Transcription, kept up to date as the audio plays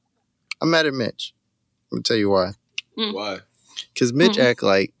I'm mad at Mitch. Let me tell you why. Why? Because Mitch act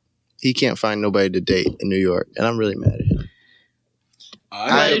like he can't find nobody to date in New York, and I'm really mad at him.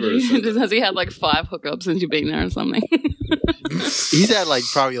 Has he had like 5 hookups since you've been there or something? He's had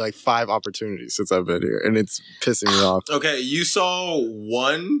probably 5 opportunities since I've been here, and it's pissing me off. Okay, you saw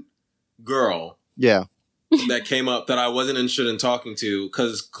one girl. Yeah. That came up that I wasn't interested in talking to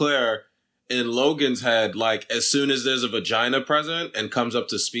because Claire in Logan's head, as soon as there's a vagina present and comes up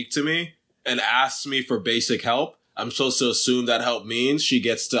to speak to me and asks me for basic help, I'm supposed to assume that help means I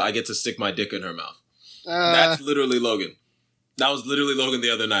get to stick my dick in her mouth. That's literally Logan. That was literally Logan the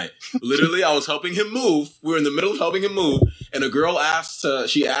other night. Literally, I was helping him move. We were in the middle of helping him move, and a girl asked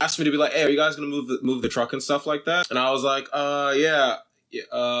me to be like, "Hey, are you guys gonna move the truck and stuff like that?" And I was like, yeah.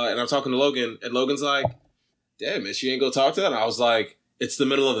 And I'm talking to Logan, and Logan's like, "Damn, man, she ain't go talk to that." And I was like, "It's the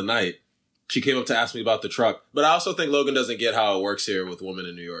middle of the night." She came up to ask me about the truck, but I also think Logan doesn't get how it works here with women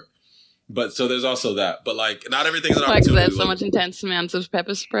in New York. But so there's also that. But not everything's an opportunity. There's so much intense amounts of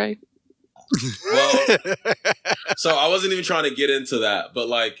pepper spray. Well, so I wasn't even trying to get into that, but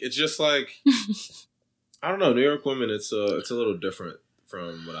it's just I don't know, New York women. It's a little different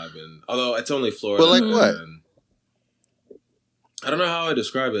from what I've been. Although it's only Florida. Well, what? I don't know how I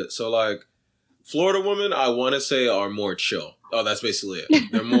describe it. So Florida women, I want to say are more chill. Oh, that's basically it.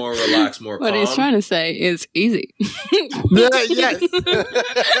 They're more relaxed, more calm. What he's trying to say is easy. Yes.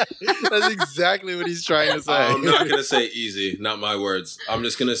 That's exactly what he's trying to say. I'm not going to say easy. Not my words. I'm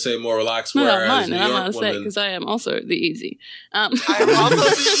just going to say more relaxed. No, whereas mine. New And I'm York going to say because I am also the easy. I'm also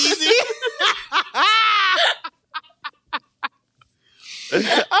the easy?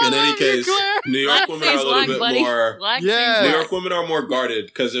 In any case, New York women are a little bit more. Yeah. New York women are more guarded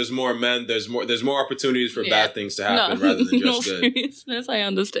because there's more men. There's more opportunities for bad things to happen rather than just good. Seriousness, I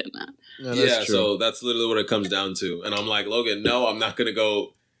understand that. No, yeah, true. So that's literally what it comes down to. And I'm like, Logan, no, I'm not gonna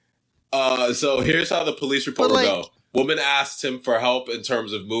go. So here's how the police report will go. Woman asked him for help in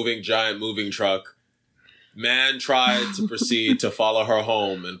terms of giant moving truck. Man tried to proceed to follow her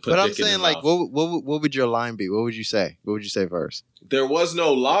home and put. But I'm saying, what would your line be? What would you say? What would you say first? There was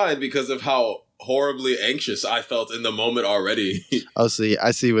no line because of how horribly anxious I felt in the moment already. Oh, see,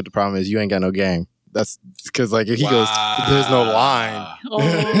 I see what the problem is. You ain't got no game. That's because if he goes, there's no line.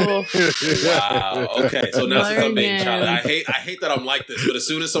 Oh, wow. Okay, so now since I'm being challenged, I hate that I'm like this. But as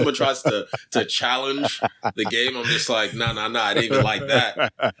soon as someone tries to challenge the game, I'm just like, nah, I didn't even like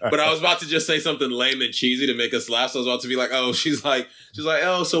that. But I was about to just say something lame and cheesy to make us laugh. So I was about to be like, oh, she's like,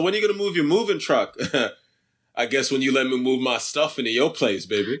 oh, so when are you gonna move your moving truck? I guess when you let me move my stuff into your place,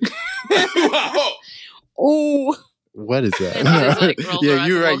 baby. Wow. Oh. What is that? Yeah,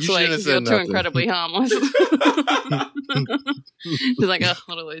 you're right. You shouldn't have said nothing. You're too incredibly harmless. He's like, oh,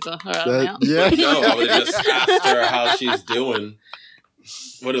 what a loser. All right, now. Yeah. No, I would have just asked her how she's doing.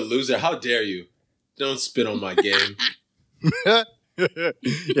 What a loser. How dare you? Don't spit on my game. Yeah, then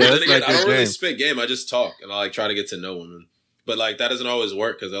again, I don't really spit game. I just talk, and I try to get to know women. But that doesn't always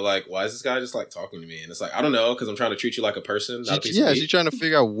work because they're like, why is this guy just talking to me? And it's I don't know, because I'm trying to treat you like a person, not a piece of meat. She's trying to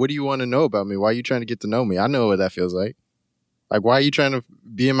figure out, what do you want to know about me? Why are you trying to get to know me? I know what that feels like. Why are you trying to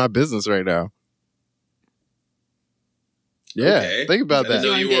be in my business right now? Yeah, okay. Think about that.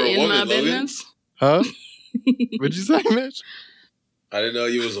 You were a woman, Logan. Business? Huh? What'd you say, Mitch? I didn't know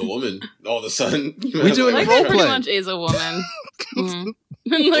you was a woman all of a sudden. We're doing role play. Pretty much is a woman. Mm-hmm.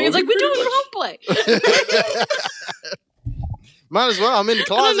 It's we're doing role play. Might as well. I'm in the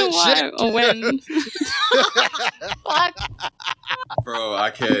closet. Shit. Or when. Bro, I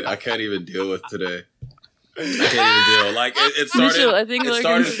can't even deal with today. I can't even deal. It started. Mitchell, I think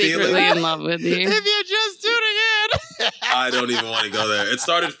Logan's secretly in love with you. If you're just tuning in. I don't even want to go there. It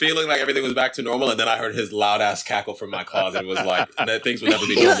started feeling like everything was back to normal, and then I heard his loud ass cackle from my closet. It was that things will never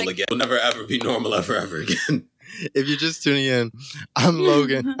be normal again. Will never ever be normal ever again. If you're just tuning in, I'm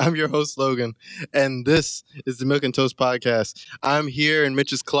Logan. I'm your host, Logan. And this is the Milk and Toast Podcast. I'm here in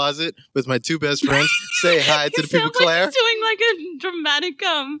Mitch's closet with my 2 best friends. Say hi to the people, Claire. He's doing a dramatic,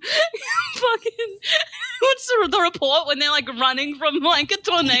 fucking, what's the report when they're running from a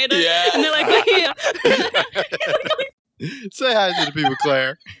tornado? Yeah. And they're we're here. Say hi to the people,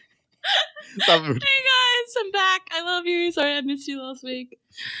 Claire. Hey guys, I'm back. I love you. Sorry I missed you last week.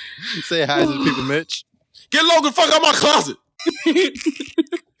 Say hi to the people, Mitch. Get Logan fuck out my closet.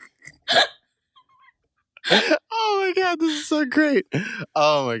 Oh my god, this is so great.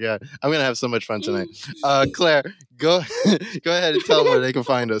 Oh my god. I'm gonna have so much fun tonight. Claire, go ahead and tell them where they can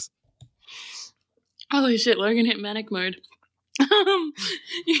find us. Holy shit, Logan hit manic mode. You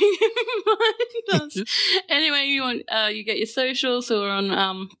can find us. Anyway, you get your socials, so we're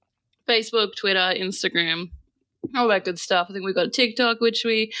on Facebook, Twitter, Instagram. all that good stuff. I think we got a TikTok, which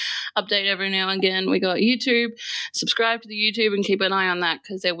we update every now and again. We got YouTube. Subscribe to the YouTube and keep an eye on that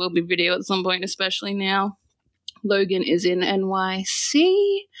because there will be video at some point, especially now. Logan is in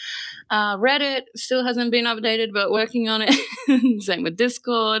NYC. Reddit still hasn't been updated, but working on it. Same with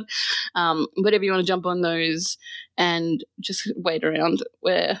Discord. But if you want to jump on those and just wait around,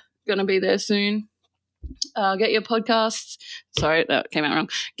 we're going to be there soon. Get your podcasts. Sorry, that came out wrong.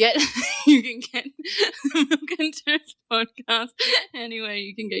 You can get the Milk and Toast podcast anywhere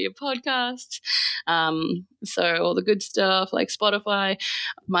you can get your podcasts. So all the good stuff like Spotify,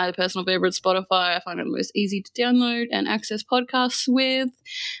 my personal favorite Spotify. I find it the most easy to download and access podcasts with.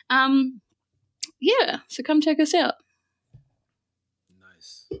 Yeah, so come check us out.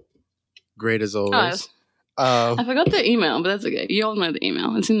 Nice. Great as always. I forgot the email, but that's okay. You all know the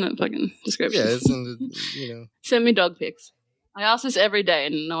email. It's in the fucking description. Yeah, it's in the, Send me dog pics. I ask this every day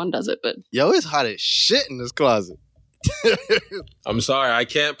and no one does it, but... Yo, it's hot as shit in this closet. I'm sorry, I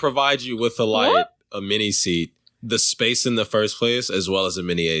can't provide you with a mini seat, the space in the first place, as well as a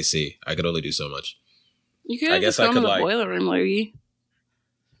mini AC. I could only do so much. You could have just gone to the boiler room, Logie.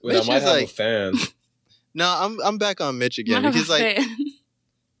 Wait, I might have a fan. No, I'm back on Mitch again because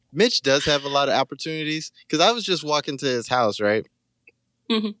Mitch does have a lot of opportunities because I was just walking to his house, right?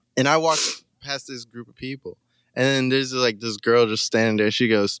 Mm-hmm. And I walked past this group of people. And then there's like this girl just standing there. She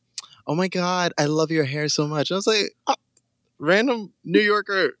goes, "Oh my God, I love your hair so much." I was like, random New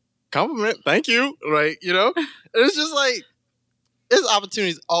Yorker compliment. Thank you. Right. You know, it's just like, there's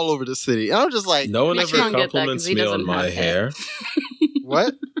opportunities all over the city. And I'm just like, no one ever compliments me on my hair.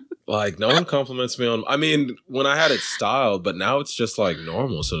 What? Like, no one compliments me on... I mean, when I had it styled, but now it's just, like,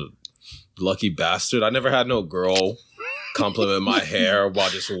 normal. So, lucky bastard. I never had no girl compliment my hair while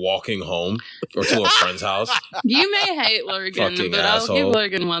just walking home or to a friend's house. You may hate Logan, Fucking but asshole. I'll give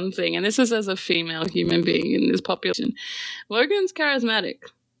Logan one thing, and this is as a female human being in this population. Logan's charismatic.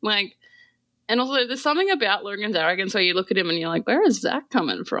 Like... And also, there's something about Logan's arrogance where you look at him and you're like, where is that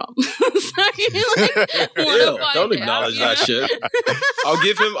coming from? So you like, don't acknowledge that shit. I'll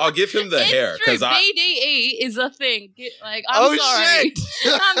give him the hair because BDE is a thing. Like, I'm sorry.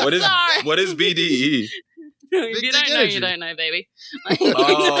 Shit. I'm sorry. What is BDE? If you don't know, you don't know, baby.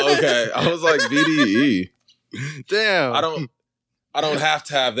 Oh, okay. I was like BDE. Damn. I don't have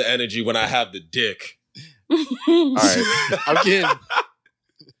to have the energy when I have the dick. All right. I'm kidding.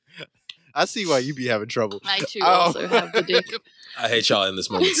 I see why you be having trouble. I too also have the dick. I hate y'all in this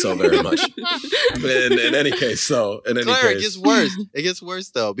moment so very much. But in any case, Claire, it gets worse. It gets worse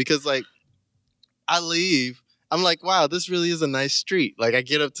though because like I leave, I'm like, wow, this really is a nice street. Like I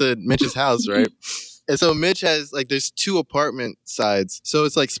get up to Mitch's house, right? And so Mitch has like there's 2 apartment sides, so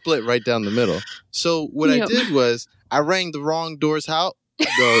it's like split right down the middle. So what I did was I rang the wrong door's doorbell.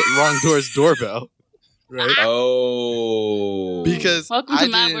 Right? Oh. welcome Because to I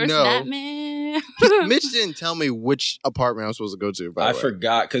my didn't worst know. nightmare. Mitch didn't tell me which apartment I'm supposed to go to. I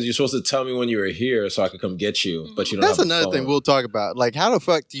forgot because you're supposed to tell me when you were here so I could come get you, but you don't. That's have another phone. thing we'll talk about. Like, how the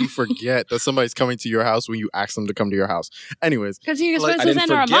fuck do you forget that somebody's coming to your house when you ask them to come to your house? Anyways, Because you're Like, supposed I to didn't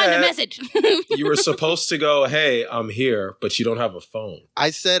send a reminder forget. message. You were supposed to go, "Hey, I'm here," but you don't have a phone.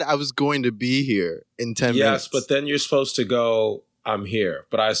 I said I was going to be here in 10 minutes. Yes, but then you're supposed to go, "I'm here,"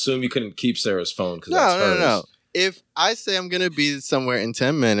 but I assume you couldn't keep Sarah's phone because that's hers. No. If I say I'm going to be somewhere in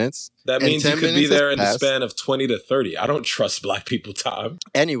 10 minutes, That and means you 10 could be minutes there has in the passed. span of 20 to 30. I don't trust black people time.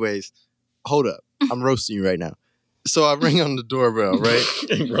 anyways, hold up. I'm roasting you right now. So I ring on the doorbell, right?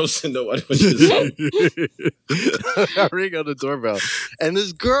 Roasting nobody was just I ring on the doorbell. And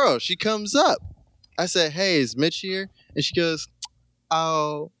this girl, she comes up. I said, "Hey, is Mitch here?" And she goes,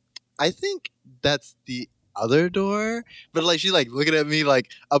 "Oh, I think that's the other door." But like she's like looking at me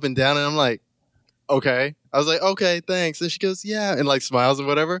like up and down, and I'm like, okay. I was like, okay, thanks. And she goes, yeah, and like smiles or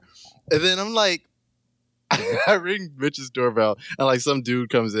whatever. And then I'm like, I ring Mitch's doorbell, and like some dude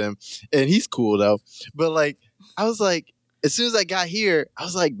comes in, and he's cool though. But like, I was like, as soon as I got here, I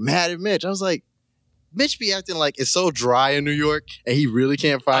was like mad at Mitch. I was like, Mitch be acting like it's so dry in New York, and he really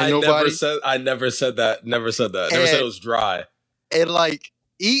can't find nobody. I never said that. Never said that. Never said it was dry. And like,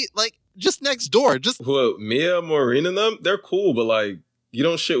 just next door, just Who, Mia, Maureen, and them, they're cool, but like, you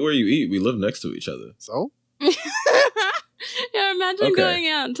don't shit where you eat. We live next to each other. so. Yeah, imagine Okay. going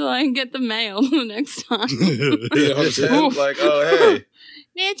out to like get the mail the next time. You know what I'm saying? Oof. Like, oh, hey,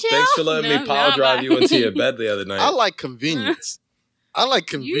 Mitchell? thanks for letting me pile drive you into your bed the other night. I like convenience. I like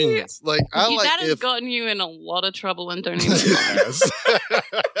convenience. Like I like that has if gotten you in a lot of trouble and don't even know. Yes.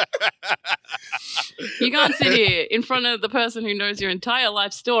 You can't sit here in front of the person who knows your entire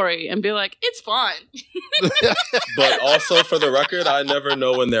life story and be like, it's fine. But also, for the record, I never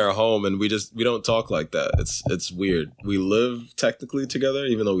know when they're home, and we don't talk like that. It's weird. We live technically together,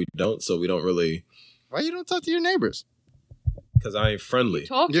 even though we don't. So we don't really. Why you don't talk to your neighbors? Because I ain't friendly.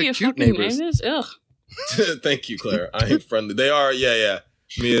 Talk to You're your cute fucking neighbors. neighbors. Ugh. Thank you, Claire. I ain't friendly. They are. Yeah.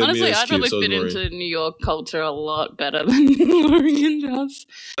 Honestly, I'd probably fit into New York culture a lot better than Logan does.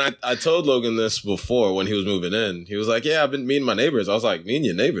 I told Logan this before when he was moving in. He was like, "Yeah, I've been meeting my neighbors." I was like, "Meeting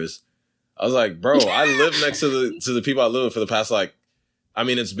your neighbors?" I was like, "Bro, I live next to the people I live with for the past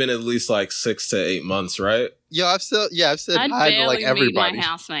it's been at least 6 to 8 months, right?" Yo, I've said I'd hi to barely everybody. meet my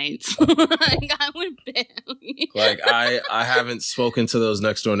housemates. I would barely. I haven't spoken to those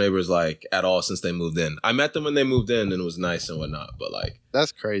next door neighbors at all since they moved in. I met them when they moved in and it was nice and whatnot, but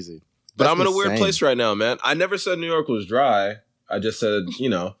that's crazy. But That's I'm in a weird insane. place right now, man. I never said New York was dry. I just said,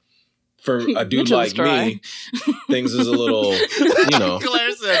 for a dude Mitchell's like dry. me, things is a little,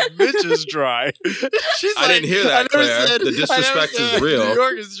 Claire said Mitch is dry. She's I didn't hear that, I never Claire. said- The I never disrespect is said real. New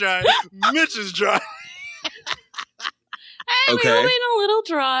York is dry. Mitch is dry. Hey, Okay. we've all been a little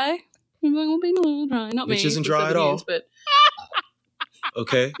dry. We've all been a little dry. Not Mitch me. isn't for dry at 7 all. years, but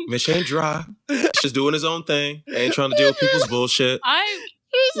Okay, Mitch ain't dry. He's just doing his own thing. Ain't trying to deal with people's bullshit. I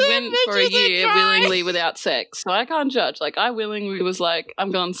went for a year willingly without sex, so I can't judge. I willingly was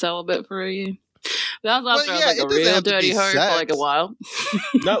I'm going celibate for a year. That was after Well, yeah, I it was a doesn't real have to dirty be hoe for sex. a while.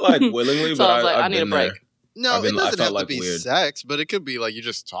 Not willingly, So but I was I've I need a been break. there. No, I it doesn't felt have to be weird. sex, but it could be you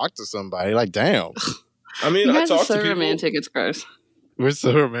just talk to somebody. Damn. I mean, You I guys are talk so to people. romantic, it's gross. We're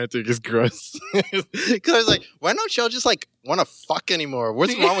so romantic, it's gross. Because why don't y'all just want to fuck anymore?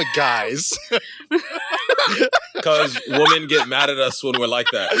 What's wrong with guys? Because women get mad at us when we're like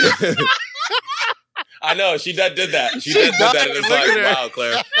that. I know, she did that. She did that, and it's Look at her. wow,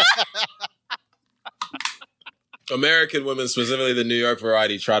 Claire. American women, specifically the New York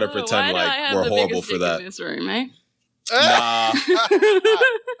variety, try to pretend why do I have we're the horrible biggest for dick that. in this room, eh? Nah,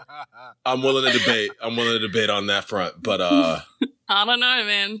 I'm willing to debate on that front, but I don't know,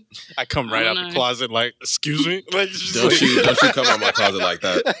 man. I come right I out don't the know. closet excuse me? don't you come out my closet like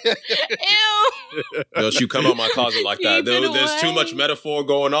that. Ew. Don't you come out my closet like that. Keep it There's too away. much metaphor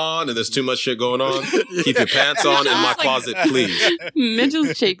going on, and there's too much shit going on. Keep your pants on in my closet, please.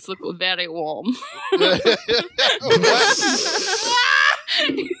 Mitchell's cheeks look very warm.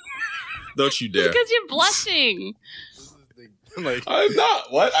 Don't you dare. Because you're blushing. I'm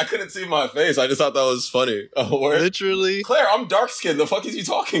not. What? I couldn't see my face. I just thought that was funny. Oh, word. Literally, Claire, I'm dark skinned. The fuck is you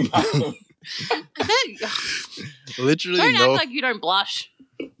talking about? literally Don't no. act like you don't blush.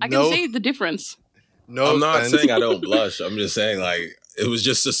 I can No. see the difference. No, I'm not offense. saying I don't blush. I'm just saying it was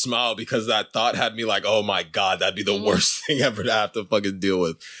just a smile because that thought had me oh my God, that'd be the worst thing ever to have to fucking deal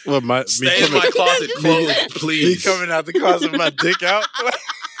with. Well, me Stay in coming- my closet closed, me please. coming out the closet with my dick out.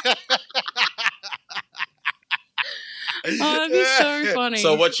 Oh, that'd be so funny.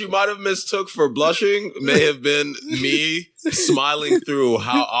 So what you might have mistook for blushing may have been me smiling through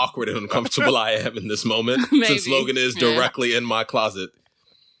how awkward and uncomfortable I am in this moment, since Maybe. Logan is Yeah. directly in my closet.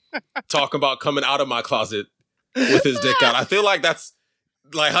 Talk about coming out of my closet with his dick out. I feel like that's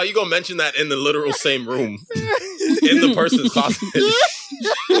how you gonna mention that in the literal same room in the person's closet.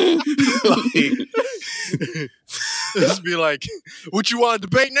 Just be what you want to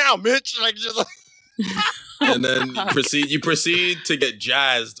debate now, Mitch? And then you proceed to get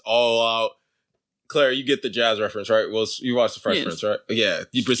jazzed all out. Claire, you get the jazz reference, right? Well, you watched the Fresh Yes. Prince, right? Yeah.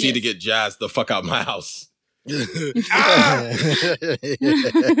 You proceed to Yes. get jazzed the fuck out my house.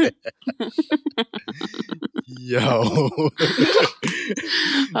 Yo.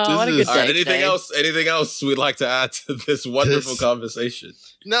 Oh, what a This good is- All right. day Anything today. else? Anything else we'd like to add to this wonderful conversation?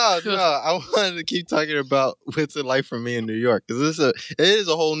 No, I wanted to keep talking about what's it like for me in New York because it is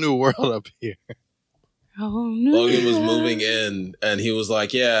a whole new world up here. Oh, no. Logan was moving in, and he was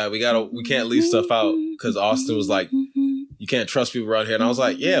like, "Yeah, we can't leave stuff out because Austin was like, you can't trust people around here." And I was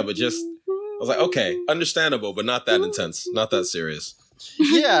like, "Yeah, but just." I was like, "Okay, understandable, but not that intense, not that serious."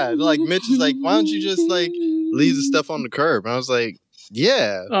 Yeah, Mitch is why don't you just leave the stuff on the curb? And I was like,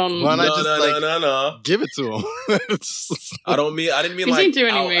 yeah, why not just No. give it to him? I didn't mean You've seen too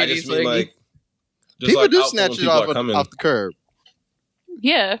many out. I just movies, mean Logan. just People do out for when snatch it people off are coming. off the curb.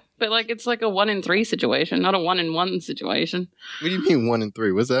 Yeah, but it's a 1 in 3 situation, not a 1 in 1 situation. What do you mean 1 in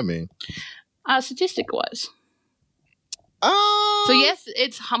 3? What's that mean? Statistic wise. So yes,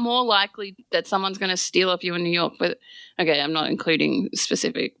 it's more likely that someone's going to steal off you in New York. But okay, I'm not including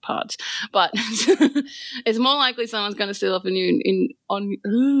specific parts, but it's more likely someone's going to steal off off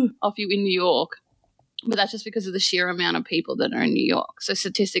you in New York. But that's just because of the sheer amount of people that are in New York. So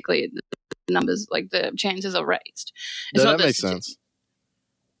statistically, the numbers, the chances are raised. No, that the makes stati- sense.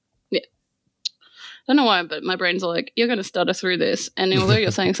 don't know why, but my brain's like, you're going to stutter through this. And although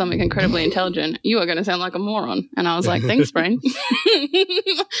you're saying something incredibly intelligent, you are going to sound like a moron. And I was like, thanks, brain.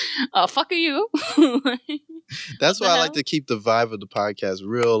 Fuck you. That's why I like to keep the vibe of the podcast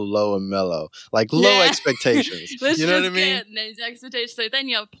real low and mellow. Like low expectations. You know what I mean? Those expectations. So then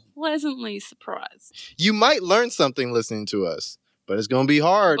you're pleasantly surprised. You might learn something listening to us, but it's going to be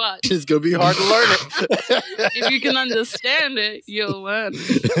hard. But it's going to be hard to learn it. if you can understand it, you'll learn.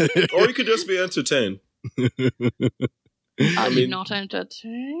 Or you could just be entertained. Are you not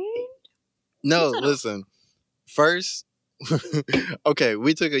entertained? No, listen. First, okay,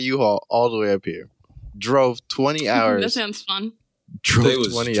 we took a U-Haul all the way up here. Drove 20 hours. That sounds fun.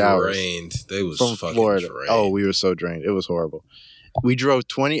 Drove 20 hours. They was from fucking Florida. drained. Oh, we were so drained. It was horrible. We drove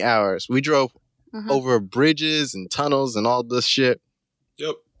 20 hours. We drove over bridges and tunnels and all this shit.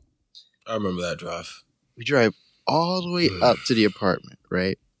 Yep. I remember that drive. We drive all the way up to the apartment,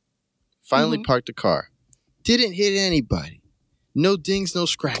 right? Finally parked the car. Didn't hit anybody. No dings, no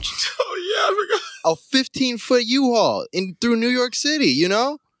scratches. Oh, yeah, I forgot. A 15-foot U-Haul through New York City, you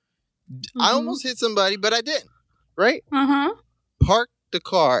know? I almost hit somebody, but I didn't, right? Parked the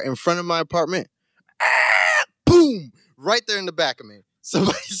car in front of my apartment. Boom! Right there in the back of me.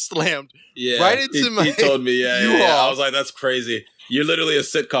 Somebody slammed right into my He told me, U-Haul. I was like, that's crazy. You're literally a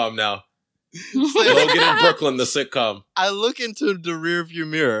sitcom now. Logan in Brooklyn, the sitcom. I look into the rearview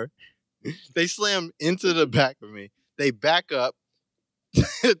mirror. They slam into the back of me. They back up,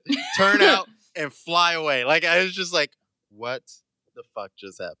 turn out, and fly away. Like, I was just like, what the fuck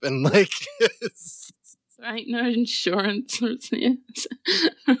just happened? Like, there ain't no insurance reception.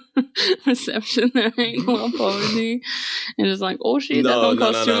 There ain't no apology. And it's like, oh shit, that don't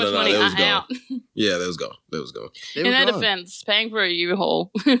cost too much money. I'm out. Yeah, they was gone. In their defense, paying for a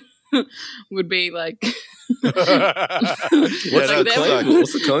U-Haul would be like... What's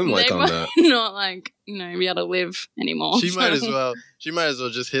the claim like on that? Not like, be able to live anymore. She might as well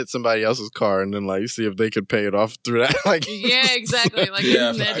just hit somebody else's car and then like see if they could pay it off through that. Like, yeah, exactly. Like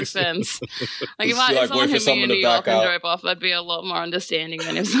in their defense. Like if someone hit me in New York and drove off, I'd be a lot more understanding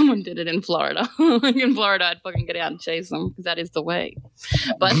than if someone did it in Florida. Like in Florida, I'd fucking get out and chase them because that is the way.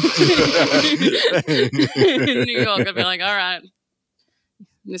 But in New York, I'd be like, all right.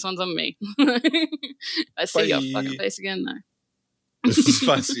 This one's on me. I see your fucking face again, though. If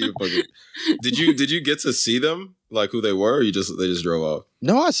I see you fucking. Did you get to see them, like who they were, or they just drove off?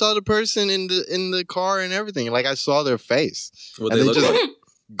 No, I saw the person in the car and everything. Like I saw their face. What and they they just like?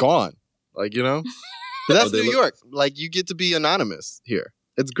 gone. Like, you know? But that's New York. Like you get to be anonymous here.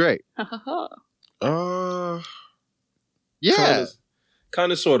 It's great. Yeah.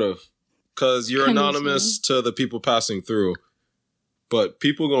 Kind of, sort of. Because you're anonymous to the people passing through. But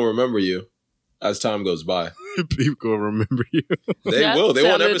people gonna remember you as time goes by. People gonna remember you. They will. They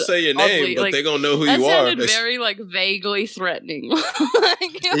won't ever say your name, but they gonna know who you are. That sounded very vaguely threatening.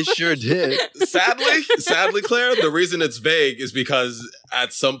 It sure did. Sadly, Claire, the reason it's vague is because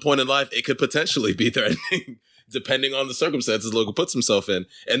at some point in life it could potentially be threatening, depending on the circumstances Logan puts himself in,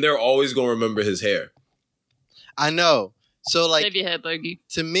 and they're always gonna remember his hair. I know. So like, save your head, Logie.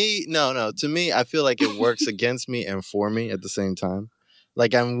 To me, no. To me, I feel like it works against me and for me at the same time.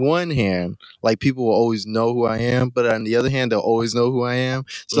 Like on one hand, like people will always know who I am, but on the other hand, they'll always know who I am.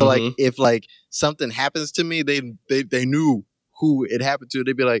 So like if like something happens to me, they knew who it happened to.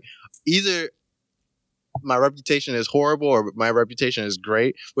 They'd be like, either my reputation is horrible or my reputation is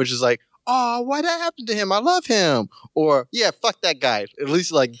great, which is like, oh, why that happened to him? I love him. Or yeah, fuck that guy. At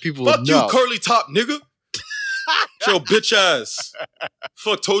least like people fuck know. You, curly top nigga. Yo, bitch ass.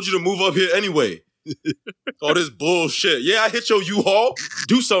 Fuck, told you to move up here anyway. All this bullshit. Yeah, I hit your U-Haul.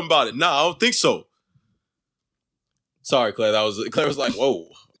 Do something about it. Nah, I don't think so. Sorry, Claire. Claire was like, whoa.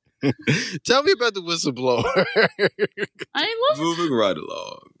 Tell me about the whistleblower. Moving right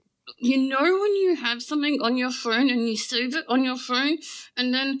along. You know when you have something on your phone and you save it on your phone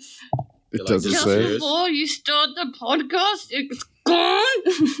and then it doesn't just say before you start the podcast, it's gone?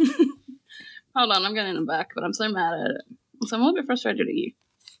 Hold on, I'm getting it back, but I'm so mad at it. So I'm a little bit frustrated at you.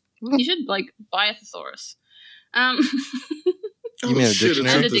 You should buy a thesaurus. You mean a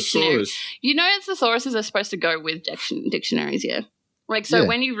dictionary? A dictionary. You know, thesauruses are supposed to go with dictionaries, yeah.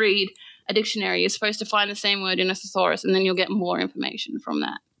 When you read a dictionary, you're supposed to find the same word in a thesaurus, and then you'll get more information from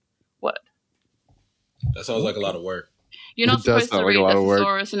that word. That sounds like a lot of work. You're not supposed to read a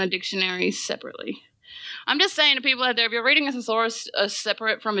thesaurus and a dictionary separately. I'm just saying to people out there, if you're reading a thesaurus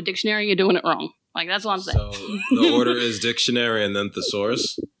separate from a dictionary, you're doing it wrong. Like, that's what I'm saying. So the order is dictionary and then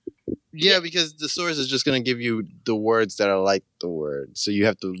thesaurus? Yeah, because the source is just going to give you the words that are like the word. So you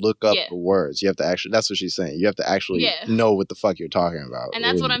have to look up the words. You have to actually, that's what she's saying. You have to actually know what the fuck you're talking about. And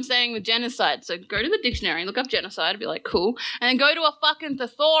that's what I'm saying with genocide. So go to the dictionary, look up genocide, be like, cool. And then go to a fucking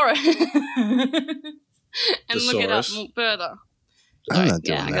thesaurus and look it up further. I'm not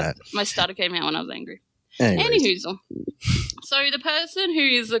doing that. My stutter came out when I was angry. Anyways. Anywho, so the person who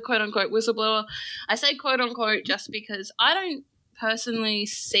is the quote-unquote whistleblower, I say quote-unquote just because I don't personally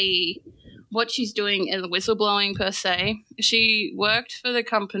see what she's doing as whistleblowing per se. She worked for the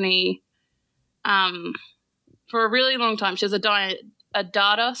company for a really long time. She was a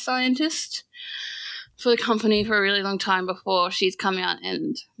data scientist for the company for a really long time before she's come out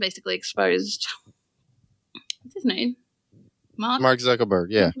and basically exposed, what's his name? Mark Zuckerberg,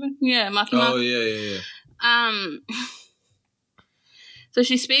 yeah. Yeah, Mark. Oh, yeah. So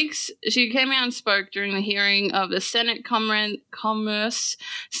she came out and spoke during the hearing of the Senate Commerce,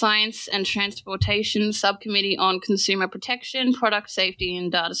 Science and Transportation Subcommittee on Consumer Protection, Product Safety and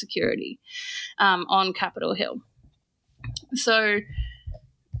Data Security on Capitol Hill. So,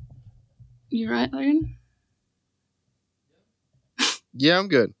 you right, Logan? Yeah, I'm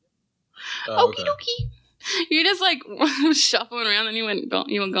good. Okie dokie. You just like shuffling around and you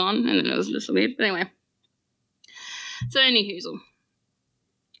were gone and then it was just weird. But anyway. So, anywho.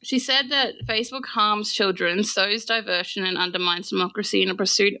 She said that Facebook harms children, sows diversion, and undermines democracy in a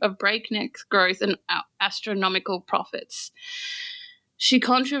pursuit of breakneck growth and astronomical profits. She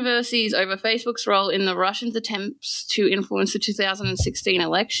controversies over Facebook's role in the Russians' attempts to influence the 2016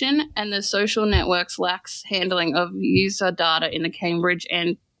 election and the social network's lax handling of user data in the Cambridge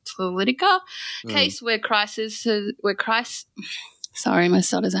Analytica case where sorry, my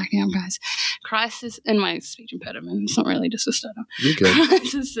stutter's acting up, guys. Crisis and my speech impediment. It's not really just a stutter. You're good.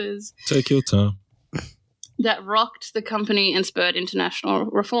 Crises. Take your time. That rocked the company and spurred international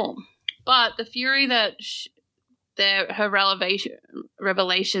reform. But the fury that her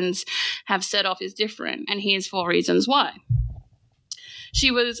revelations have set off is different, and here's 4 reasons why.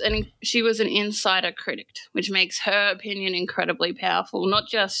 She was an insider critic, which makes her opinion incredibly powerful, not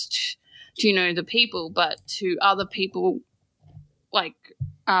just to the people, but to other people like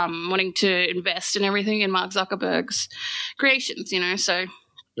wanting to invest in everything in Mark Zuckerberg's creations, so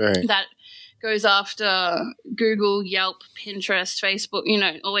that goes after Google, Yelp, Pinterest, Facebook,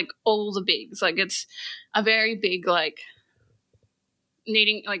 like all the bigs. Like it's a very big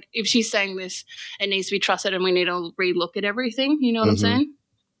needing, like if she's saying this, it needs to be trusted and we need to relook at everything, you know what I'm saying?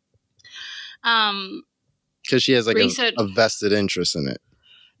 Because she has a vested interest in it.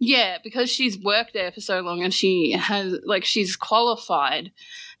 Yeah, because she's worked there for so long and she has, she's qualified,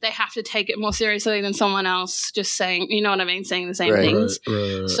 they have to take it more seriously than someone else just saying, you know what I mean, saying the same things.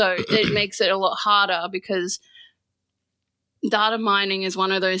 Right. So it makes it a lot harder because data mining is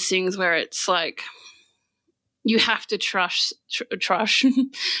one of those things where it's like you have to trust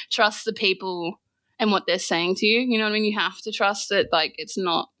the people and what they're saying to you. You know what I mean? You have to trust that, it's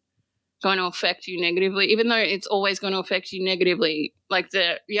not going to affect you negatively, even though it's always going to affect you negatively.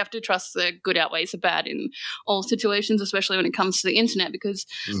 You have to trust the good outweighs the bad in all situations, especially when it comes to the internet, because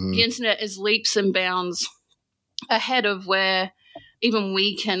the internet is leaps and bounds ahead of where even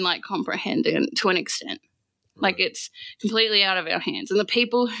we can comprehend it to an extent. Right. It's completely out of our hands. And the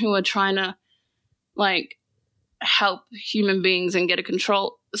people who are trying to help human beings and get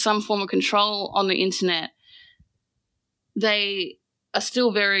some form of control on the internet, they are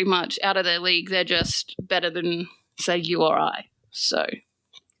still very much out of their league. They're just better than, say, you or I. So,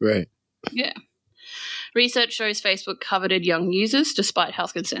 right. Yeah. Research shows Facebook coveted young users despite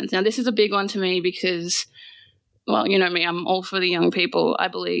health concerns. Now, this is a big one to me because, well, you know me, I'm all for the young people. I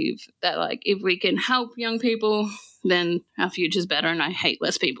believe that, if we can help young people, then our future's better, and I hate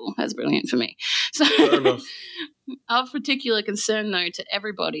less people. That's brilliant for me. So, fair enough. Of particular concern, though, to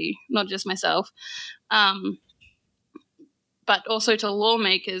everybody, not just myself, but also to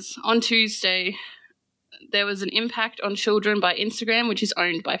lawmakers. On Tuesday, there was an impact on children by Instagram, which is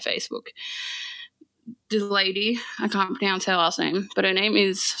owned by Facebook. This lady, I can't pronounce her last name, but her name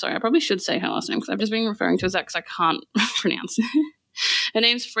is, sorry, I probably should say her last name because I've just been referring to her as that because I can't pronounce it. Her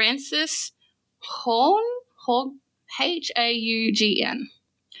name's Frances Haugen, Haugen.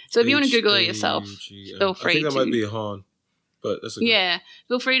 So if you want to Google it yourself, feel free to. I think that might be Han, but that's okay. Yeah,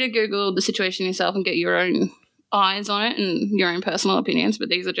 feel free to Google the situation yourself and get your own eyes on it and your own personal opinions, but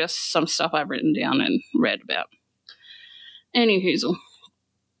these are just some stuff I've written down and read about. Anywho,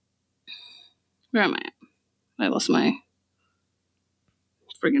 where am I at? I lost my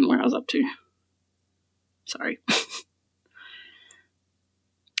friggin' where I was up to. Sorry.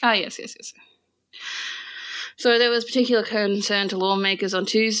 Yes. So there was particular concern to lawmakers on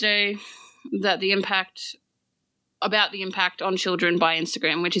Tuesday that the impact on children by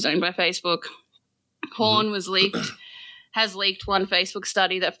Instagram, which is owned by Facebook. Horn has leaked one Facebook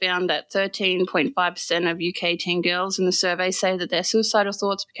study that found that 13.5% of UK teen girls in the survey say that their suicidal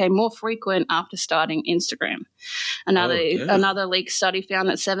thoughts became more frequent after starting Instagram. Another leaked study found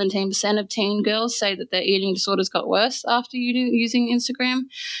that 17% of teen girls say that their eating disorders got worse after using Instagram,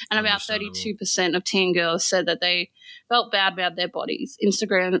 and about 32% of teen girls said that they felt bad about their bodies.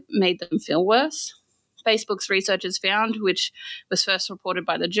 Instagram made them feel worse. Facebook's researchers found, which was first reported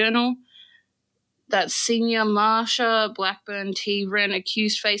by the Journal, that senior Marsha Blackburn T. Wren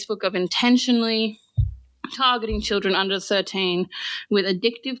accused Facebook of intentionally targeting children under 13 with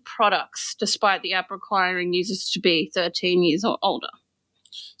addictive products, despite the app requiring users to be 13 years or older.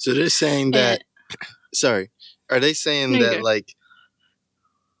 So they're saying that, are they saying that, like,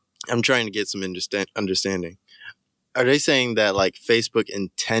 I'm trying to get some understanding. Are they saying that, like, Facebook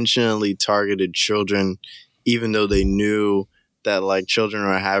intentionally targeted children even though they knew that, like, children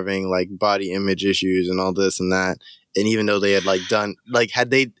are having, like, body image issues and all this and that, and even though they had, like, done, like,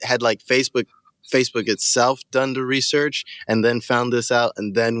 had Facebook itself done the research and then found this out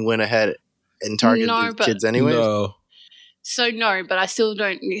and then went ahead and targeted kids anyway? No. So no, but I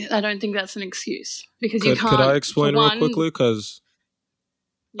don't think that's an excuse, because you can't. Could I explain real quickly? Because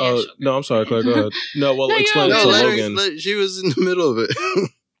sure. No, I'm sorry, Claire, go ahead. No, well, explain it to Logan. She was in the middle of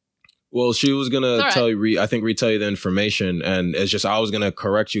it. Well, she was going to tell you, retell you the information, and it's just I was going to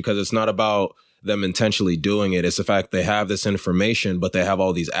correct you because it's not about them intentionally doing it. It's the fact they have this information, but they have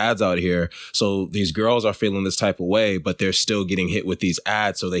all these ads out here. So these girls are feeling this type of way, but they're still getting hit with these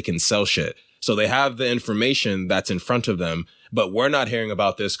ads so they can sell shit. So they have the information that's in front of them, but we're not hearing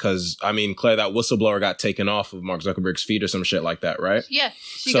about this because, I mean, Claire, that whistleblower got taken off of Mark Zuckerberg's feed or some shit like that, right? Yeah.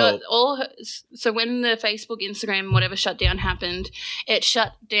 So when the Facebook, Instagram, whatever shutdown happened, it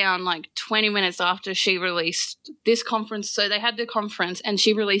shut down like 20 minutes after she released this conference. So they had the conference and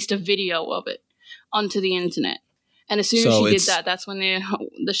she released a video of it onto the internet. And as soon as she did that, that's when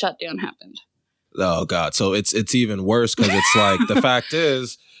the shutdown happened. Oh, God. So it's even worse because it's like the fact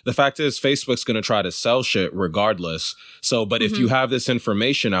is Facebook's going to try to sell shit regardless. So, but if you have this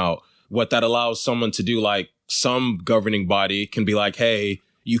information out, what that allows someone to do, like some governing body can be like, hey,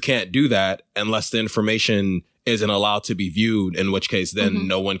 you can't do that unless the information isn't allowed to be viewed, in which case then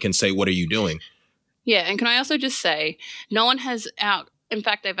no one can say, what are you doing? Yeah. And can I also just say, no one has in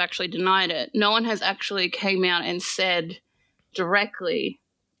fact, they've actually denied it. No one has actually came out and said directly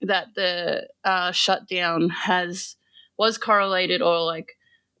that the shutdown was correlated or like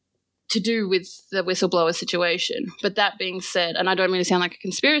to do with the whistleblower situation. But that being said, and I don't mean to sound like a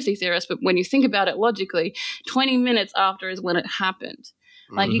conspiracy theorist, but when you think about it logically, 20 minutes after is when it happened.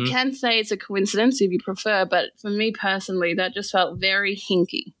 Like you can say it's a coincidence if you prefer, but for me personally, that just felt very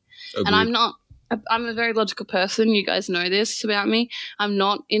hinky. Agreed. And I'm a very logical person. You guys know this about me. I'm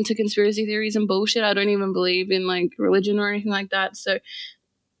not into conspiracy theories and bullshit. I don't even believe in like religion or anything like that. So,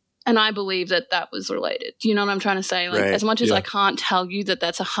 and I believe that was related. Do you know what I'm trying to say? Like, as much as I can't tell you that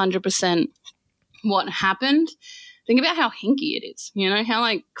that's 100% what happened, think about how hinky it is. You know, how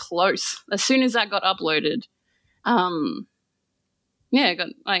like close. As soon as that got uploaded, it got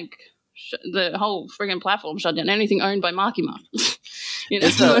like the whole friggin' platform shut down. Anything owned by Marky Mark. You know?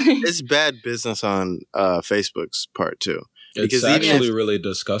 It's bad business on Facebook's part too. It's actually really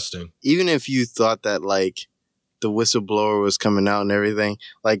disgusting. Even if you thought that like the whistleblower was coming out and everything,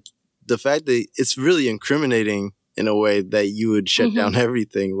 like the fact that it's really incriminating in a way that you would shut down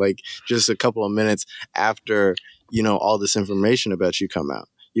everything like just a couple of minutes after, you know, all this information about you come out.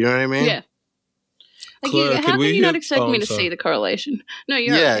 You know what I mean? Yeah. Like Claire, how can you not expect me to see the correlation? No,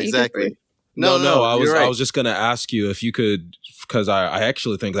 you're right. Exactly. No. I was just going to ask you if you could, because I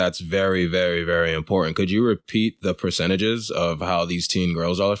actually think that's very, very, very important. Could you repeat the percentages of how these teen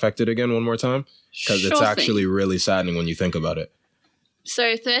girls are affected again one more time? Because it's actually really saddening when you think about it.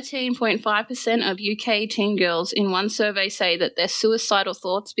 So 13.5% of UK teen girls in one survey say that their suicidal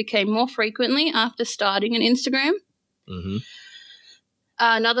thoughts became more frequently after starting an Instagram.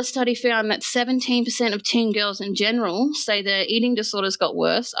 Another study found that 17% of teen girls in general say their eating disorders got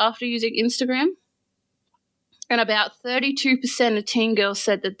worse after using Instagram. And about 32% of teen girls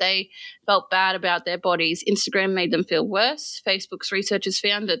said that they felt bad about their bodies. Instagram made them feel worse. Facebook's researchers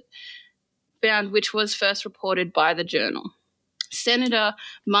found, which was first reported by the Journal. Senator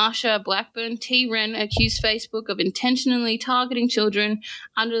Marsha Blackburn T. Wren accused Facebook of intentionally targeting children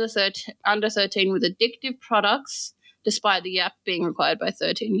under 13 with addictive products, despite the app being required by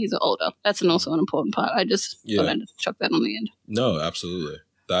 13 years or older. That's also an important part. I just thought I'd chuck that on the end. No, absolutely.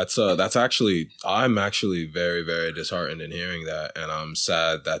 That's actually, I'm actually very, very disheartened in hearing that, and I'm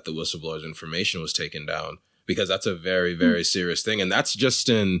sad that the whistleblower's information was taken down, because that's a very, very serious thing, and that's just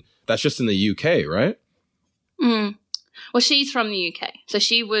in the UK, right? Mm. Well, she's from the UK, so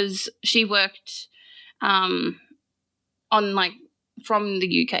she worked on like from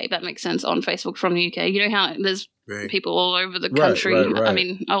the UK. That makes sense, on Facebook from the UK. You know how there's people all over the country. Right. I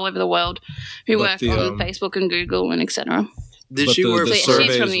mean, all over the world who work on Facebook and Google and etc. Did she work?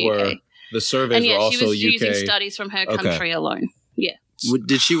 She's from the UK. The surveys And were also she was UK. using studies from her country alone. Yeah.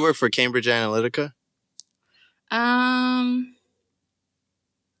 Did she work for Cambridge Analytica?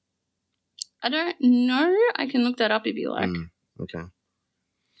 I don't know. I can look that up if you like. Okay.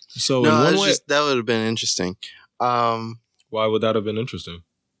 So No, in one way, that would have been interesting. why would that have been interesting?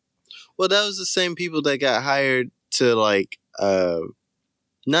 Well, that was the same people that got hired to like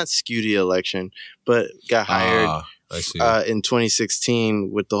not skew the election, but got hired I see. in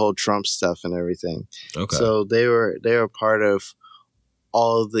 2016 with the whole Trump stuff and everything. Okay. So they were part of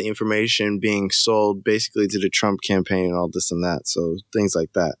all of the information being sold basically to the Trump campaign and all this and that. So things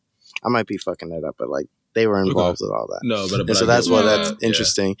like that. I might be fucking that up, but like they were involved with all that. No, but and so that's why that's Yeah.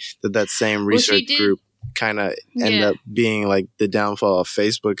 interesting that same research group kind of end up being like the downfall of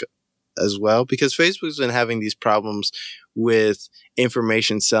Facebook as well, because Facebook's been having these problems with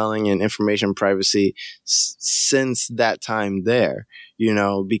information selling and information privacy since that time there,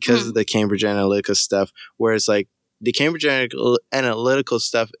 because of the Cambridge Analytica stuff, where it's like the Cambridge Analytical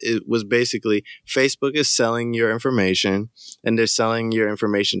stuff, it was basically Facebook is selling your information and they're selling your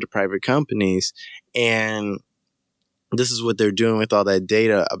information to private companies, and this is what they're doing with all that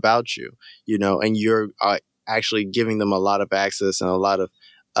data about you, and you're actually giving them a lot of access and a lot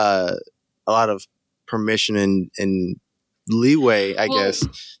of permission and leeway, I guess,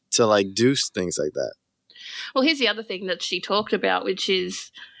 to like do things like that. Well, here's the other thing that she talked about, which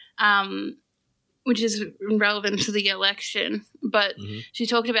is relevant to the election. But she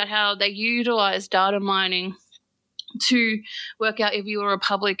talked about how they utilize data mining to work out if you were a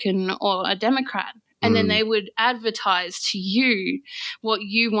Republican or a Democrat. And then they would advertise to you what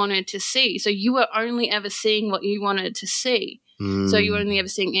you wanted to see. So you were only ever seeing what you wanted to see. So you were only ever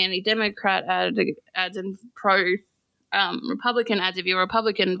seeing anti-Democrat ads and pro-Republican ads if you're a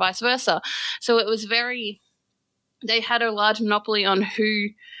Republican, and vice versa. So it was they had a large monopoly on who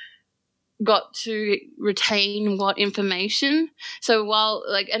got to retain what information. So while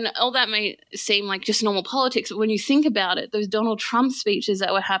and all that may seem like just normal politics, but when you think about it, those Donald Trump speeches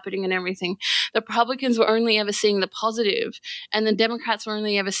that were happening and everything, the Republicans were only ever seeing the positive and the Democrats were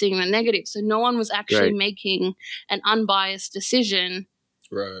only ever seeing the negative. So no one was actually making an unbiased decision.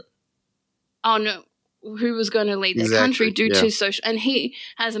 Right. Oh no, who was going to lead the country due to social, and he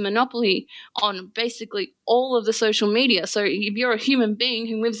has a monopoly on basically all of the social media. So if you're a human being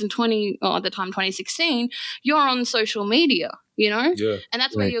who lives in at the time 2016, you're on social media, and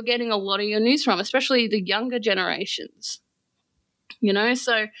that's where you're getting a lot of your news from, especially the younger generations,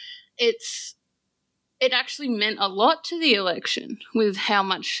 so it actually meant a lot to the election with how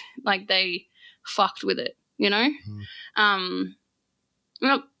much they fucked with it, I'm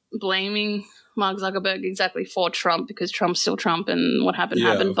not blaming Mark Zuckerberg exactly for Trump, because Trump's still Trump and what happened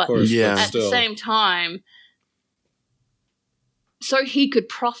happened. But course, at the same time, so he could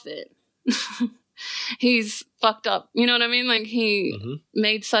profit, he's fucked up. You know what I mean? Like he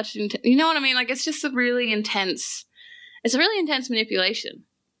made such, you know what I mean? Like it's just a really intense manipulation.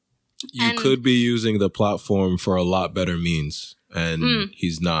 You could be using the platform for a lot better means, and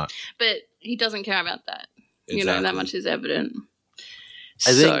he's not. But he doesn't care about that. Exactly. That much is evident.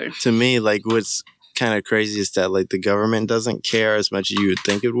 I think to me, what's kind of crazy is that the government doesn't care as much as you would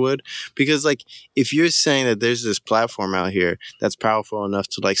think it would, because if you're saying that there's this platform out here that's powerful enough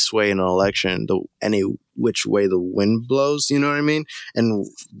to sway an election any which way the wind blows, you know what I mean? And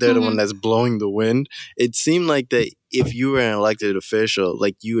they're the one that's blowing the wind. It seemed like that if you were an elected official,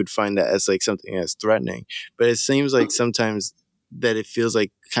 you would find that as something that's threatening. But it seems like sometimes that it feels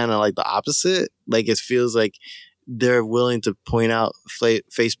kind of the opposite. It feels like they're willing to point out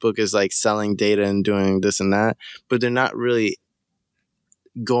Facebook is selling data and doing this and that, but they're not really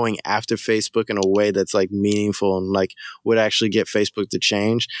going after Facebook in a way that's meaningful and would actually get Facebook to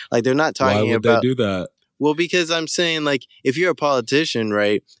change. They're not talking about. Why would they do that? Well, because I'm saying if you're a politician,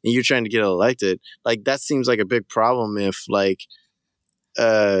 right, and you're trying to get elected, that seems like a big problem if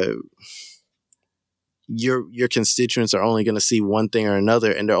your constituents are only going to see one thing or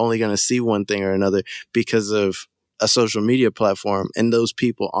another, and they're only going to see one thing or another because of a social media platform, and those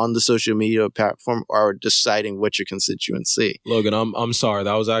people on the social media platform are deciding what your constituents see. Logan, I'm sorry.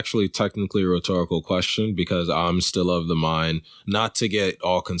 That was actually technically a rhetorical question because I'm still of the mind, not to get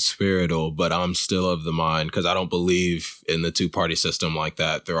all conspiratorial, but I'm still of the mind because I don't believe in the two-party system like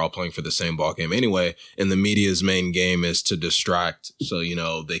that. They're all playing for the same ball game anyway, and the media's main game is to distract so, you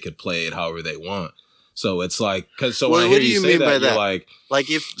know, they could play it however they want. So it's like, because so when I hear you say that, you're like,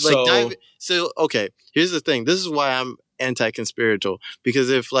 okay, here's the thing. This is why I'm anti-conspiratorial, because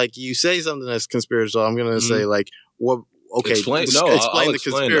if like you say something that's conspiratorial, I'm gonna say like, what? Okay, explain the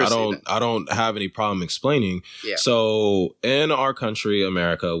conspiracy. I don't have any problem explaining. Yeah. So in our country,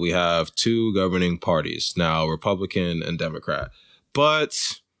 America, we have two governing parties now, Republican and Democrat.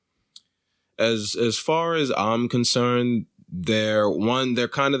 But as far as I'm concerned, they're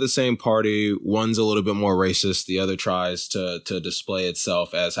kind of the same party. One's a little bit more racist. The other tries to display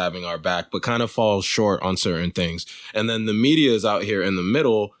itself as having our back, but kind of falls short on certain things. And then the media is out here in the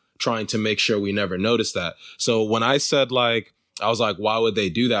middle trying to make sure we never notice that. So when I said like, I was like, why would they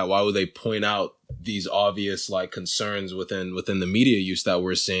do that? Why would they point out these obvious like concerns within the media use that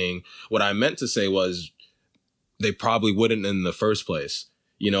we're seeing? What I meant to say was they probably wouldn't in the first place.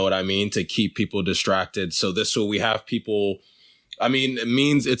 You know what I mean? To keep people distracted. So this way we have people, I mean, it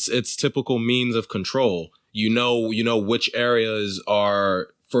means it's typical means of control. You know which areas are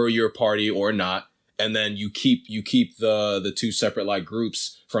for your party or not. And then you keep the two separate like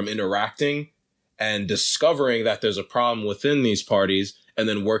groups from interacting and discovering that there's a problem within these parties and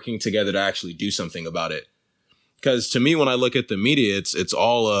then working together to actually do something about it. Because to me, when I look at the media, it's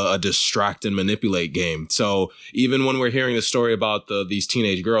all a distract and manipulate game. So even when we're hearing the story about these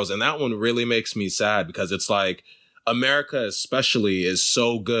teenage girls, and that one really makes me sad because it's like America especially is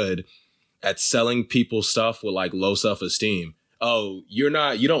so good at selling people stuff with like low self-esteem. Oh, you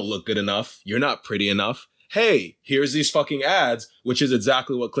don't look good enough. You're not pretty enough. Hey, here's these fucking ads, which is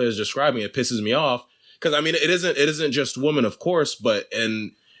exactly what Claire's describing. It pisses me off because I mean, it isn't just women, of course, but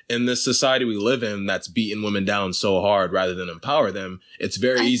in this society we live in that's beating women down so hard rather than empower them, it's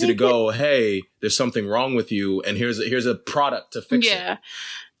very easy to go, hey, there's something wrong with you, and here's a product to fix it. Yeah.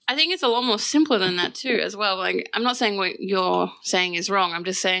 I think it's a lot more simpler than that too as well. Like, I'm not saying what you're saying is wrong. I'm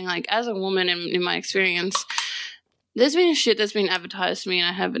just saying, like, as a woman in my experience, there's been shit that's been advertised to me and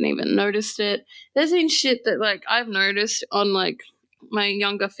I haven't even noticed it. There's been shit that, like, I've noticed on, like, my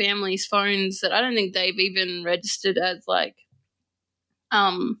younger family's phones that I don't think they've even registered as, like,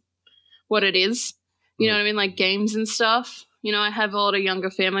 what it is. You know what I mean? Like games and stuff. You know, I have a lot of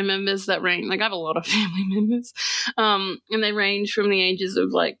younger family members that range, like I have a lot of family members, and they range from the ages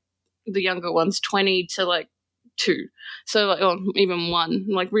of like the younger ones, 20 to like 2. So like, or even 1,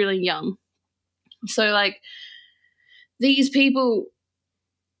 like really young. So like these people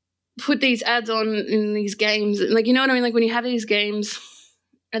put these ads on in these games. Like, you know what I mean? Like when you have these games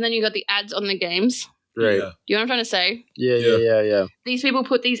and then you got the ads on the games. Right. Yeah. You know what I'm trying to say? Yeah. These people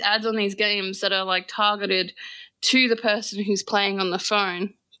put these ads on these games that are like targeted to the person who's playing on the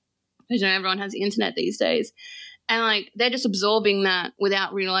phone. Because, you know, everyone has the internet these days. And like they're just absorbing that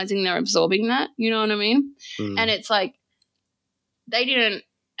without realizing they're absorbing that. You know what I mean? And it's like they didn't,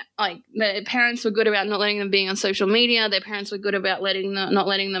 like their parents were good about not letting them be on social media. Their parents were good about not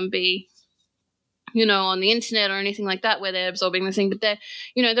letting them be, you know, on the internet or anything like that where they're absorbing the thing. But they're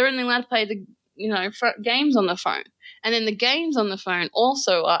only allowed to play the games on the phone. And then the games on the phone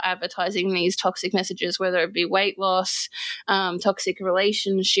also are advertising these toxic messages, whether it be weight loss, toxic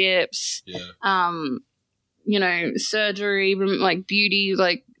relationships, surgery, like beauty,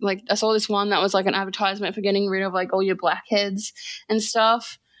 like I saw this one that was like an advertisement for getting rid of like all your blackheads and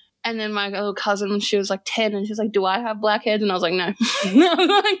stuff. And then my little cousin, she was like 10 and she was like, do I have blackheads? And I was like, no. And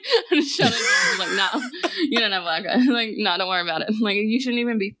shut it down. I was like, no, you don't have blackheads. Like, no, don't worry about it. Like, you shouldn't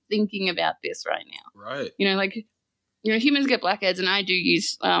even be thinking about this right now. Right. You know, like, you know, humans get blackheads and I do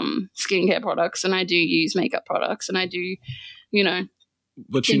use skincare products and I do use makeup products and I do, you know,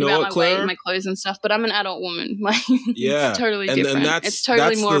 but you know what, Claire? Weight, my clothes and stuff, but I'm an adult woman. Like, yeah. It's totally different. It's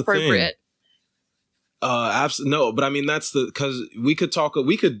totally more appropriate. Absolutely. No, but I mean, because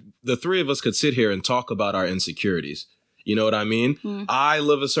the three of us could sit here and talk about our insecurities. You know what I mean? I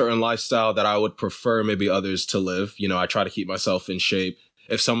live a certain lifestyle that I would prefer maybe others to live. You know, I try to keep myself in shape.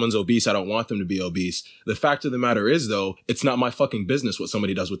 If someone's obese, I don't want them to be obese. The fact of the matter is, though, it's not my fucking business what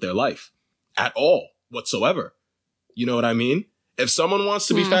somebody does with their life at all whatsoever. You know what I mean? If someone wants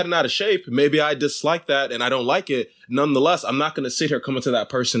to be fat and out of shape, maybe I dislike that and I don't like it. Nonetheless, I'm not going to sit here coming to that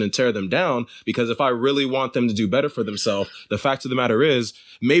person and tear them down, because if I really want them to do better for themselves, the fact of the matter is,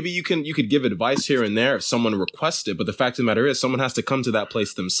 maybe you could give advice here and there if someone requests it, but the fact of the matter is, someone has to come to that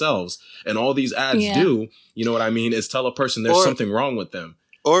place themselves. And all these ads do, you know what I mean, is tell a person there's something wrong with them.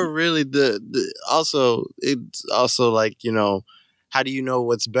 Or really, it's also like, you know, how do you know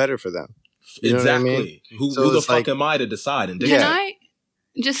what's better for them? You exactly. Know what I mean? Who the fuck am I to decide? And can I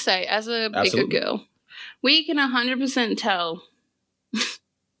just say, as a bigger girl, we can 100% tell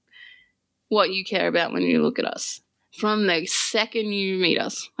what you care about when you look at us. From the second you meet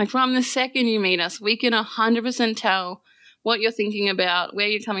us. Like, from the second you meet us, we can 100% tell what you're thinking about, where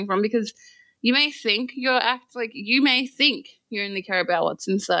you're coming from, because you may think you only care about what's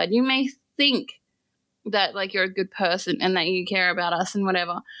inside. You may think that, like, you're a good person and that you care about us and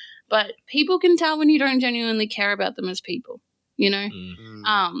whatever. But people can tell when you don't genuinely care about them as people, you know?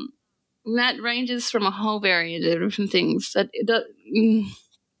 And that ranges from a whole variety of different things.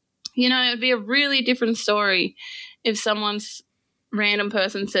 You know, it would be a really different story if someone's random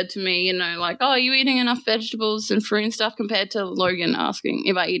person said to me, you know, like, oh, are you eating enough vegetables and fruit and stuff, compared to Logan asking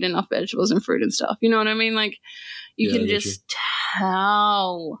if I eat enough vegetables and fruit and stuff. You know what I mean? Like, you can just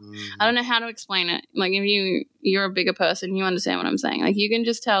tell. I don't know how to explain it. Like, if you're a bigger person, you understand what I'm saying. Like, you can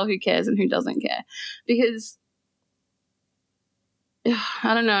just tell who cares and who doesn't care. Because,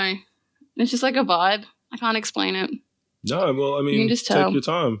 I don't know. It's just like a vibe. I can't explain it. No, well, I mean, you can just tell. Take your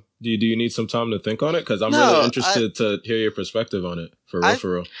time. Do you need some time to think on it? Because I'm really interested to hear your perspective on it. For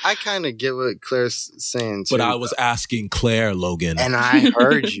real. I kind of get what Claire's saying, too. But I was asking Claire, Logan. And I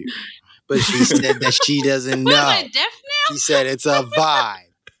heard you. But she said that she doesn't know. Am I deaf now? She said it's a vibe.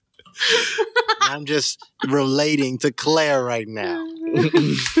 I'm just relating to Claire right now.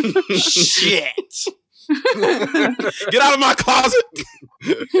 Shit. Get out of my closet.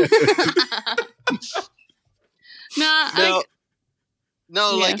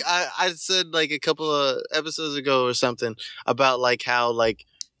 Like I said like a couple of episodes ago or something about like how like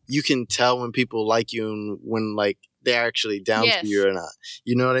you can tell when people like you and when like they're actually down to you or not.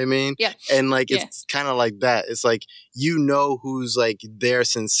 You know what I mean? Yeah. And like it's kind of like that. It's like you know who's like there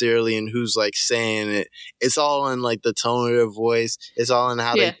sincerely and who's like saying it. It's all in like the tone of their voice. It's all in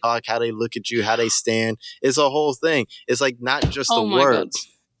how they talk, how they look at you, how they stand. It's a whole thing. It's like not just the words.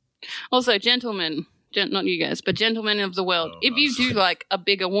 God. Also, gentlemen. Not you guys, but gentlemen of the world. If you do like a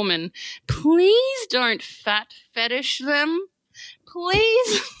bigger woman, please don't fat fetish them.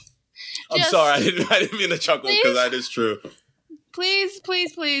 Please. I'm sorry, I didn't mean to chuckle because that is true. Please.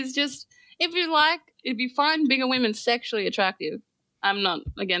 Just if you find bigger women sexually attractive, I'm not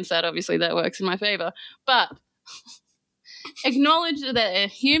against that. Obviously, that works in my favor. But acknowledge that they're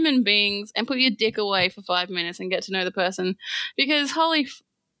human beings and put your dick away for 5 minutes and get to know the person, because holy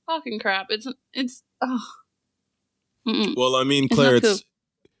fucking crap, it's. Well, I mean, Claire, the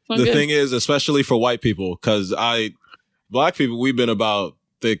thing is, especially for white people, because black people, we've been about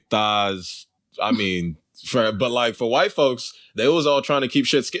thick thighs. I mean, but like for white folks, they was all trying to keep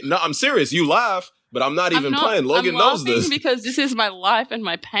shit skin. No, I'm serious. You laugh, but I'm not even playing. Logan knows this because this is my life and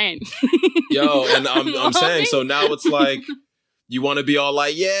my pain. Yo, and I'm saying, so now it's like you want to be all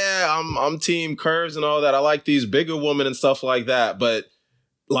like, yeah, I'm team curves and all that. I like these bigger women and stuff like that, but.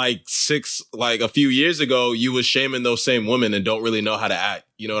 Like a few years ago, you was shaming those same women and don't really know how to act.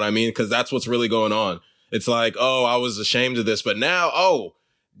 You know what I mean? Because that's what's really going on. It's like, oh, I was ashamed of this, but now, oh,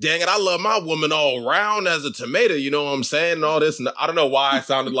 dang it, I love my woman all round as a tomato. You know what I'm saying? And all this. And I don't know why I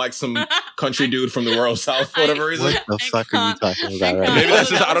sounded like some country dude from the Royal South for whatever reason. What the fuck are you talking about? Right? Maybe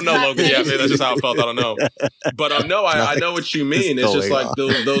that's just, I don't know, Logan. Yeah, maybe that's just how it felt. I don't know. But no, I know what you mean. It's just like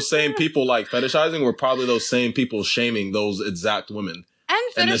those same people like fetishizing were probably those same people shaming those exact women.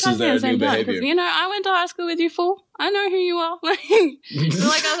 And this is their new behavior. You know, I went to high school with you, fool. I know who you are.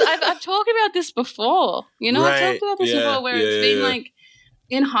 I've talked about this before. You know, I've talked about this before where it's been like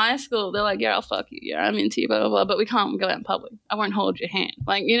in high school, they're like, yeah, I'll fuck you. Yeah, I'm into you, blah, blah, blah. But we can't go out in public. I won't hold your hand.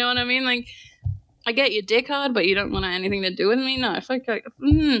 Like, you know what I mean? Like, I get your dick hard, but you don't want anything to do with me? No.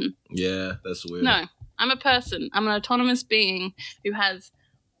 Yeah, that's weird. No, I'm a person. I'm an autonomous being who has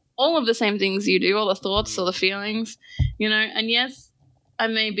all of the same things you do, all the thoughts, all the feelings, you know? And yes, I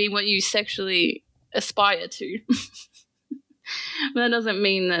may be what you sexually aspire to. But that doesn't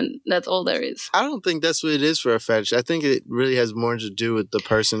mean that that's all there is. I don't think that's what it is for a fetish. I think it really has more to do with the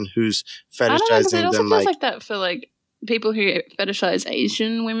person who's fetishizing them. I don't know, it also feels like that for like people who fetishize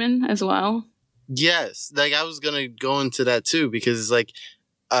Asian women as well. Yes. Like I was going to go into that too, because it's like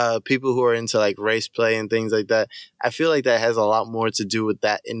people who are into like race play and things like that, I feel like that has a lot more to do with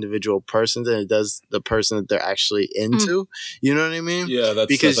that individual person than it does the person that they're actually into. You know what I mean? Yeah,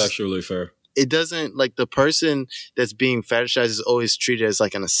 that's actually really fair. It doesn't like the person that's being fetishized is always treated as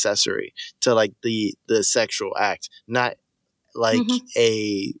like an accessory to like the sexual act, not like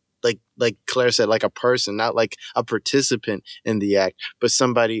a like Claire said, like a person, not like a participant in the act, but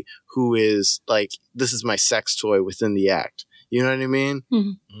somebody who is like, this is my sex toy within the act. You know what I mean?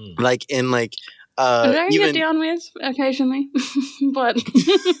 Like in like I even get down with occasionally, but But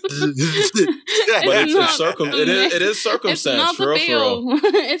it is circumstance. It's not for real, for real.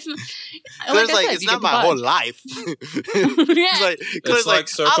 It's Claire's I like, said, it's you not get my the whole vibe. life. Yeah. Claire's It's like I like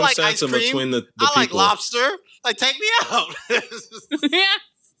circumstance ice in cream. between the I like people. lobster. Like, take me out. Yeah.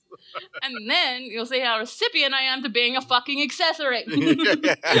 And then you'll see how recipient I am to being a fucking accessory. Isn't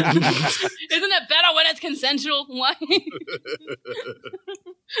it better when it's consensual? Why?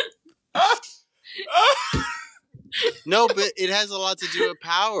 No, but it has a lot to do with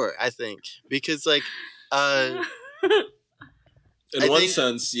power, I think, because like In I one think-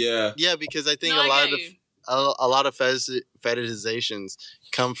 sense, yeah. yeah, because I think No, a I lot get of you. a lot of fetishizations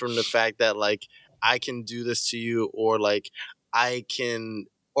come from the fact that like I can do this to you, or like I can,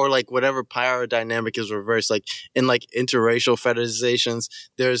 or like whatever power dynamic is reversed. Like in like interracial fetishizations,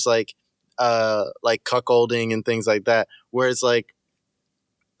 there's like cuckolding and things like that, where it's like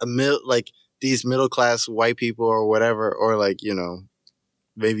like these middle class white people or whatever, or like, you know,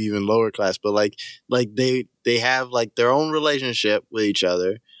 maybe even lower class, but like they have like their own relationship with each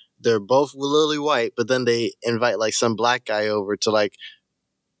other. They're both lily white, but then they invite like some black guy over to like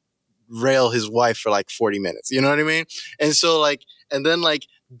rail his wife for like 40 minutes. You know what I mean? And so like, and then like,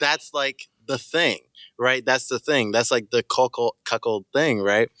 that's like the thing, right? That's the thing. That's like the cuckold thing,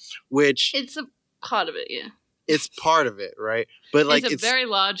 right? Which It's a part of it, yeah. it's part of it, right? But like, it's a very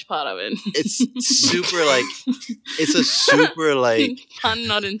large part of it. it's super like, it's a super like, Pun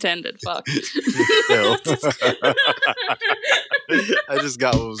not intended. Fuck. no. I just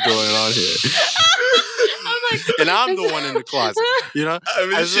got what was going on here. I'm like, And I'm the one in the closet, you know? I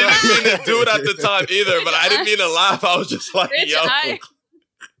mean, she didn't mean to do it at the time either, but I didn't mean to laugh. I was just like, Bitch, yo.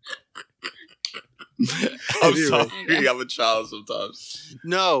 I'm Anyway. sorry. I'm a child sometimes.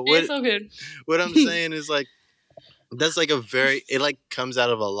 No, it's all good. what I'm saying is like, that's like it like comes out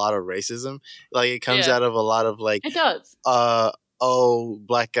of a lot of racism. Like it comes Yeah. out of a lot of like, It does.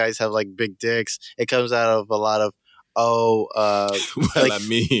 black guys have like big dicks. It comes out of a lot of, Well, like- I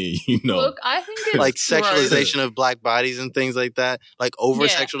mean, you know. Look, I think it's like gross. sexualization of black bodies and things like that. Like over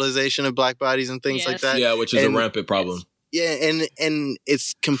sexualization of black bodies and things like Yes. that. Yeah, which is and- a rampant problem. Yeah, and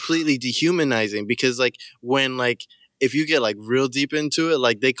it's completely dehumanizing because like when like if you get like real deep into it,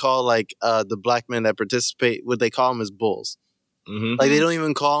 like they call like the black men that participate, what they call them is bulls. Mm-hmm. Like they don't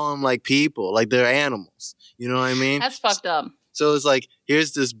even call them like people, like they're animals. You know what I mean? That's fucked up. So it's like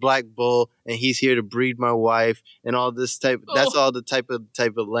here's this black bull, and he's here to breed my wife, and all this type. That's all the type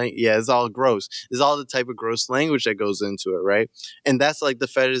of language. Yeah, it's all gross. It's all the type of gross language that goes into it, right? And that's like the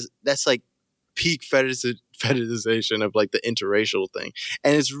fetish. That's like peak fetishization of like the interracial thing,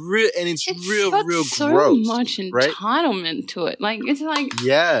 and it's real. And it's real got so gross. much right? entitlement to it. Like it's like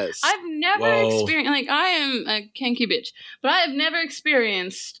Yes. I've never experienced. Like I am a kinky bitch, but I have never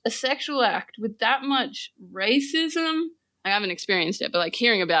experienced a sexual act with that much racism. I haven't experienced it, but like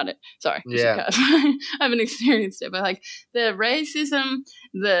hearing about it. Sorry. Yeah. I haven't experienced it, but like the racism,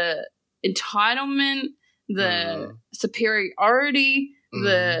 the entitlement, the superiority,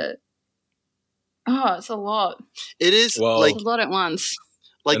 the it's a lot. It is Well- like It's a lot at once.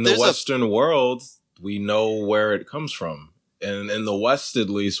 In the there's Western world, we know where it comes from. And in the West, at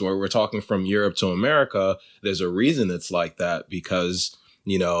least, where we're talking from Europe to America, there's a reason it's like that because,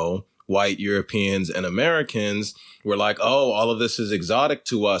 you know, white Europeans and Americans were like, oh, all of this is exotic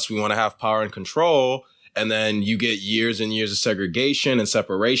to us. We want to have power and control. And then you get years and years of segregation and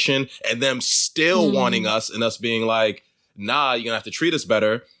separation and them still wanting us and us being like, nah, you're going to have to treat us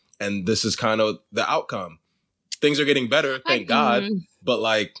better. And this is kind of the outcome. Things are getting better, thank God. But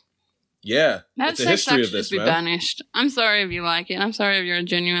like, yeah, That it's a sex history act of should this, be man. banished. I'm sorry if you like it. I'm sorry if you're a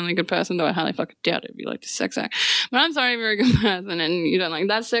genuinely good person, though I highly fucking doubt it if you like the sex act. But I'm sorry if you're a good person and you don't like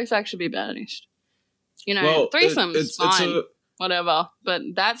that sex act should be banished. You know, Well, threesomes, it's fine, a, whatever. But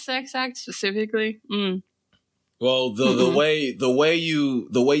that sex act specifically, Well, the way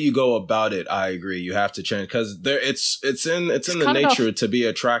you go about it, I agree. You have to change because it's in the nature to be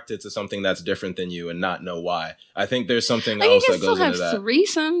attracted to something that's different than you and not know why. I think there's something else that goes into that. You can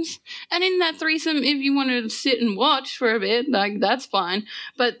still have threesomes, and in that threesome, if you want to sit and watch for a bit, like that's fine.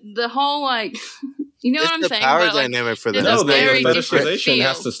 But the whole like. You know what I'm saying? Power but, dynamic for them. No, the fetishization fetishization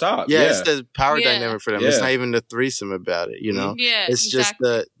has to stop. Yeah, it's the power dynamic for them. Yeah. It's not even the threesome about it. You know, yeah, it's exactly.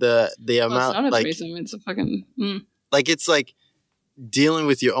 just the Well, amount. it's not a Like, threesome. It's a fucking. like it's like dealing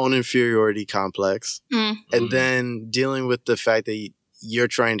with your own inferiority complex, and then dealing with the fact that you're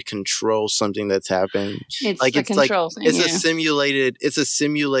trying to control something that's happening. It's like a it's control like thing. it's a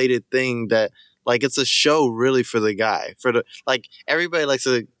simulated thing that like it's a show really for the guy. For the like everybody likes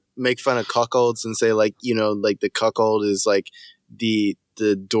to make fun of cuckolds and say like, you know, like the cuckold is like the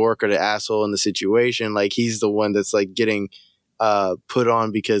dork or the asshole in the situation. Like he's the one that's like getting put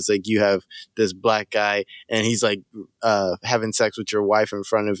on because like you have this black guy and he's like having sex with your wife in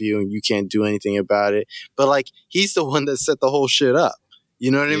front of you and you can't do anything about it. But like he's the one that set the whole shit up. You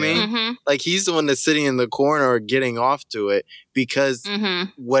know what I mean? Mm-hmm. Like he's the one that's sitting in the corner or getting off to it because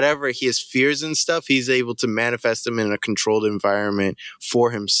whatever his fears and stuff, he's able to manifest them in a controlled environment for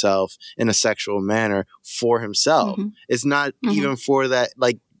himself in a sexual manner for himself. It's not even for that,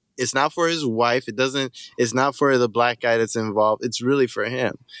 like, it's not for his wife. It's not for the black guy that's involved. It's really for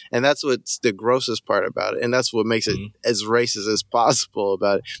him. And that's what's the grossest part about it. And that's what makes it as racist as possible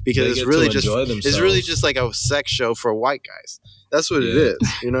about it. Because it's really just like a sex show for white guys. That's what it is.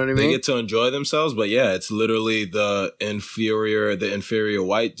 You know what I mean? They get to enjoy themselves, but yeah, it's literally the inferior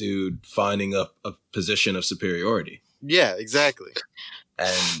white dude finding a position of superiority. Yeah, exactly.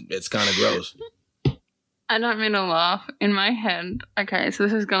 And it's kind of gross. I don't mean to laugh. In my head, okay, so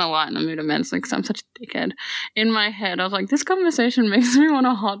this is going to lighten the mood immensely because I'm such a dickhead. In my head, I was like, this conversation makes me want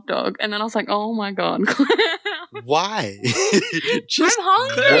a hot dog. And then I was like, oh my God. Why? I'm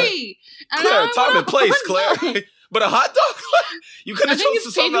hungry. Claire, time and place, Claire. But a hot dog? You could have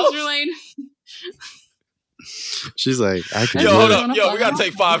chosen something else. Related. She's like, I could. Yo, hold up. Yo, we got to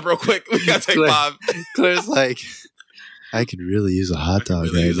take 5 real quick. We got to take 5. Claire's like, I could really use a hot dog.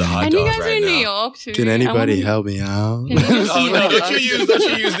 Really use a hot and dog you guys right are in now. New York too. Can anybody help me out? Oh no! Don't you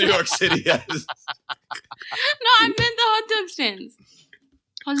use New York City as? No, I meant the hot dog stands.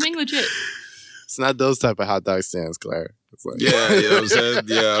 I was being legit. It's not those type of hot dog stands, Claire. It's like, Yeah, you know what I'm saying?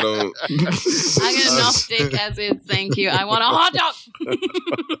 Yeah, I don't. I get enough dick as is. Thank you. I want a hot dog.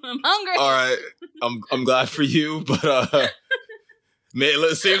 I'm hungry. All right, I'm glad for you, but man,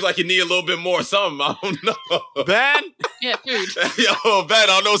 it seems like you need a little bit more something. I don't know. Ben? Yeah, food. Yo, Ben, I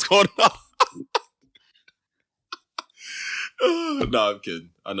don't know what's going on. No, I'm kidding.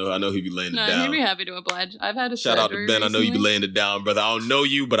 I know he'd be laying it No, down. he'd be happy to oblige. I've had a Shout out to Ben. I know you be laying it down, brother. I don't know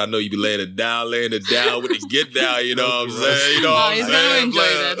you, but I know you be laying it down with the get down. You know what I'm saying? You know what I'm he's saying? gonna enjoy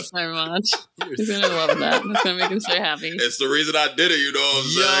that so much. He's gonna love that. It's gonna make him so happy. It's the reason I did it. You know what I'm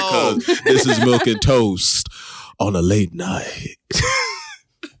saying? 'Cause This is Milk and Toast on a late night.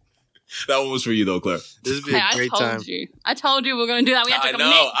 that one was for you, though, Claire. This would be a great time. I told you we're gonna do that. We have to I commit.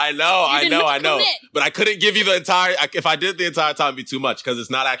 know. Commit. But I couldn't give you the entire. If I did the entire time, it'd be too much because it's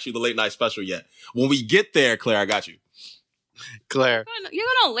not actually the late night special yet. When we get there, Claire, I got you. Claire. You're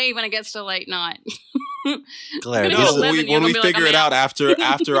gonna leave when it gets to late night. Claire. Gonna No, get 11, you're when we gonna be like, figure I'm it out out.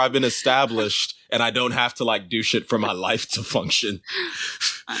 after I've been established and I don't have to like do shit for my life to function.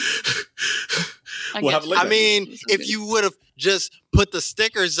 We'll have a late I night. mean, if you would have just put the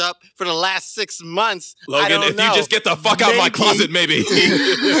stickers up for the last 6 months, I Logan, don't if know. you just get the fuck out of my closet, maybe.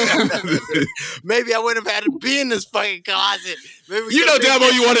 Maybe I wouldn't have had to be in this fucking closet. Maybe we You know could've damn been-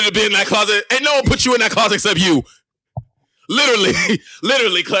 well you wanted to be in that closet. Ain't no one put you in that closet except you. Literally,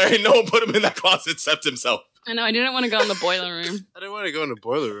 Claire. Ain't no one put him in that closet except himself. I know. I didn't want to go in the boiler room. I didn't want to go in the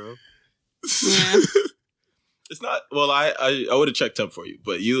boiler room. Yeah. It's not. Well, I would have checked temp for you,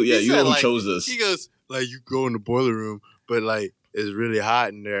 but you He you said, who like, chose this. He goes, like, you go in the boiler room, but, like, it's really hot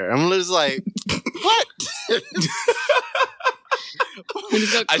in there. I'm just like, what? We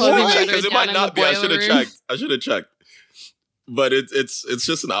just got I clothing should have checked ordered because it down might in not the be. I boiler should have room. checked. I should have checked. But it's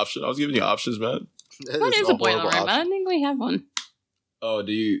just an option. I was giving you options, man. What is a boiler room? I don't think we have one. Oh,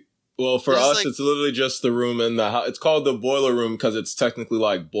 do you? Well, for It's us, like- it's literally just the room in the house. It's called the boiler room because it's technically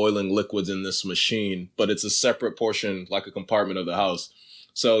like boiling liquids in this machine, but it's a separate portion, like a compartment of the house.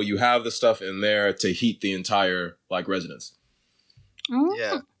 So you have the stuff in there to heat the entire like residence. Oh.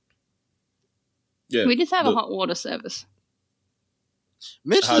 Yeah. Yeah, We just have a The- hot water service.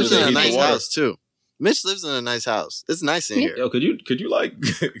 Mitch How lives does it in a heat the nice water? house, too. Mitch lives in a nice house. It's nice in here. Yo, could you like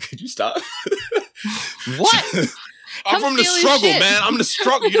could you stop? What? I'm Come from the steal his struggle, shit. man. I'm the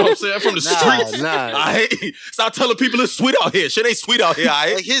struggle. You know what I'm saying? I'm from the streets. I hate. Stop telling people it's sweet out here. Shit ain't sweet out here.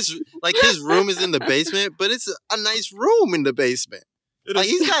 I Like his room is in the basement, but it's a nice room in the basement. Like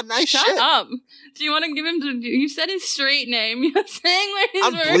he's got nice Shut shit. up. Do you want to give him you said his street name. You're saying where his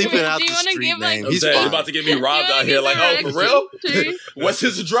I'm room is. bleeping out Do you the want to street give name. like He's You're fine. about to get me robbed You out wanna here. give Like, oh, for real? directions to- What's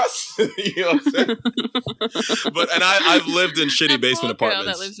his address? You know what I'm saying? And I've lived in shitty that basement poor girl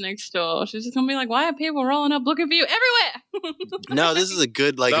apartments. that lives next door. She's just gonna be like, why are people rolling up looking for you everywhere? No, this is a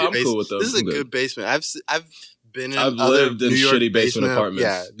good like No, I'm basement. cool with those. This is I'm a good. good basement. I've been in I've other lived in New York shitty basement apartments.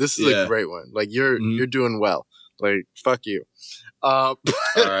 Yeah, this is Yeah. a great one. Like you're doing well. Like fuck you. All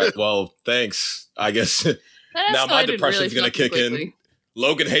right. Well, thanks. I guess That Now my escalated depression's gonna fucking kick in. quickly.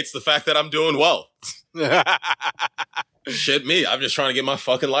 Logan hates the fact that I'm doing well. Shit me. I'm just trying to get my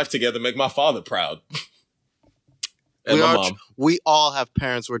fucking life together, make my father proud. And my mom. We all have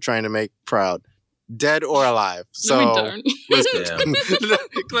parents we're trying to make proud, dead or alive. So No, we don't. Damn.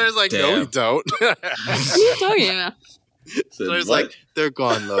 Claire's like, no, we Damn. don't. What are you talking about? Said, Claire's what? like, they're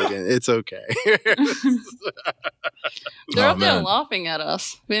gone, Logan. It's okay. They're Oh, up there man. laughing at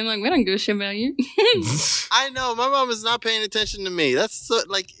us, being like, we don't give a shit about you. I know my mom is not paying attention to me. That's so,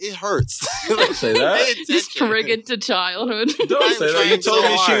 like it hurts. Don't say that. Pay Just attention. triggered to childhood. Don't I'm say that. You trying told so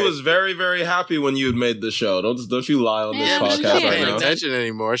me she hard. was very, very happy when you had made the show. Don't you lie on this Yeah, but She's she's not podcast Yeah. right paying now. attention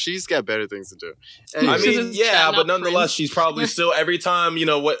anymore. She's got better things to do. I Anyway, She's mean, a yeah, stand-up but nonetheless, prince. she's probably still every time, you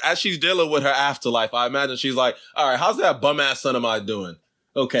know, what as she's dealing with her afterlife, I imagine she's like, all right, how's that bum ass son of mine doing?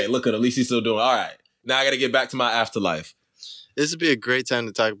 Okay, look at him. At least he's still doing all right. Now I got to get back to my afterlife. this would be a great time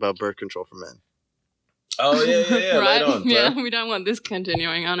to talk about birth control for men. Oh yeah. right? Right on. Yeah, Claire. we don't want this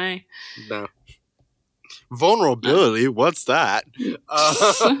continuing on, eh? No. Vulnerability? What's that? You're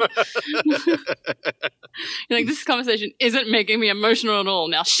like, this conversation isn't making me emotional at all.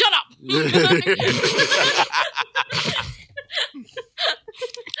 Now shut up!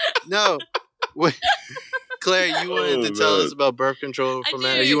 No. Wait. Claire, you wanted to tell man. us about birth control for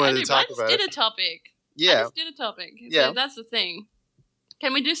men, or you wanted to talk about I it? just did a topic. I Yeah. just did a topic. Yeah. So that's the thing.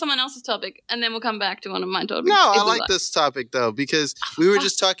 Can we do someone else's topic and then we'll come back to one of my topics? No, I If we like this topic though because we were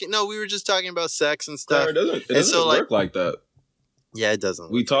just talking. No, we were just talking about sex and stuff. Claire, it And doesn't so, work like that. Yeah, it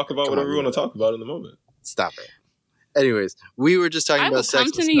doesn't. We talk about Come whatever on, we want to man. talk about in the moment. Stop it. Anyways, we were just talking I will about sex.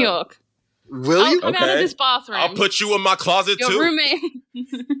 come to and New stuff. York. Will I'll you? come out of Okay. this bathroom. I'll put you in my closet your too. roommate. I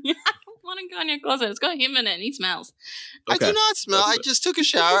don't want to go in your closet. It's got him in it. He smells. I do not smell. I just took a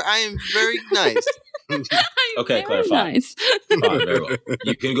shower. I am very nice. Okay, Very Claire, fine. nice. Fine, very well.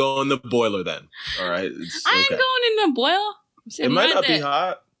 You can go in the boiler then. All right. It's I am okay. going in the boiler. I'm It sitting might right not there. be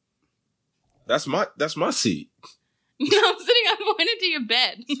hot. That's my seat. No, I'm sitting. I'm pointed to your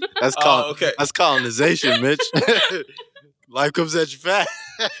bed. That's Oh, okay. That's colonization, Mitch. Life comes at you fast.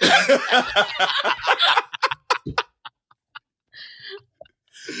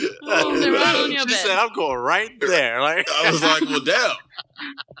 Oh, they're right on your She bed. said, "I'm going right there." Like I was like, well, damn.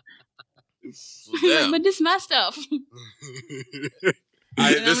 Well, damn. But this is my stuff. This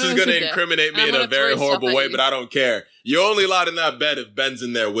I'm is gonna going sit to there. incriminate me I'm in a gonna very throw stuff horrible at way, you. but I don't care. You're only allowed in that bed if Ben's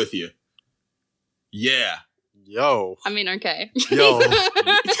in there with you. Yeah. Yo, I mean, okay. yo. Logan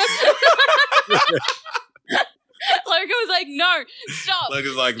was like, "No, stop." Look,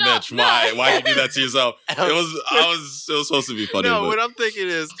 it's like, Stop, Mitch, no. why you do that to yourself? It was supposed to be funny. No, but what I'm thinking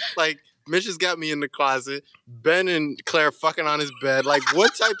is like Mitch has got me in the closet. Ben and Claire fucking on his bed. Like,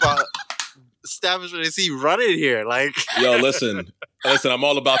 what type of establishment is he running here? Like, yo, listen, I'm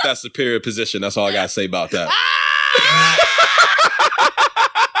all about that superior position. That's all I gotta say about that.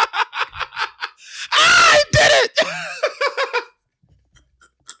 I did it!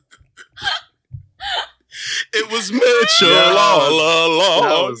 It was Mitchell Yeah. all along.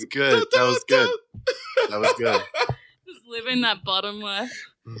 that was good. That was good. That was good. Just living that bottom life.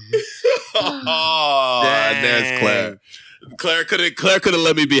 Oh, there's Claire. Claire could have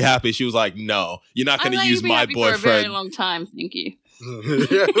let me be happy. She was like, "No, you're not I going to let use you be my happy for a very boyfriend." long time. Thank you.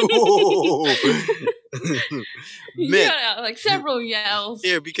 Mitch, Yeah, like several yells.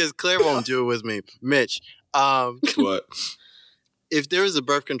 here because Claire won't do it with me. Mitch, What? if there was a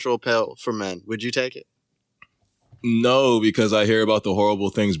birth control pill for men, would you take it? No, because I hear about the horrible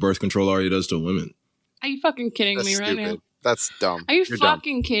things birth control already does to women. Are you fucking kidding That's me right stupid. now? That's dumb. Are you You're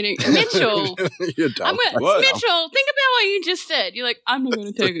fucking kidding, Mitchell? dumb. You're dumb. I'm gonna, What? Mitchell, think about what you just said. You're like, I'm not going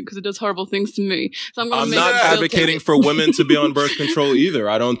to take it because it does horrible things to me. So I'm going to I'm make not Bill take advocating it. for women to be on birth control either.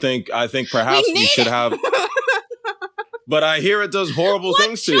 I think perhaps we need should it. have. But I hear it does horrible What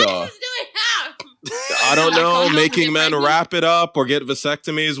things to choices y'all. do we have? I don't know, Condoms making get men pregnant? wrap it up or get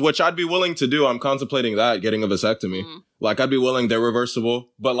vasectomies, which I'd be willing to do. I'm contemplating that, getting a vasectomy. Like, I'd be willing. They're reversible,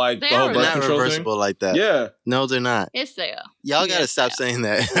 but like They the whole are birth Not control reversible like that. thing. Yeah, No, they're not. Yes, they are. Y'all gotta Yes, stop they are. saying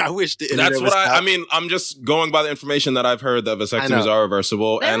that. I wish the internet that's was what I stop. mean. I'm just going by the information that I've heard that vasectomies know. are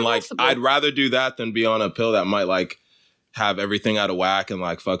reversible, They're and like reversible. I'd rather do that than be on a pill that might like have everything out of whack and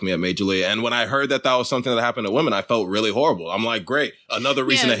like fuck me up majorly. And when I heard that was something that happened to women, I felt really horrible. I'm like, great, another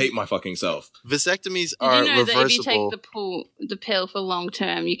reason Yeah. to hate my fucking self. Vasectomies Did are you know that if you reversible. take the pill for long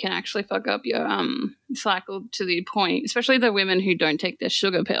term, you can actually fuck up your cycle to the point, especially the women who don't take their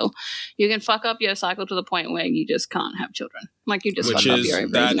sugar pill, you can fuck up your cycle to the point where you just can't have children. Like you just Which fuck up is your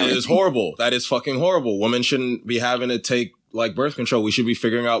ovaries that and is everything. horrible. That is fucking horrible. Women shouldn't be having to take like birth control. We should be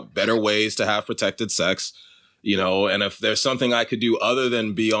figuring out better ways to have protected sex. You know, and if there's something I could do other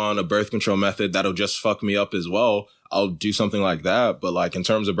than be on a birth control method that'll just fuck me up as well, I'll do something like that. But like in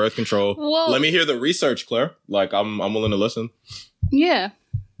terms of birth control, Well- let me hear the research, Claire. Like I'm willing to listen. Yeah.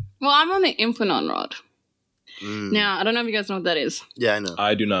 Well, I'm on the Implanon rod. Mm. Now, I don't know if you guys know what that is. Yeah, I know.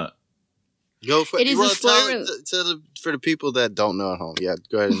 I do not. Go for It is a slow for the people that don't know at home. Yeah,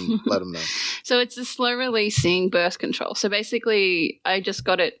 go ahead and let them know. So it's a slow releasing birth control. So basically, I just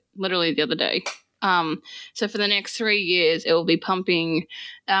got it literally the other day. So for the next 3 years, it will be pumping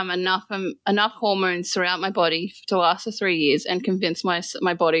enough hormones throughout my body to last for 3 years and convince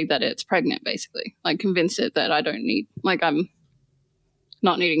my body that it's pregnant. Basically, like convince it that I don't need, like I'm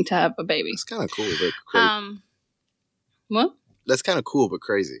not needing to have a baby. It's kind of cool, but crazy. What? That's kind of cool, but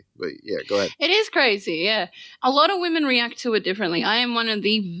crazy. But yeah, go ahead. It is crazy, yeah. A lot of women react to it differently. I am one of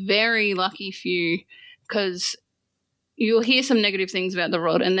the very lucky few because you'll hear some negative things about the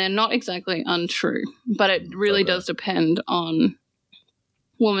rod and they're not exactly untrue, but it really does depend on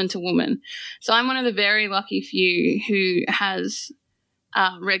woman to woman. So I'm one of the very lucky few who has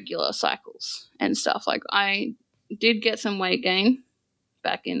regular cycles and stuff. Like I did get some weight gain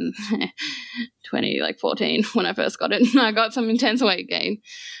back in 2014 when I first got it. I got some intense weight gain.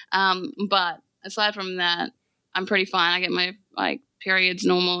 But aside from that, I'm pretty fine. I get my periods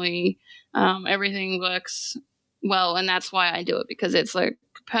normally. Everything works well, and that's why I do it, because it's like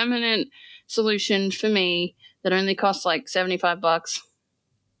a permanent solution for me that only costs like $75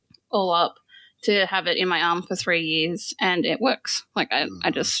 all up to have it in my arm for 3 years, and it works. Like I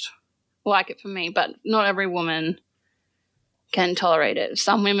just like it for me, but not every woman can tolerate it.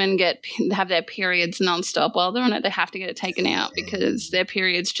 Some women have their periods nonstop while they're on it. They have to get it taken out because their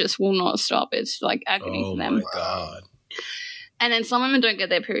periods just will not stop. It's like agony for them. Oh my God. And then some women don't get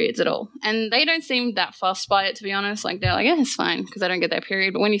their periods at all. And they don't seem that fussed by it, to be honest. Like, they're like, yeah, it's fine because I don't get their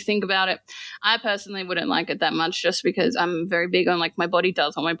period. But when you think about it, I personally wouldn't like it that much just because I'm very big on, like, my body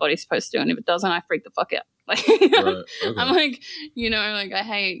does what my body's supposed to do. And if it doesn't, I freak the fuck out. Like, Right. Okay. I'm like, like, I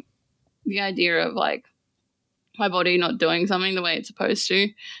hate the idea of, like, my body not doing something the way it's supposed to.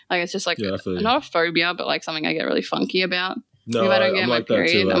 Like, it's just, like, Yeah, I feel you. not a phobia, but, like, something I get really funky about. No, If I don't get I'm my like that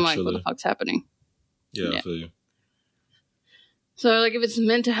period, too, I'm like, what actually. the fuck's happening? Yeah, Yeah. I feel you. So, like, if it's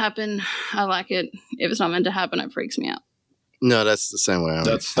meant to happen, I like it. If it's not meant to happen, it freaks me out. No, that's the same way.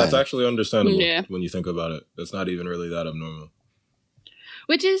 That's actually understandable Yeah. when you think about it. It's not even really that abnormal.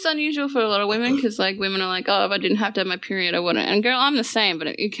 Which is unusual for a lot of women because, like, women are like, oh, if I didn't have to have my period, I wouldn't. And, girl, I'm the same, but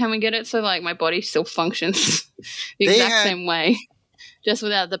can we get it so, like, my body still functions the They exact had- same way, just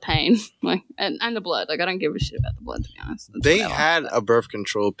without the pain, like, and the blood. Like, I don't give a shit about the blood, to be honest. It's They whatever. had a birth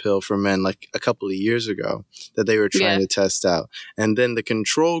control pill for men like a couple of years ago that they were trying Yeah. to test out. And then the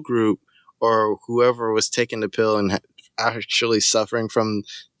control group or whoever was taking the pill and actually suffering from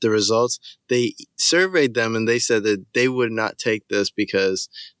the results, they surveyed them and they said that they would not take this because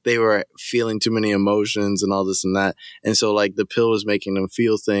they were feeling too many emotions and all this and that. And so like the pill was making them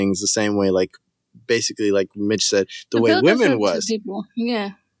feel things the same way, like basically like Mitch said, the way pill does that women to was. people.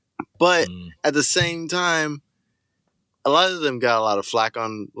 Yeah. But Mm. at the same time, a lot of them got a lot of flack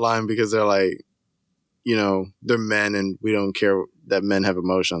online because they're like, they're men and we don't care that men have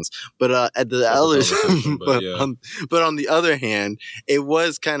emotions. But at the Separate other, conversation, but yeah. but on the other hand, it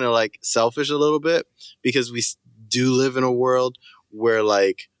was kind of like selfish a little bit because we do live in a world where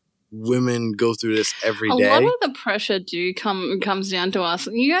like women go through this every A day. lot of the pressure comes down to us.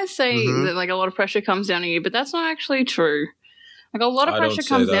 You guys say Mhm. that, like, a lot of pressure comes down to you, but that's not actually true. Like, a lot of I don't pressure say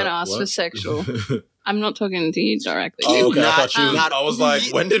comes that. down to us What? for sexual. I'm not talking to you directly. Oh, okay. I Not- thought you. not- I was like,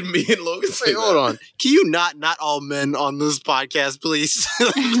 when did me and Logan say Wait, hold that? on. Can you not all men on this podcast, please?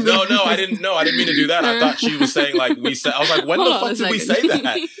 No, I didn't. No, I didn't mean to do that. I thought she was saying like we said. I was like, when Hold the on fuck a did we say second.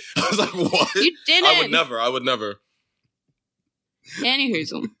 that? I was like, what? You didn't. I would never. Any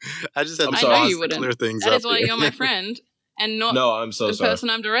hoozle. I just had I'm to sorry. I know pause you to wouldn't. clear things That up is why here. you're my friend. and not No, I'm so the sorry. person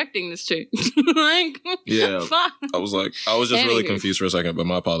I'm directing this to. Like, Yeah. fuck. I was just really Anywho. confused for a second, but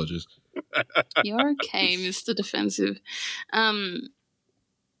my apologies. You're okay, Mr. Defensive. I'm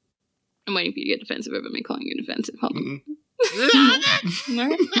waiting for you to get defensive over me calling you defensive. Hold on. No?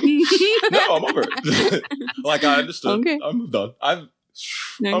 No, I'm over it. Like, I understood. Okay. I moved on.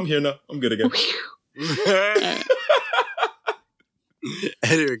 I'm here now. I'm good again. Alright.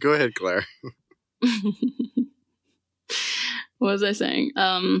 Anyway, go ahead, Claire. What was I saying?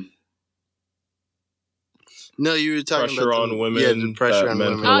 No, you were talking Pressure about on women the pressure that on men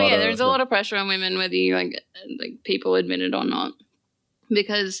women. feel Oh a lot yeah, of- there's a lot of pressure on women, whether you like people admit it or not.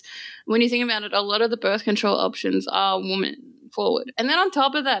 Because when you think about it, a lot of the birth control options are woman forward. And then on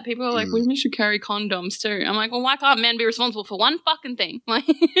top of that, people are like, women should carry condoms too. I'm like, well, why can't men be responsible for one fucking thing? Like,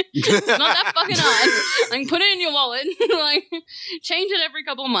 it's not that fucking hard. Like, put it in your wallet. Like, change it every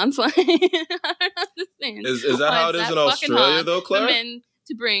couple of months. Like, I don't understand. Is that why how it's it is that in fucking Australia, hard though, for Claire? men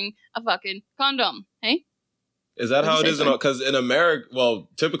to bring a fucking condom. Hey? Is that how What'd it you is say, in sorry? because in America? Well,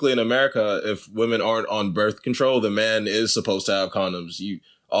 typically in America, if women aren't on birth control, the man is supposed to have condoms. You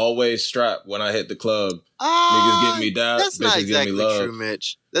always strap when I hit the club. Niggas give me dap, That's not bitches give me exactly love. true,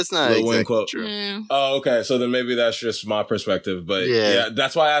 Mitch. That's not Lil Wayne exactly quote. true. Yeah. Oh, okay. So then maybe that's just my perspective. But yeah,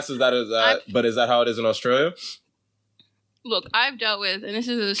 that's why I asked, is but is that how it is in Australia? Look, I've dealt with, and this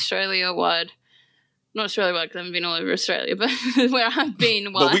is Australia-wide, not Australia-wide because I haven't been all over Australia, but where I've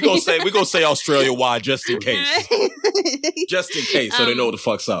been. But we gonna say Australia wide just in case. Just in case, so they know what the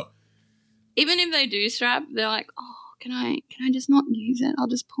fuck's up. Even if they do strap, they're like, "Oh, can I just not use it? I'll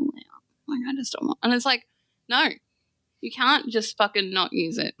just pull it out. Like I just don't want." And it's like, no, you can't just fucking not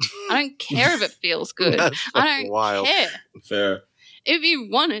use it. I don't care if it feels good. That's I fucking don't wild. care. Fair. If you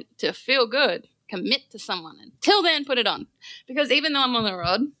want it to feel good, commit to someone. Until then, put it on. Because even though I'm on the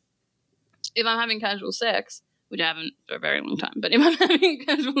rod, if I'm having casual sex, which I haven't for a very long time, but if I'm having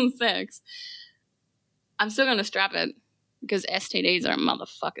casual sex, I'm still going to strap it because STDs are a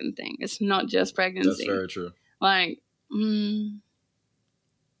motherfucking thing. It's not just pregnancy. That's very true. Like,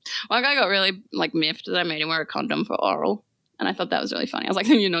 one guy got really like miffed that I made him wear a condom for oral. And I thought that was really funny. I was like,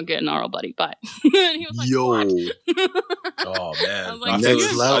 "You're not getting oral, buddy. Bye." And he was like, Yo. "What?" Oh I man, was like, I Next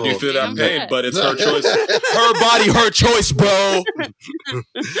feel, level. I do feel that Damn pain, right. but it's her choice. Her body, her choice, bro.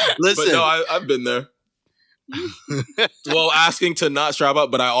 Listen, But no, I've been there. Well, asking to not strap up,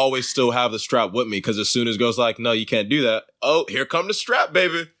 but I always still have the strap with me because as soon as girls like, no, you can't do that. Oh, here come the strap,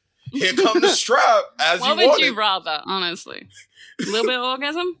 baby. Here come the strap. As What you want would you it. rather, honestly? A little bit of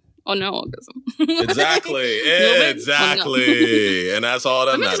orgasm or no orgasm? Exactly, Little bit or exactly, and that's all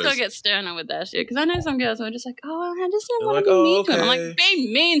that I'm just matters. gonna get sterner with that shit because I know some girls who are just like, "Oh, well, I just don't They're want like, to be "Oh, mean to him." I'm okay. like,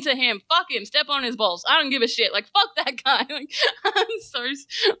 "Be mean to him. Fuck him. Step on his balls. I don't give a shit. Like, fuck that guy." Like, I'm so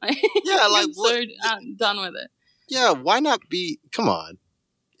like, Yeah, like, I'm what- so done with it. yeah, why not be? Come on,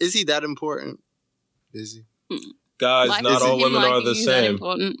 is he that important? Is he? Guys, Like, not is all him women are liking the you that same.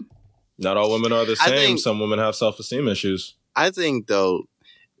 important? Not all women are the I same. think- Some women have self-esteem issues. I think though.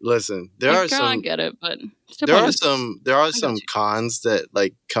 Listen, there Like, are girl, I some. get it, but step There on are his balls. some got some you. cons that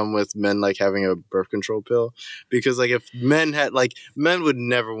like come with men like having a birth control pill because like if men would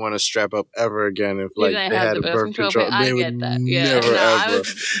never want to strap up ever again if like If they had the a birth control. pill. I They get would that. Yeah, never no, I ever.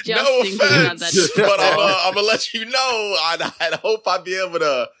 was just No thinking about that. offense, shit. but I'm gonna let you know. I hope I'd be able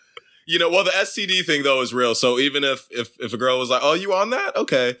to. Well, the STD thing though is real. So even if a girl was like, "Oh, you on that?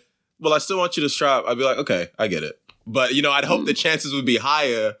 Okay. Well, I still want you to strap." I'd be like, "Okay, I get it." But I'd hope the chances would be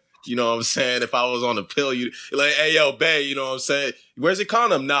higher. You know what I'm saying? If I was on the pill, you're like, "Hey, yo, babe," you know what I'm saying? Where's your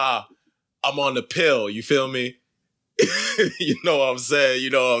condom? Nah, I'm on the pill. You feel me? You know what I'm saying?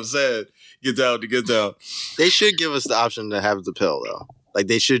 Get down. They should give us the option to have the pill though. Like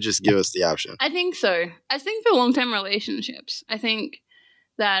they should just give us the option. I think so. I think for long-term relationships, I think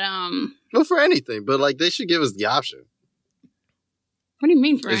that Well, for anything, but like they should give us the option. what do you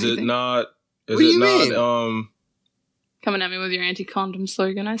mean for Is anything? it not? Is What do it you not? mean? Coming at me with your anti-condom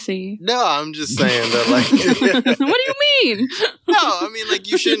slogan, I see you. No, I'm just saying that like. What do you mean? No, I mean like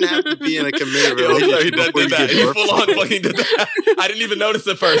you shouldn't have to be in a committed Yo, he relationship did before you that. get He birth full on control. fucking did that. I didn't even notice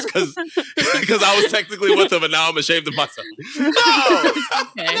it first because I was technically with him and now I'm ashamed of myself. No,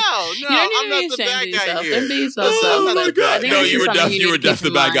 Okay. no, You don't I'm need not to the be bad ashamed of guy yourself. here. Don't be yourself. Oh I'm my not- I God. think No, that's you were just something you were need to def keep the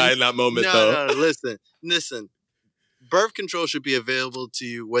in bad guy mind. in that moment though. No, listen. Birth control should be available to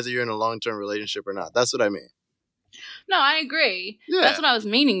you whether you're in a long-term relationship or not. That's what I mean. No, I agree. Yeah. That's what I was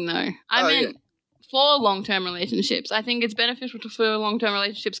meaning, though. I Oh, meant for long-term relationships. I think it's beneficial for long-term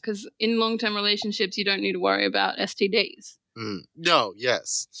relationships because in long-term relationships, you don't need to worry about STDs. No,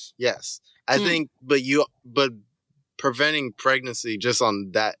 yes. I Mm. think, but preventing pregnancy just on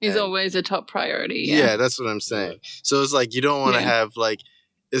that Is end. always a top priority. Yeah, that's what I'm saying. So it's like you don't want to have like,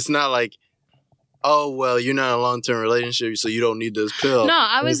 it's not like, oh well, you're not in a long-term relationship, so you don't need this pill. No,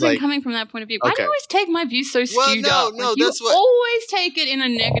 I It's wasn't like, coming from that point of view. Why do Okay. you always take my view so skewed up? no, you that's what- always take it in a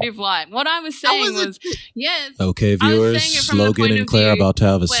negative light. What I was saying wasn't- was, yes. Okay, I was viewers, saying it from the Logan point and of Claire view about to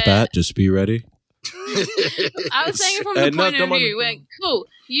have a where- spat. Just be ready. I was saying it from Hey, the no, point of don't mind- view where, cool,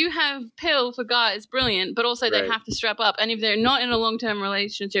 you have pill for guys, brilliant, but also they Right. have to strap up. And if they're not in a long-term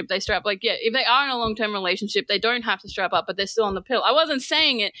relationship, they strap. Like, yeah, if they are in a long-term relationship, they don't have to strap up, but they're still on the pill. I wasn't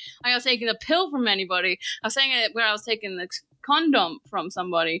saying it I was taking the pill from anybody. I was saying it where I was taking the condom from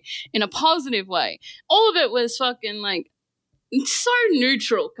somebody in a positive way. All of it was fucking, like, so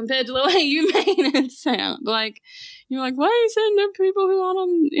neutral compared to the way you made it sound. Like, you're like, why are you saying that people who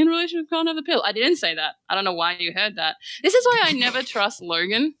aren't in a relationship can't have the pill? I didn't say that. I don't know why you heard that. This is why I never trust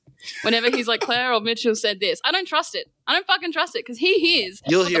Logan. Whenever he's like, Claire or Mitchell said this, I don't trust it. I don't fucking trust it because he hears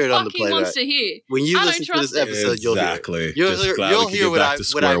You'll what hear the it on fuck the he wants playback. to hear. When you I don't listen to this trust it. episode, you'll hear it. Exactly. You'll Just hear, glad you'll we could hear get what back I to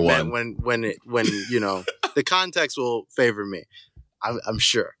what I square meant one. when you know the context will favor me. I'm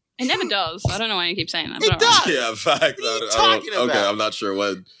sure. It never does. I don't know why you keep saying that. It but alright. does. Yeah, in fact. What are you I don't- talking Okay, about? I'm not sure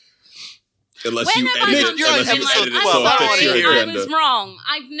when. Unless When you have I edit done it, You're on unless you something episode like, edit it twelve. so I it don't fits wanna your hear I it. agenda. was wrong.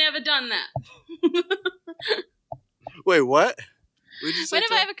 I've never done that. Wait, what? What'd you say, When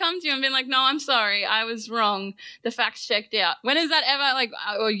have I Tim? ever come to you and been like, no, I'm sorry, I was wrong. The facts checked out. When is that ever like,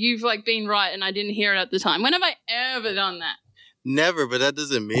 or you've like been right and I didn't hear it at the time? When have I ever done that? Never, but that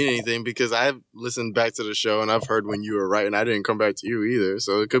doesn't mean anything because I've listened back to the show and I've heard when you were right, and I didn't come back to you either.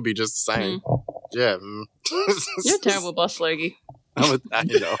 So it could be just the same. Yeah. You're a terrible boss, Logie. I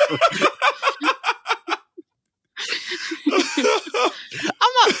know.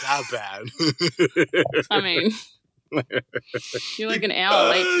 I'm not that bad. I mean, you're like an hour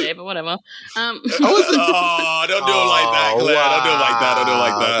late today, but whatever. Oh, don't do it like that, Claire. Don't do it like that. Don't do it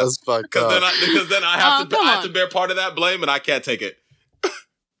like that. That's fucked Because up. then I have to come I have on. to bear part of that blame, and I can't take it.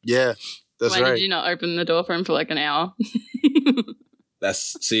 Yeah, that's Why right. did you not open the door for him for like an hour? We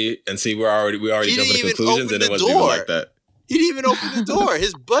already He jumping didn't to even conclusions, open and it the wasn't even door. like that. He didn't even open the door.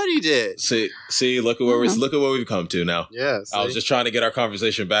 His buddy did. See, look at where we've come to now. Yeah. I was just trying to get our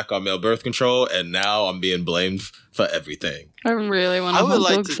conversation back on male birth control, and now I'm being blamed for everything. I really want I a would hot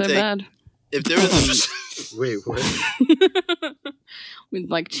like dog to so take- bad. If there was a wait, what? With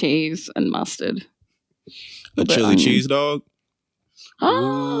like cheese and mustard. A But, chili cheese dog.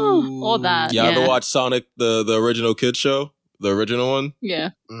 Oh, or that. Y'all Yeah, ever watch Sonic the original kids show? The original one?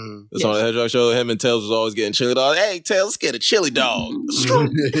 yeah. Mm. The Sonic the Hedgehog show? Him and Tails was always getting chili dog. Hey, Tails, let's get a chili dog. Y'all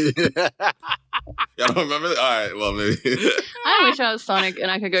don't remember that? All right, well, maybe. I wish I was Sonic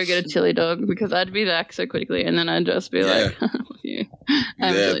and I could go get a chili dog because I'd be back so quickly and then I'd just be like, fuck you. I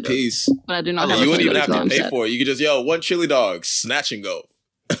have a Yeah, chili dog. peace. But I do not Yeah, have You a wouldn't chili even dog, have to so pay I'm for it. You could just, one chili dog, snatch and go.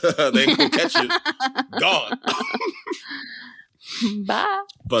 They ain't gonna catch you. Gone. sad. Bye.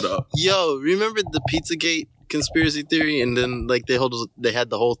 But Yo, remember the Pizzagate conspiracy theory? And then like they had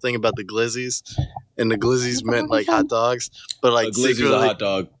the whole thing about the glizzies, and the glizzies meant like hot dogs, but like a glizzy's a secretly, hot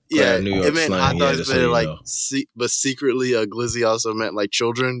dog. yeah, New York it meant slang. hot dogs, just but so you like know. but secretly a glizzy also meant like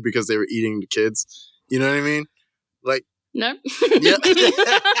children because they were eating the kids. You know what I mean? Like No. yeah.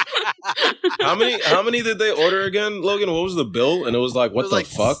 How many did they order again, Logan? What was the bill? And it was like, what It was the like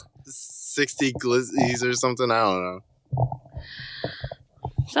fuck? 60 glizzies or something. I don't know.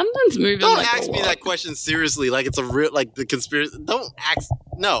 Something's moving. Don't like ask a me lot. that question seriously. Like it's a real like the conspiracy. Don't ask.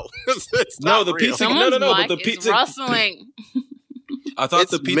 No, it's No, not the real. pizza- Someone's no, but mic the is pizza- rustling. I thought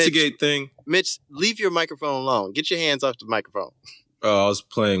It's the Pizzagate thing. Mitch, leave your microphone alone. Get your hands off the microphone. Oh, I was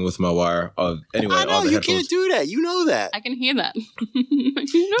playing with my wire. Anyway, I all know the you headphones. can't do that. You know that. I can hear that. you You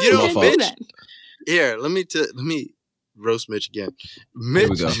know know, you Mitch- do that. Here, let me roast Mitch again. Mitch,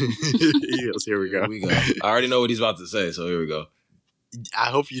 we go. Yes, here we go. Here we go. I already know what he's about to say, so here we go. I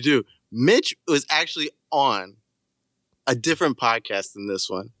hope you do. Mitch was actually on a different podcast than this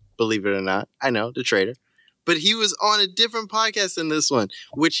one. Believe it or not, I know the Trader, but he was on a different podcast than this one,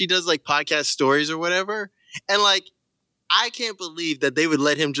 which he does like podcast stories or whatever. And like, I can't believe that they would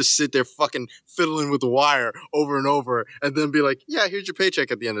let him just sit there fucking fiddling with the wire over and over, and then be like, "Yeah, here's your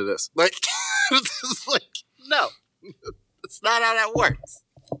paycheck at the end of this." Like, it's like, no, that's not how that works.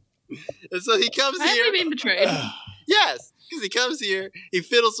 And so he comes Have here. you been betrayed? Yes, because he comes here, he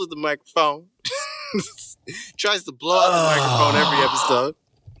fiddles with the microphone, tries to blow out the microphone every episode.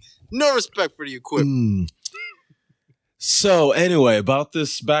 No respect for the equipment. So anyway, about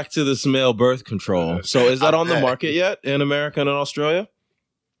this, back to this male birth control. So is that on the Okay. market yet in America and in Australia?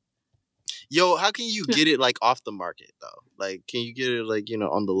 Yo, how can you get it like off the market though? Like, can you get it like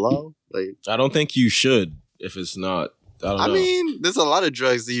on the low? Like, I don't think you should. if it's not. I don't know. I mean, there's a lot of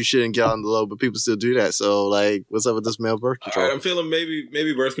drugs that you shouldn't get on the low, but people still do that. So, like, what's up with this male birth control? I'm feeling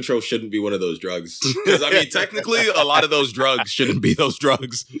maybe birth control shouldn't be one of those drugs. Because, I mean, technically, a lot of those drugs shouldn't be those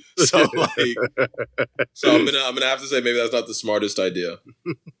drugs. So, like, I'm gonna have to say maybe that's not the smartest idea.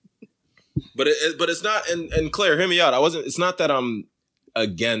 But it's not. And Claire, hear me out. It's not that I'm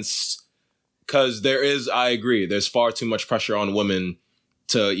against, because I agree. There's far too much pressure on women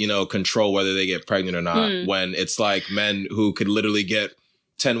to, control whether they get pregnant or not, when it's like men who could literally get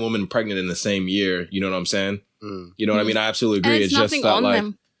 10 women pregnant in the same year. You know what I'm saying? You know what I mean? I absolutely agree. And it's nothing just that, on like,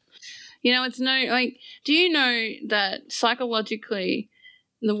 them. It's no, like, do you know that psychologically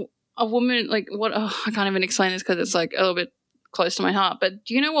a woman, like, I can't even explain this because it's like a little bit close to my heart, but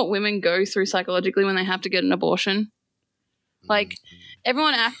do you know what women go through psychologically when they have to get an abortion? Like,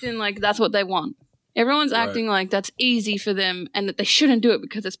 everyone acting like that's what they want. Everyone's acting like that's easy for them and that they shouldn't do it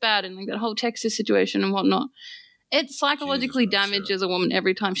because it's bad, and like that whole Texas situation and whatnot. It psychologically damages a woman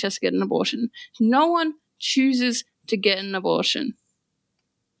every time she has to get an abortion. No one chooses to get an abortion.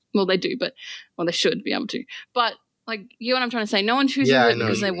 Well, they do, well, they should be able to. But, like, you know what I'm trying to say? No one chooses it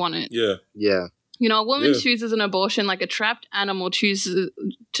because they want it. Yeah. Yeah. A woman chooses an abortion like a trapped animal chooses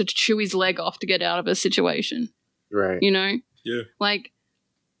to chew his leg off to get out of a situation. Right. Yeah. Like,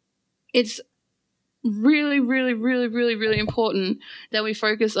 it's really, really, really, really, really important that we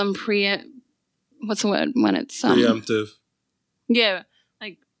focus on what's the word when it's preemptive. Yeah,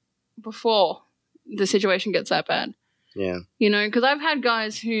 like before the situation gets that bad. Yeah. Because I've had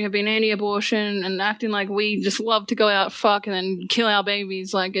guys who have been anti-abortion and acting like we just love to go out, fuck, and then kill our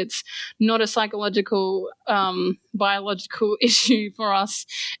babies. Like it's not a psychological, biological issue for us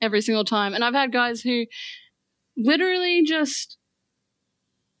every single time. And I've had guys who literally just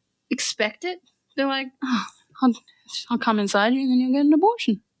expect it. They're like, I'll come inside you and then you'll get an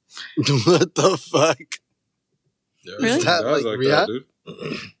abortion. What the fuck? Yeah, really? Is that like that, dude.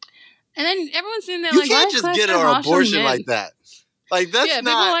 And then everyone's in there you like, can't just get an abortion like that. Like, that's not...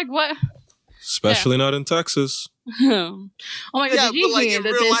 people are like, what? Especially not in Texas. Oh my God, did you hear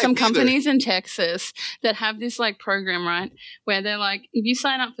that there's some companies in Texas that have this like program, right? Where they're like, if you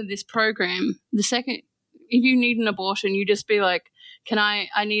sign up for this program, if you need an abortion, you just be like,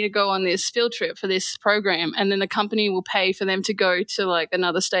 I need to go on this field trip for this program, and then the company will pay for them to go to like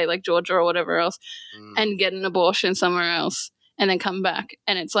another state like Georgia or whatever else and get an abortion somewhere else and then come back.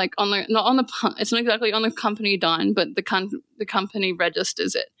 And it's like it's not exactly on the company dime, but the company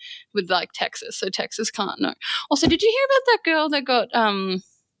registers it with like Texas, so Texas can't know. Also, did you hear about that girl that got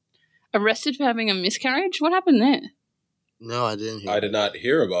arrested for having a miscarriage? What happened there? No, I didn't hear. I did not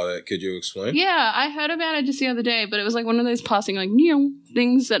hear about it. Could you explain? Yeah, I heard about it just the other day, but it was like one of those passing like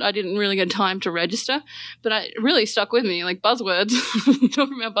things that I didn't really get time to register, but it really stuck with me, like buzzwords.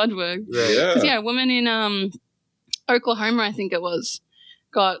 Talking about buzzwords. Right. Yeah, a woman in Oklahoma, I think it was,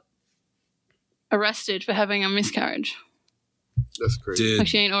 got arrested for having a miscarriage. That's crazy. Like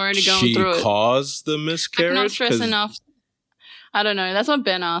she ain't already going through it. She caused the miscarriage? I cannot stress enough. I don't know. That's what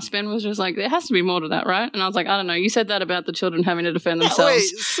Ben asked. Ben was just like, there has to be more to that, right? And I was like, I don't know. You said that about the children having to defend themselves. Wait,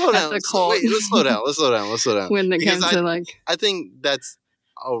 slow down. At the court. Wait, let's slow down. When it came to like... I think that's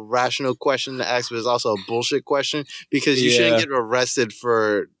a rational question to ask, but it's also a bullshit question because you shouldn't get arrested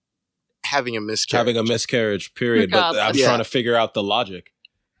for having a miscarriage. Period. Regardless. But I'm trying to figure out the logic.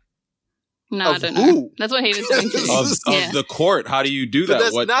 No, I don't know. That's what he was saying. Of the court. How do you do that?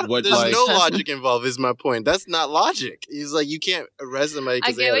 There's no logic involved, is my point. That's not logic. He's like, you can't arrest somebody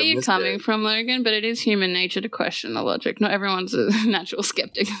because I get where you're coming from, Logan, but it is human nature to question the logic. Not everyone's a natural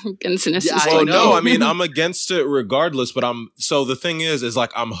skeptic and cynicism. Yeah, no, I mean, I'm against it regardless, but so the thing is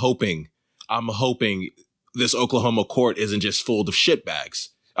like, I'm hoping this Oklahoma court isn't just full of shitbags.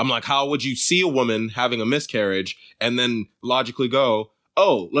 I'm like, how would you see a woman having a miscarriage and then logically go,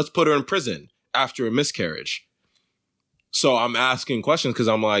 oh, let's put her in prison after a miscarriage? So I'm asking questions because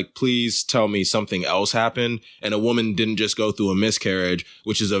I'm like, please tell me something else happened and a woman didn't just go through a miscarriage,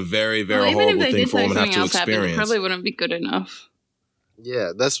 which is a very, very horrible thing for a woman to have to experience. It probably wouldn't be good enough.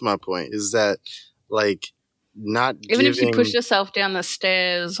 Yeah, that's my point, is that, like, not even if you push yourself down the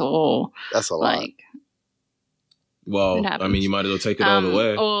stairs or... That's a lot. Like, well, I mean, you might as well take it all the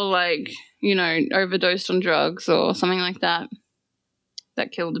way. Or, like, overdosed on drugs or something like that.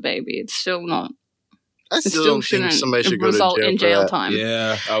 That killed the baby. It's still not. I still don't think somebody should go to jail in jail for that. time.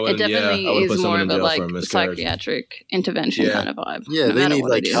 Yeah, I would. It definitely is more of a like psychiatric intervention kind of vibe. Yeah, they need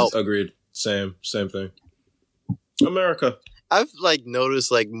like help. Agreed. Same thing. America. I've like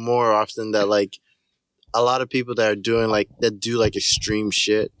noticed like more often that like a lot of people that are doing like that do like extreme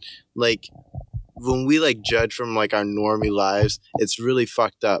shit. Like when we like judge from like our normie lives, it's really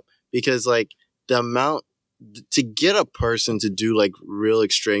fucked up because like the amount to get a person to do like real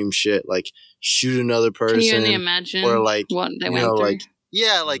extreme shit, like shoot another person, Can you only imagine or like what they went through?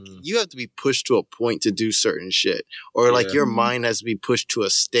 like you have to be pushed to a point to do certain shit, or like your mind has to be pushed to a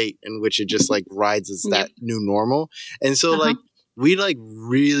state in which it just like rides as that new normal. And so like we like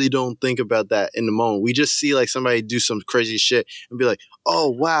really don't think about that in the moment. We just see like somebody do some crazy shit and be like, oh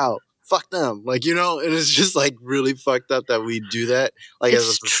wow, fuck them, like, you know. And it's just like really fucked up that we do that, like, as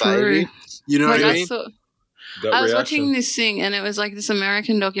a society. True. You know what I mean? I was watching this thing, and it was like this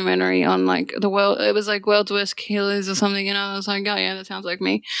American documentary on like the world. It was like world's worst killers or something. And I was like, oh yeah, that sounds like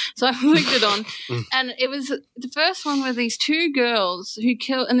me. So I clicked it on, and it was the first one with these two girls who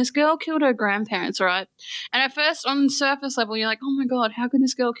killed, and this girl killed her grandparents, right? And at first, on the surface level, you're like, oh my god, how could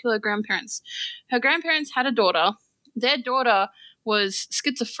this girl kill her grandparents? Her grandparents had a daughter. Their daughter was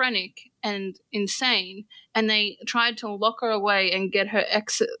schizophrenic and insane, and they tried to lock her away and get her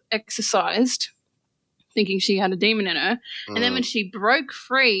exorcised, thinking she had a demon in her. And then when she broke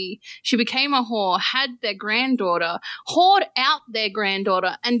free, she became a whore, had their granddaughter, whored out their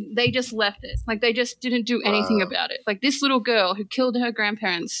granddaughter, and they just left it. Like, they just didn't do anything about it. Like, this little girl who killed her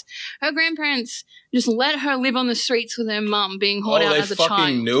grandparents just let her live on the streets with her mum being whored out as a child. They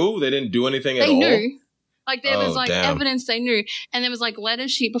fucking knew? They didn't do anything at all? They knew. Like, there was, like, evidence they knew. And there was, like,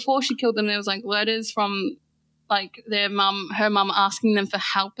 letters before she killed them, there was, like, letters from, like, her mum asking them for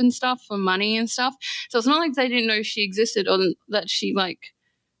help and stuff, for money and stuff. So it's not like they didn't know she existed or that she, like,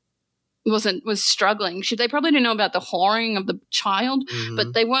 was struggling. They probably didn't know about the whoring of the child,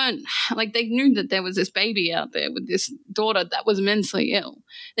 but they weren't, like, they knew that there was this baby out there with this daughter that was mentally ill.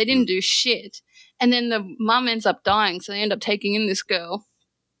 They didn't do shit. And then the mum ends up dying, so they end up taking in this girl.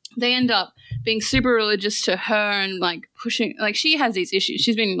 They end up being super religious to her and, like, pushing, like, she has these issues.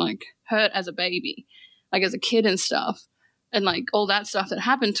 She's been, like, hurt as a baby, like, as a kid and stuff, and, like, all that stuff that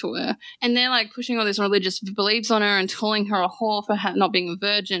happened to her. And they're, like, pushing all this religious beliefs on her and calling her a whore for not being a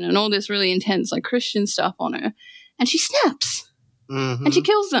virgin and all this really intense, like, Christian stuff on her. And she snaps. And she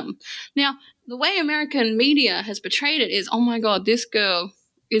kills them. Now, the way American media has portrayed it is, oh, my God, this girl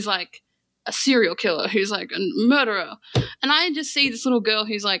is, like, a serial killer who's, like, a murderer. And I just see this little girl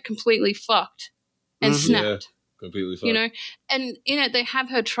who's, like, completely fucked and snapped. Yeah, completely fucked. You know? And in it, they have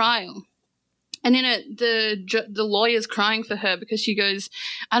her trial. And in it, the lawyer's crying for her because she goes,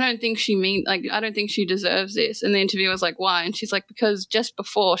 I don't think she deserves this. And the interviewer's like, why? And she's like, because just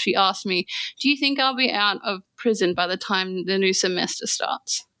before she asked me, do you think I'll be out of prison by the time the new semester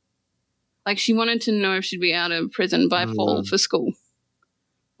starts? Like, she wanted to know if she'd be out of prison by fall for school.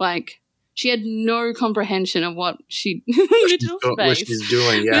 Like, she had no comprehension of what what she's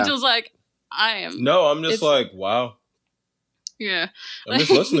doing, yeah. Mitchell's like, I am. No, I'm just like, wow. Yeah. I'm just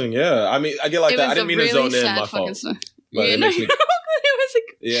listening, yeah. I mean, I get like that. I didn't mean to zone in, my fault. But yeah, it makes me...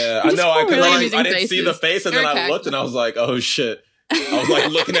 Yeah, I know. I didn't see the face, and then I looked, and I was like, oh, shit. I was like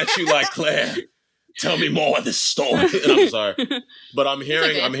looking at you like, Claire, tell me more of this story. And I'm sorry. But I'm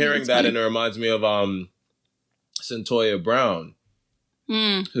hearing that, and it reminds me of Centoya Brown.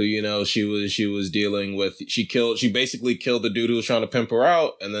 Who, you know, she was dealing with, she basically killed the dude who was trying to pimp her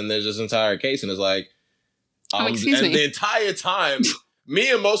out, and then there's this entire case, and it's like, excuse me. The entire time, me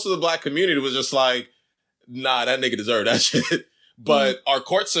and most of the black community was just like, nah, that nigga deserved that shit. But our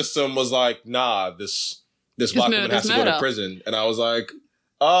court system was like, nah, this black woman has to go to prison. And I was like,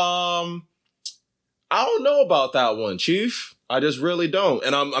 I don't know about that one, Chief. I just really don't.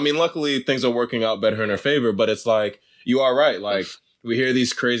 And I mean, luckily things are working out better in her favor, but it's like, you are right. Like, we hear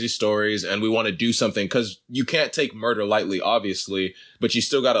these crazy stories and we want to do something because you can't take murder lightly, obviously, but you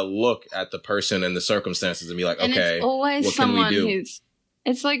still got to look at the person and the circumstances and be like, and okay, it's always what can we do?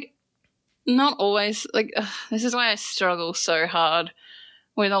 It's like, not always, like, this is why I struggle so hard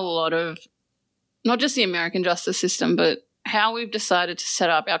with a lot of, not just the American justice system, but how we've decided to set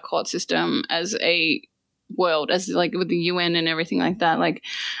up our court system as a world, as like with the UN and everything like that. Like,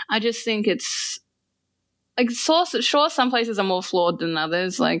 I just think it's, like, sure, some places are more flawed than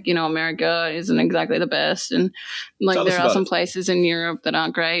others. Like, you know, America isn't exactly the best. And, like, there are some places in Europe that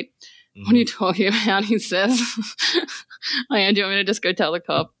aren't great. Mm-hmm. What are you talking about? He says, oh, yeah, do you want me to just go tell the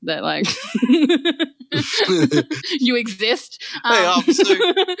cop that, like, you exist? Hey, officer,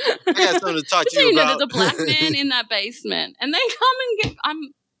 I got something to talk to you about. There's a black man in that basement. And they come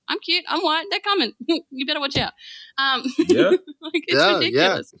and I'm cute. I'm white. They're coming. You better watch out. Yeah. Like, it's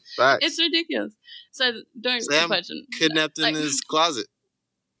ridiculous. Yeah, it's ridiculous. So don't question. Kidnapped in his closet.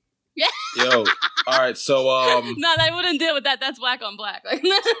 Yeah. Yo. All right. So no, they wouldn't deal with that. That's black on black. Like,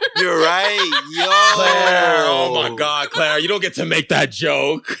 you're right. Yo. Claire. Oh my God, Claire, you don't get to make that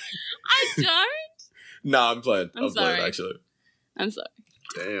joke. I don't. Nah, I'm playing. I'm sorry. playing, actually. I'm sorry.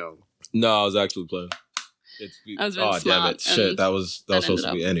 Damn. No, I was actually playing. I was being oh damn smart it! Shit, and that was that supposed to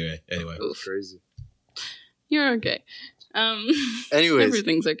ended be anyway. Oof. Crazy. You're okay. Anyways,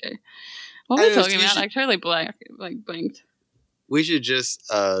 everything's okay. What were we anyways, talking you about? should- I totally blanked. we should just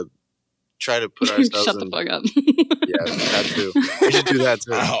try to put ourselves Shut in. the fuck up. Yeah, that too. We should do that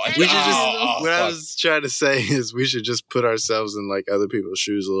too. We should just. What I fuck. was trying to say is we should just put ourselves in like other people's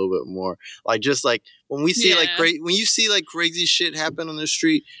shoes a little bit more. Like just like when we see like Yeah. when you see like crazy shit happen on the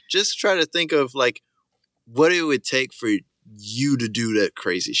street, just try to think of like what it would take for you to do that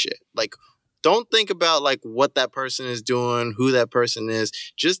crazy shit. Like don't think about like what that person is doing, who that person is.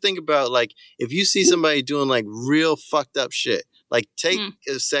 Just think about like if you see somebody doing like real fucked up shit, like take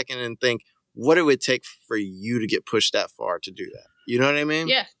a second and think what it would take for you to get pushed that far to do that. You know what I mean?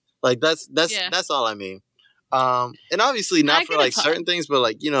 Yeah. Like that's Yeah. all I mean. And obviously No, I not for get it, like Todd. certain things, but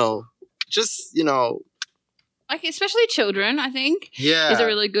like, just, Like, especially children, I think, yeah. is a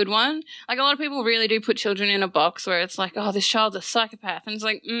really good one. Like, a lot of people really do put children in a box where it's like, oh, this child's a psychopath. And it's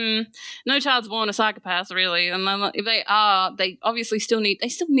like, no child's born a psychopath, really. And then like, if they are, they obviously still need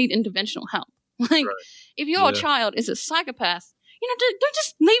interventional help. Like, if your child is a psychopath, don't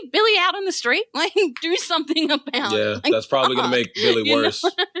just leave Billy out on the street. Like, do something about it. Yeah, Like, that's probably going to make Billy you know worse.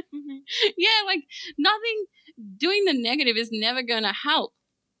 what I mean? Yeah, like, nothing, doing the negative is never going to help.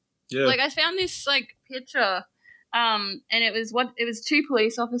 Yeah. Like I found this like picture, and it was two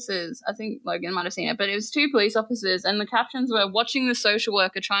police officers. I think Logan might have seen it, but it was two police officers, and the captions were watching the social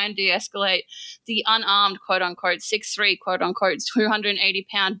worker try and de-escalate the unarmed quote unquote 6'3" quote unquote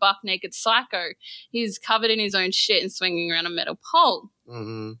 280-pound buck naked psycho. He's covered in his own shit and swinging around a metal pole,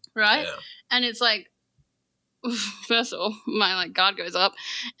 Mm-hmm. right? Yeah. And it's like, first of all, my like guard goes up,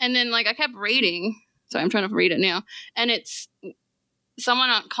 and then like I kept reading. So I'm trying to read it now, and it's. Someone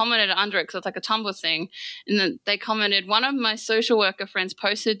commented under it because it's like a Tumblr thing, and then they commented, one of my social worker friends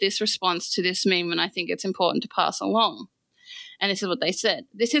posted this response to this meme, and I think it's important to pass along. And this is what they said.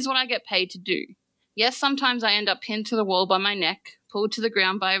 This is what I get paid to do. Yes, sometimes I end up pinned to the wall by my neck, pulled to the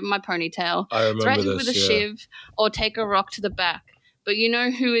ground by my ponytail, I remember threatened this. with a shiv, or take a rock to the back. But you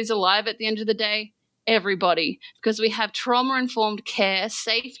know who is alive at the end of the day? Everybody, because we have trauma-informed care,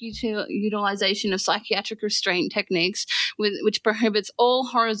 safe utilization of psychiatric restraint techniques, which prohibits all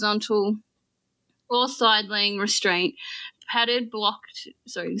horizontal or side-laying restraint, padded, blocked.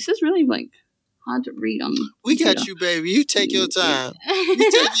 Sorry, this is really like hard to read on. We got computer. you, baby. You take your time.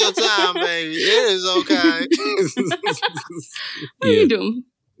 You take your time, baby. It is okay. What are you doing?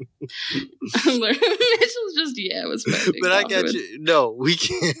 Mitchell's just was perfect. But I got you. No, we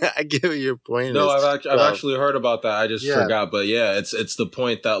can't. I get what your point No, is. I've actually heard about that. I just Yeah. forgot. But yeah, it's the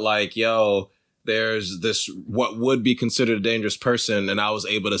point that like, there's this what would be considered a dangerous person, and I was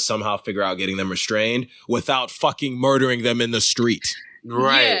able to somehow figure out getting them restrained without fucking murdering them in the street.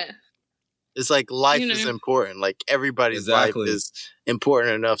 Right. Yeah. It's like life You is know. important. Like everybody's Exactly. life is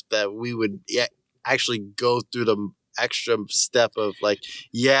important enough that we would actually go through the extra step of like,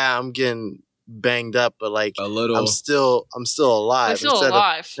 yeah, I'm getting banged up, but like A little. I'm still alive. I'm still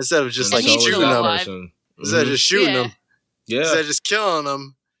alive. Instead of just And like he's shooting still them. alive. Instead of just shooting Yeah. them. Yeah, Instead of just killing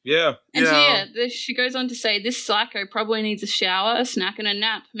them. yeah. And You know. she goes on to say, this psycho probably needs a shower, a snack, and a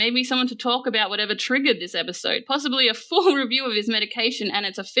nap. Maybe someone to talk about whatever triggered this episode. Possibly a full review of his medication and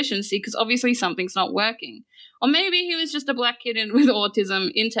its efficiency, because obviously something's not working. Or maybe he was just a black kid with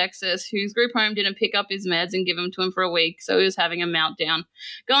autism in Texas whose group home didn't pick up his meds and give them to him for a week, so he was having a meltdown,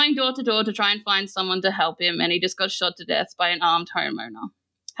 going door to door to try and find someone to help him, and he just got shot to death by an armed homeowner.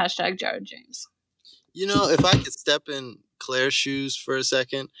 # Jared James. If I could step in Claire's shoes for a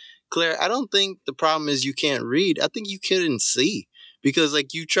second, Claire, I don't think the problem is you can't read. I think you couldn't see. Because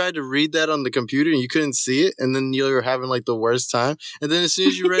like you tried to read that on the computer and you couldn't see it, and then you were having like the worst time. And then as soon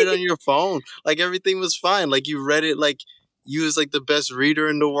as you read it on your phone, like everything was fine. Like you read it like you was like the best reader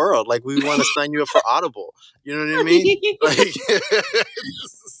in the world. Like we want to sign you up for Audible. You know what I mean? Like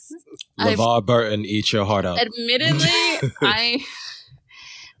LeVar Burton, eat your heart out. Admittedly, I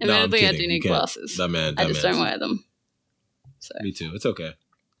No, I'm do kidding. You need can't. glasses. That man. I just don't wear them. So Me too. It's okay.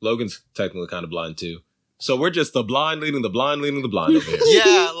 Logan's technically kind of blind too. So we're just the blind leading the blind leading the blind over here.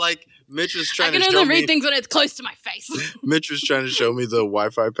 yeah, like Mitch was I trying can to show only read me. things when it's close to my face. Mitch was trying to show me the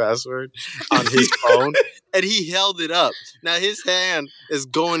Wi-Fi password on his phone, and he held it up. Now his hand is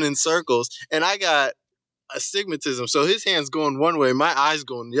going in circles, and I got astigmatism, so his hand's going one way, my eyes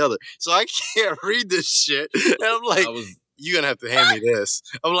going the other. So I can't read this shit. And I'm like, you're gonna have to hand me this.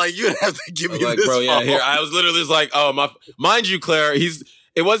 I'm like, you're gonna have to give me like, this. bro, yeah, phone. here. I was literally just like, oh my. Mind you, Claire,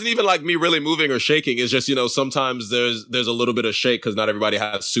 it wasn't even like me really moving or shaking. It's just, sometimes there's a little bit of shake because not everybody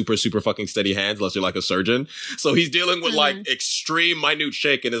has super, super fucking steady hands unless you're like a surgeon. So he's dealing with like extreme minute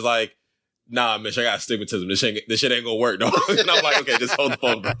shake and is like, nah, Mitch, I got astigmatism. This shit ain't gonna work, though. And I'm like, okay, just hold the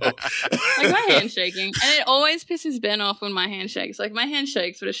phone, bro. Like my hand shaking. And it always pisses Ben off when my hand shakes. Like my hand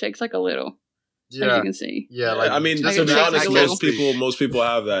shakes, but it shakes like a little. As you can see. Yeah, like I mean, Like to it be shakes honest, like a little. most people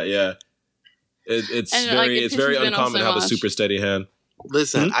have that, yeah. It's And, very like, it very pisses Ben off uncommon to so have a much. super steady hand.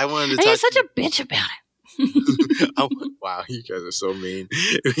 listen, I wanted to And talk he's such to a bitch about it. wow, you guys are so mean.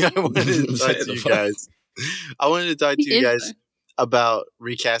 I wanted to talk to you gues He is, though. about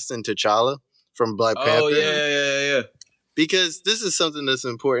recasting T'Challa from Black Panther. Oh, yeah. Because this is something that's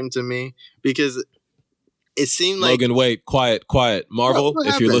important to me because it seemed like Logan, wait, quiet. Marvel, What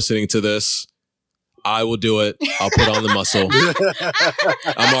if you're happened? listening to this, I will do it. I'll put on the muscle.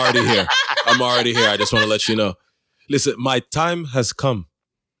 I'm already here. I just want to let you know. Listen, my time has come.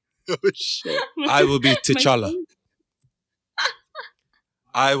 oh shit. I will be T'Challa.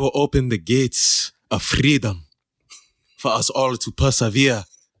 I will open the gates of freedom for us all to persevere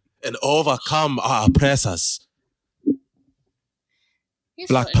and overcome our oppressors. He's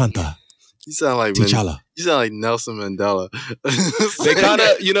Black funny. Panther, You sound like T'Challa. you sound like Nelson Mandela. They kind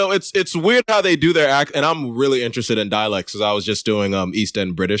of, it's weird how they do their act, and I'm really interested in dialects because I was just doing East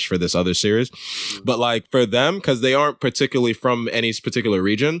End British for this other series. But like for them, because they aren't particularly from any particular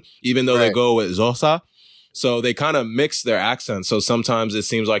region, even though they Right. go with Xhosa, so they kind of mix their accents. So sometimes it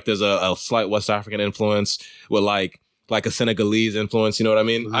seems like there's a slight West African influence with like a Senegalese influence. You know what I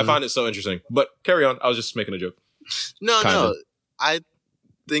mean? I Mhm. find it so interesting. But carry on. I was just making a joke. No, Kinda. I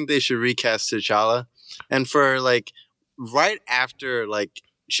think they should recast T'Challa. And for like right after like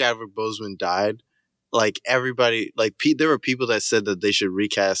Chadwick Boseman died, like everybody like there were people that said that they should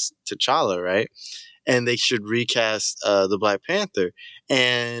recast T'Challa, right? And they should recast the Black Panther.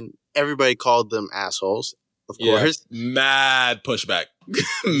 And everybody called them assholes, of course. Mad pushback.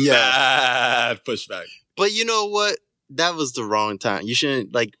 Yeah. Mad pushback. But you know what? That was the wrong time. You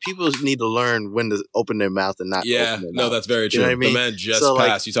shouldn't like people need to learn when to open their mouth and not Yeah, open their no, mouth. that's very You true. know what I mean? The man just So, like,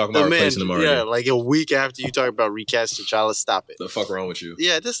 passed. You talking about The man, replacing him already? yeah, like a week after you talk about recast T'Challa, stop it. The fuck wrong with you?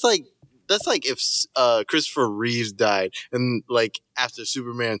 Yeah, that's like if Christopher Reeves died and like after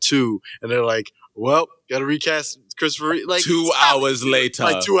Superman 2 and they're like, well, gotta recast Christopher Reeves. Like 2 stop it. hours later.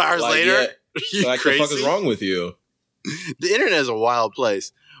 Like 2 hours Like, later. yeah. You Like, crazy? the fuck is wrong with you? The internet is a wild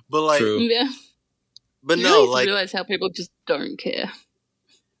place. But like True. Yeah. but You no, really like realize how people just don't care.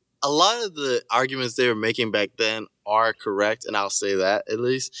 a lot of the arguments they were making back then are correct, and I'll say that at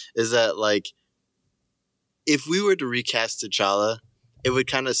least, is that like if we were to recast T'Challa, it would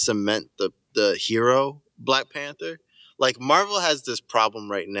kind of cement the hero Black Panther. Like Marvel has this problem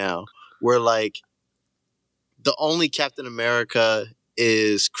right now where like the only Captain America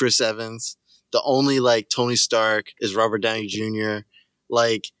is Chris Evans. The only like Tony Stark is Robert Downey Jr.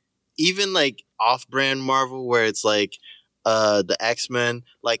 Like even like off-brand Marvel where it's like the X-Men,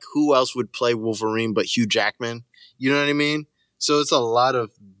 like who else would play Wolverine but Hugh Jackman? You know what I mean? So it's a lot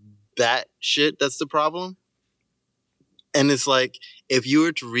of that shit that's the problem. And it's like if you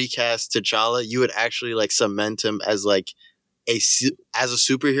were to recast T'Challa, you would actually like cement him as like as a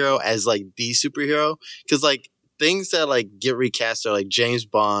superhero, as like the superhero, because like things that like get recast are like James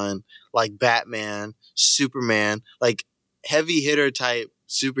Bond, like Batman, Superman, like heavy hitter type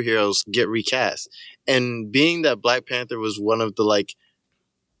superheroes get recast. And being that Black Panther was one of the like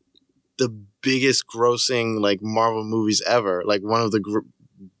the biggest grossing like Marvel movies ever, like one of the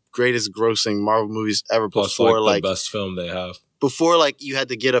greatest grossing Marvel movies ever, Plus, before like the best film they have. before like you had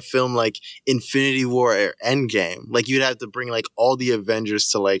to get a film like Infinity War or Endgame, like you'd have to bring like all the Avengers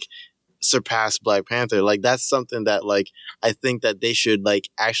to like surpass Black Panther. Like that's something that like I think that they should like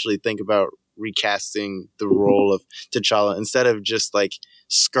actually think about recasting the role of T'Challa instead of just like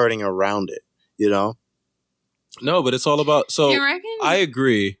skirting around it, you know? No, but it's all about. So Do you reckon? I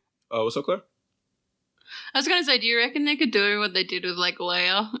agree. Oh, what's up, Claire? I was gonna say, do you reckon they could do what they did with like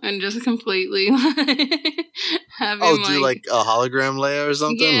Leia and just completely have him Do like a hologram layer or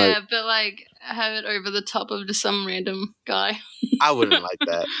something? yeah, Like but like have it over the top of just some random guy. I wouldn't like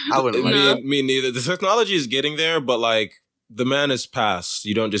that. I wouldn't like No. that. Me neither. The technology is getting there, but like the man is passed.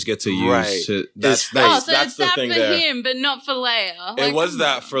 You don't just get to use Right. it. That's His face. Oh, so that's it's the that thing for there. him, but not for Leia. It Like, was come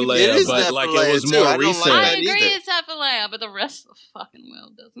that on. for It Leia, is but that like for it Leia, was too. more I don't recent. like I that agree either. it's that for Leia, but the rest of the fucking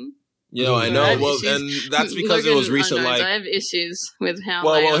world doesn't. You know, I know. I have Well, issues. and that's because it was Logan recent. knows Like, I have issues with how.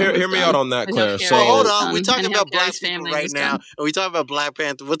 well, Leia hear was me done. out on that, And Claire. how So Carrie Hold was on, done, we're talking and how about black Carrie's people family right was now, done. and we talk about Black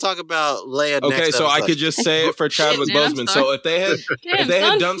Panther. We'll talk about Leia next. okay, so I episode. could just say it for Chadwick Shit, man, I'm Boseman. sorry. So if they had Damn, if they had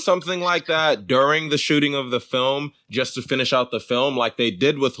son. done something like that during the shooting of the film, just to finish out the film, like they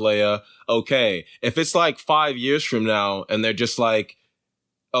did with Leia, okay. If it's like 5 years from now and they're just like,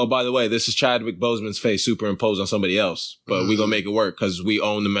 oh, by the way, this is Chadwick Boseman's face superimposed on somebody else, but we gonna make it work because we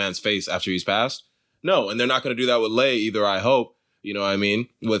own the man's face after he's passed. No, and they're not gonna do that with Leia either. I hope. You know what I mean?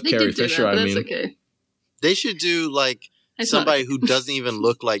 With They Carrie did do Fisher, that, but I mean, that's okay. They should do like It's somebody not- who doesn't even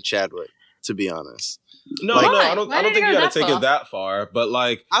look like Chadwick. To be honest, no, Like- no, I don't. Why I don't did think it you go gotta that take far? it that far, but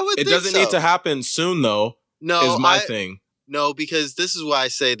like, I would. it think doesn't so. need to happen soon, though. No, is my thing. No, because this is why I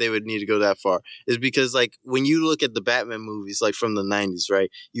say they would need to go that far. Is because like when you look at the Batman movies, like from the '90s,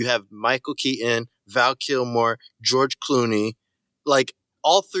 right? You have Michael Keaton, Val Kilmer, George Clooney, like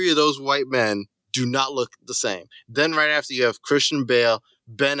all three of those white men do not look the same. Then right after you have Christian Bale,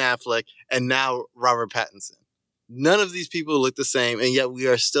 Ben Affleck, and now Robert Pattinson. None of these people look the same, and yet we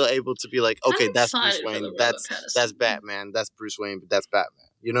are still able to be like, okay, I'm that's Bruce excited for the Wayne, Robert that's Pattinson. Batman, that's Bruce Wayne, but that's Batman.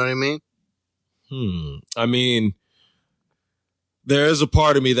 You know what I mean? I mean, there is a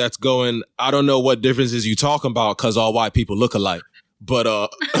part of me that's going, I don't know what differences you talking about because all white people look alike. But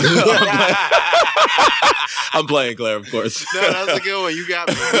I'm playing Claire, of course. No, that was a good one. You got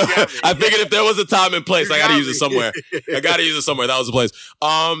me. You got me. I figured if there was a time and place, You I got to got use me. it somewhere. I got to use it somewhere. That was the place.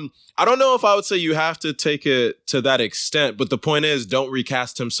 I don't know if I would say you have to take it to that extent, but the point is, don't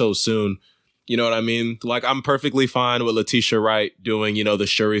recast him so soon. You know what I mean? Like, I'm perfectly fine with Letitia Wright doing, the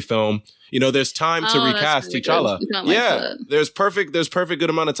Shuri film. There's time to Oh, that's recast really T'Challa. good. You can't wait for Yeah, that. there's perfect good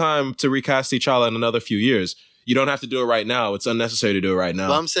amount of time to recast T'Challa in another few years. You don't have to do it right now. It's unnecessary to do it right now.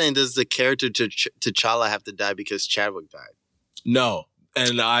 Well, I'm saying, does the character T'Challa have to die because Chadwick died? No.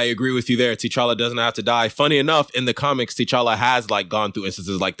 And I agree with you there. T'Challa doesn't have to die. Funny enough, in the comics, T'Challa has gone through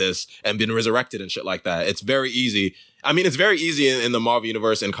instances like this and been resurrected and shit like that. It's very easy. I mean, it's very easy in the Marvel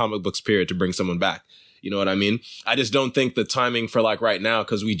Universe and comic books period to bring someone back. You know what I mean? I just don't think the timing for right now,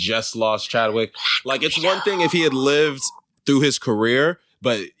 because we just lost Chadwick. It's one thing if he had lived through his career,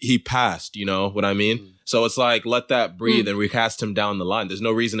 but he passed, you know what I mean? So it's let that breathe and recast him down the line. There's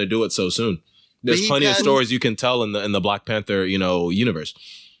no reason to do it so soon. There's he plenty of passed- stories you can tell in the Black Panther, universe.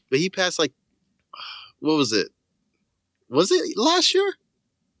 But he passed what was it? Was it last year?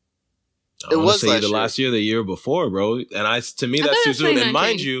 It was was last either year. last year or the year before, bro. And to me, I that's thought too it was soon. And 2019.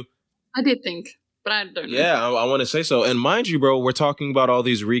 mind you, I did think, but I don't know. yeah, I want to say so. And mind you, bro, we're talking about all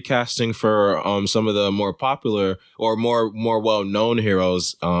these recasting for some of the more popular or more well-known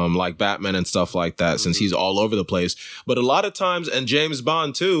heroes like Batman and stuff like that, since he's all over the place. But a lot of times, and James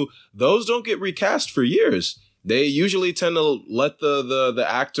Bond too, those don't get recast for years. They usually tend to let the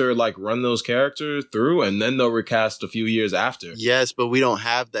actor run those characters through, and then they'll recast a few years after. Yes, but we don't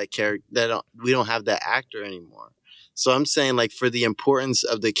have that character. We don't have that actor anymore. So I'm saying, for the importance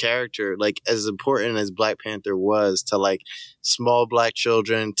of the character, as important as Black Panther was to small black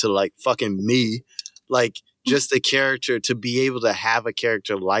children, to fucking me, just the character, to be able to have a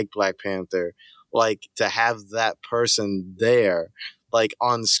character like Black Panther, to have that person there,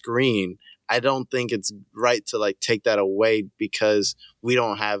 on screen. I don't think it's right to take that away because we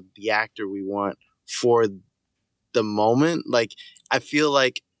don't have the actor we want for the moment. I feel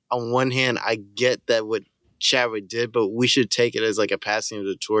on one hand, I get that what Chadwick did, but we should take it as a passing of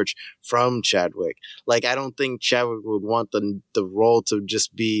the torch from Chadwick. I don't think Chadwick would want the role to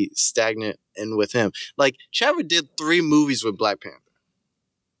just be stagnant and with him. Chadwick did 3 movies with Black Panther.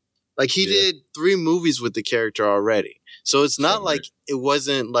 He did 3 movies with the character already. So it's not it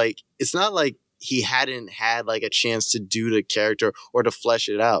wasn't it's not he hadn't had a chance to do the character or to flesh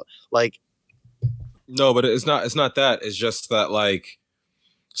it out. No, but it's not that. It's just that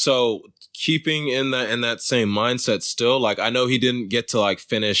so keeping in that same mindset still, I know he didn't get to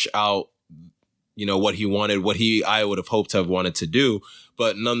finish out, what he wanted, I would have hoped to have wanted to do,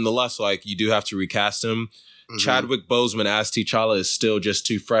 but nonetheless, you do have to recast him. Mm-hmm. Chadwick Boseman as T'Challa is still just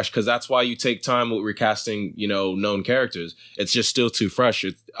too fresh, because that's why you take time with recasting, known characters. It's just still too fresh.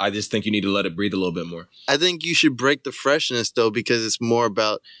 I just think you need to let it breathe a little bit more. I think you should break the freshness though, because it's more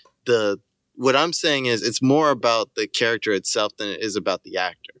about what I'm saying is it's more about the character itself than it is about the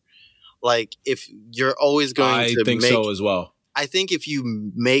actor. If you're always going to think make, so as well. I think if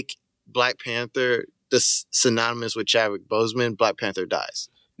you make Black Panther synonymous with Chadwick Boseman, Black Panther dies.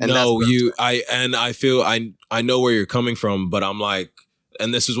 And No, I feel I know where you're coming from, but I'm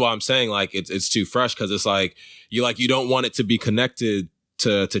and this is why I'm saying it's too fresh, because it's you don't want it to be connected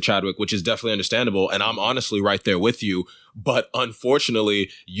to Chadwick, which is definitely understandable, and I'm honestly right there with you. But unfortunately,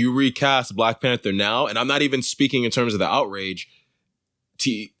 you recast Black Panther now, and I'm not even speaking in terms of the outrage.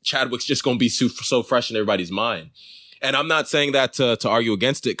 Chadwick's just gonna be so fresh in everybody's mind, and I'm not saying that to argue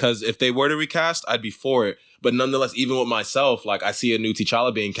against it, because if they were to recast, I'd be for it. But nonetheless, even with myself, I see a new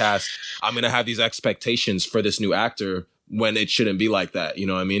T'Challa being cast, I'm going to have these expectations for this new actor when it shouldn't be like that. You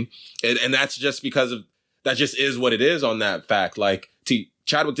know what I mean? And that's just because that just is what it is on that fact.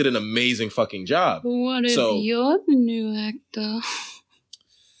 Chadwick did an amazing fucking job. What if So- you're the new actor?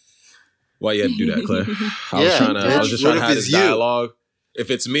 Why you had to do that, Claire? I Yeah. was just What trying to if have it's this you? dialogue. If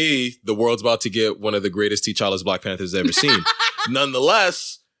it's me, the world's about to get one of the greatest T'Challa's Black Panthers ever seen.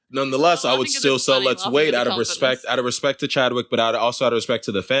 Nonetheless, I would think still it's say funny, let's laughing wait at the out of confidence. respect to Chadwick, but also out of respect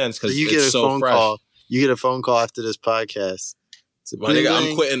to the fans So because you get it's a so phone fresh. call. You get a phone call after this podcast. It's a My nigga, I'm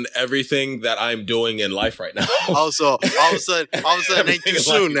bling. quitting everything that I'm doing in life right now. Also, all of a sudden, it ain't Everything too is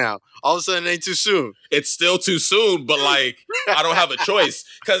soon like- now. All of a sudden, it ain't too soon. It's still too soon, but like I don't have a choice.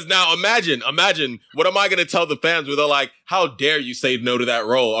 Because now imagine, what am I gonna tell the fans where they're like, how dare you say no to that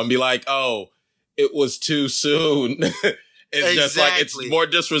role? I'm be like, oh, it was too soon. It's just like it's Exactly. more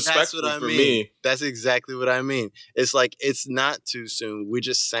That's disrespectful what I for mean. me. That's exactly what I mean. It's like it's not too soon. We're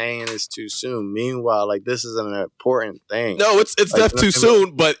just saying it's too soon. Meanwhile, like this is an important thing. No, it's Like, def too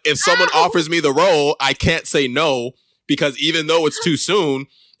soon, but if someone offers me the role, I can't say no because even though it's too soon,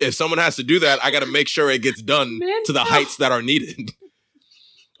 if someone has to do that, I got to make sure it gets done to the heights that are needed.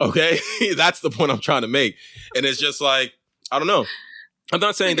 Okay? That's the point I'm trying to make. And it's just like, I don't know. I'm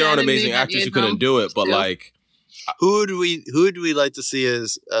not saying there aren't amazing actors who couldn't do it, but Still. like Who do we like to see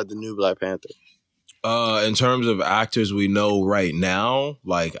as the new Black Panther? in terms of actors we know right now,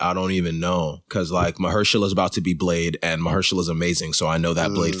 like I don't even know because like Mahershala is about to be Blade, and Mahershala is amazing, so I know that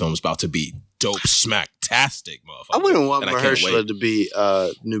Blade film's about to be dope, smack-tastic, motherfucker. I wouldn't want And I can't Mahershala wait. to be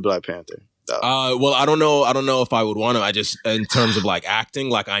new Black Panther. though. Well, I don't know if I would want him. I just in terms of like acting,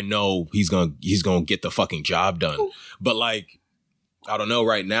 like I know he's gonna get the fucking job done, but like. I don't know.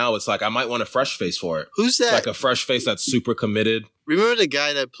 Right now, it's like I might want a fresh face for it. Who's that? Like a fresh face that's super committed. Remember the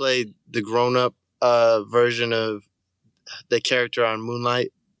guy that played the grown-up version of the character on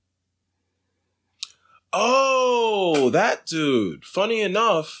Moonlight? Oh, that dude. Funny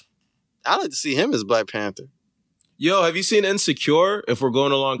enough. I'd like to see him as Black Panther. Yo, have you seen Insecure? If we're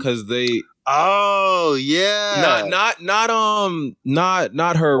going along, because they Oh yeah, not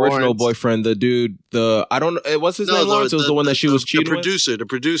her original Lawrence. boyfriend. The dude. What's his name? Lawrence. It was the one that she was cheating with. The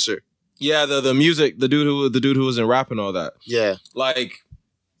producer. Yeah, the music. The dude who was in rap and all that. Yeah, Like,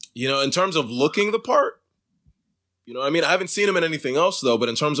 in terms of looking the part, I mean, I haven't seen him in anything else though, but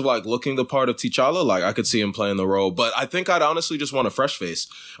in terms of like looking the part of T'Challa, like I could see him playing the role. But I think I'd honestly just want a fresh face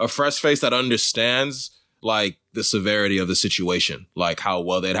that understands like the severity of the situation, like how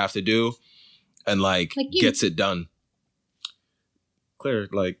well they'd have to do, and like you. gets it done. Claire,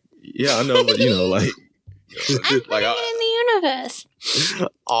 like, yeah, I know, but like, I'm like, putting it in the universe.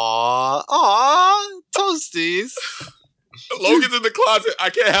 aw, toasties. Logan's in the closet. I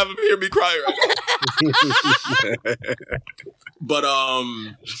can't have him hear me cry right now. But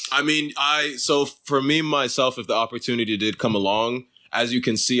I mean, so for me myself, if the opportunity did come along, as you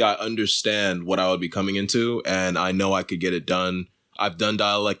can see, I understand what I would be coming into, and I know I could get it done. I've done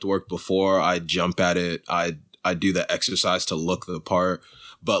dialect work before. I jump at it. I do the exercise to look the part,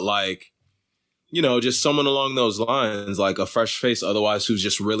 but like, just someone along those lines, like a fresh face, otherwise who's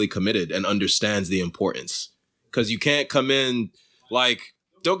just really committed and understands the importance. Because you can't come in like,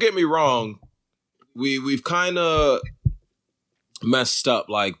 don't get me wrong, we've kind of messed up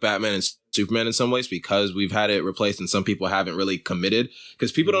like Batman and Superman in some ways because we've had it replaced and some people haven't really committed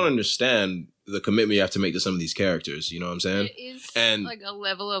because people don't understand the commitment you have to make to some of these characters. You know what I'm saying? It is And- like a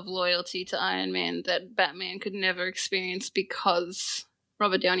level of loyalty to Iron Man that Batman could never experience because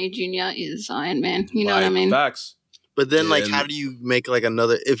Robert Downey Jr. is Iron Man. You know what I Like, mean? Facts. But then, like, And- how do you make like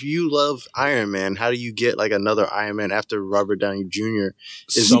another? If you love Iron Man, how do you get like another Iron Man after Robert Downey Jr.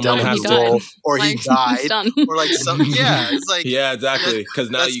 is Someone done has with He the died. role, or he Like, he's died, done. or like some? Yeah, it's like Yeah, exactly. Because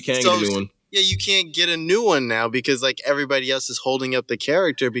now That's you can't so- get a new one. yeah, you can't get a new one now because like everybody else is holding up the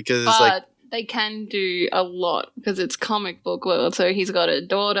character because it's But like they can do a lot because it's comic book world. So he's got a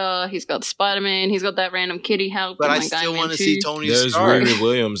daughter, he's got Spider-Man, he's got that random kitty help. But in, I like, still Iron Man want to 2. see Tony There's Stark. Riri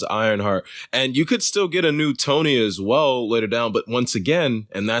Williams, Ironheart, and you could still get a new Tony as well later down. But once again,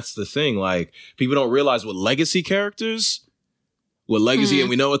 and that's the thing, like people don't realize with legacy characters, and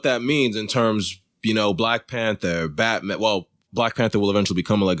we know what that means in terms, Black Panther, Batman. Well, Black Panther will eventually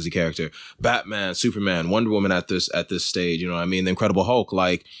become a legacy character. Batman, Superman, Wonder Woman at this stage. You know what I mean? The Incredible Hulk,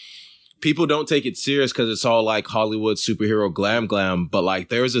 like. People don't take it serious because it's all like Hollywood superhero glam, but like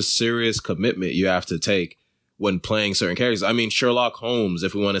there's a serious commitment you have to take when playing certain characters. I mean, Sherlock Holmes,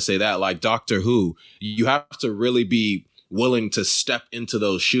 if we want to say that, like Doctor Who, you have to really be willing to step into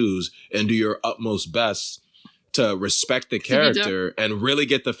those shoes and do your utmost best to respect the character and really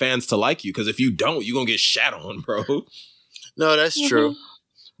get the fans to like you. Because if you don't, you're going to get shat on, bro. No, that's true.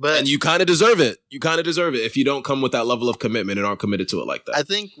 But And you kind of deserve it. You kind of deserve it if you don't come with that level of commitment and aren't committed to it like that. I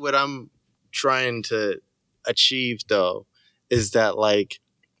think what I'm trying to achieve though is that like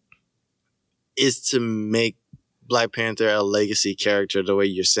is to make Black Panther a legacy character the way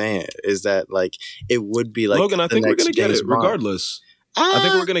you're saying it. Is that like it would be like Logan, I the think we're next gonna get James it Bond. regardless. I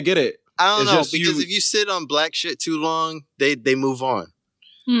think we're gonna get it. I don't It's know just because you- if you sit on black shit too long, they move on.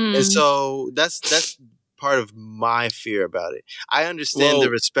 Hmm. And so that's part of my fear about it. I understand Well- the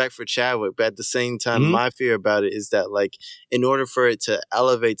respect for Chadwick, but at the same time, Mhm. my fear about it is that like in order for it to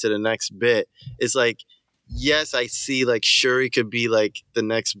elevate to the next bit, it's like yes, I see like Shuri could be like the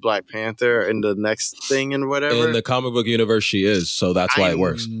next Black Panther and the next thing and whatever. In the comic book universe, she is, so that's why it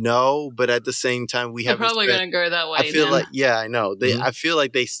works. No, but at the same time, we They're haven't probably spent, going to go that way. I feel then. like yeah, I know. They Mhm. I feel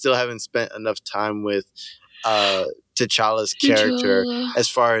like they still haven't spent enough time with T'Challa's character T'Challa. as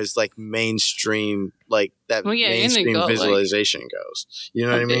far as like mainstream like that Well, yeah, and they mainstream got, like- visualization goes. You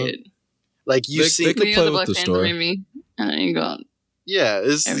know what I mean? Did. Like you They- see they could You play got the with Black the Panther story. movie, and then you got yeah,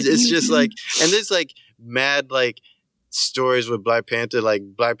 Everything it's you just can. like and there's like mad like stories with Black Panther. Like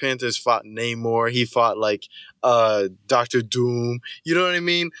Black Panther's fought Namor, he fought like Doctor Doom. You know what I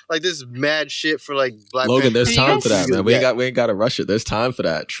mean? Like this mad shit for like Black Logan, Panther. there's Have you time guys- for that, man. We Yeah. ain't got to rush it. There's time for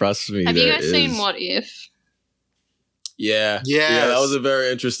that. Trust me. Have you there guys seen is. What If? Yeah, Yes. yeah. That was a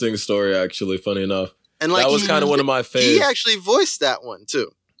very interesting story, actually. Funny enough, And like that was he- kind of one of my faves. he actually voiced that one too.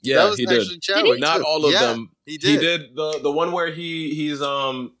 yeah, that was he did. actually Chadwick. Not too. all of Yeah, them. He He did. did the one where he's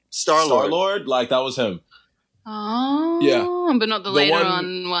Star-Lord. Lord. Like that was him. Oh, Yeah. but not the The later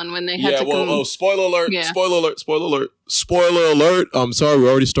one- one when they had Yeah. to Well, come. spoiler alert! Yeah. Spoiler alert! Spoiler alert! Spoiler alert! I'm sorry, we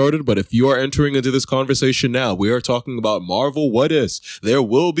already started, but if you are entering into this conversation now, we are talking about Marvel What Ifs. There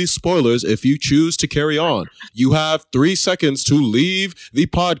will be spoilers if you choose to carry on. You have 3 seconds to leave the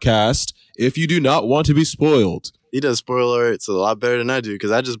podcast if you do not want to be spoiled. He does spoiler alerts a lot better than I do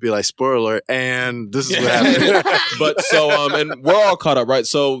because I just be like spoiler alert and this is what happened. But so and we're all caught up, right?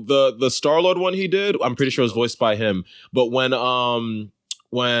 So the Star-Lord one he did, I'm pretty sure it was voiced by him. But when the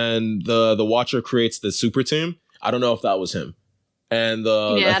Watcher creates the super team, I don't know if that was him. And Yeah, I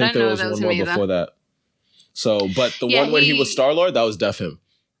I think don't there know was if that was one more him either. before that. So, but the Yeah, one when he was he- Star-Lord, that was def him.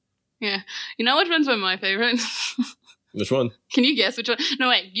 You know which ones were my favorite? Which one? Can you guess which one? No,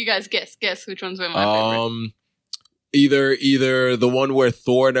 wait. You guys guess. Guess which ones were my favorite. Either the one where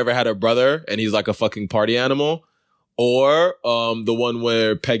Thor never had a brother and he's like a fucking party animal, or the one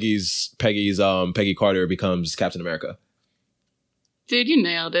where Peggy Carter becomes Captain America. Dude, you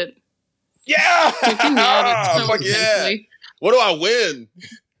nailed it. Yeah! Dude, you nailed it so Fuck yeah! intensely. What do I win?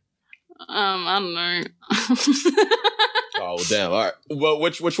 I don't know. Oh damn! All right. Well,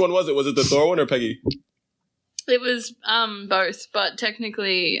 which one was it? Was it the Thor one or Peggy? It was both, but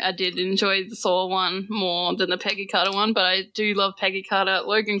technically I did enjoy the Thor one more than the Peggy Carter one, but I do love Peggy Carter.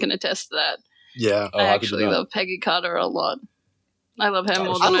 Logan can attest to that. Yeah. Oh, I how could you actually not? love Peggy Carter a lot. I love her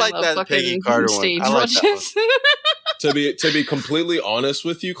more I than I, like love that fucking Peggy Carter one. Steve I like that Rogers. To be completely honest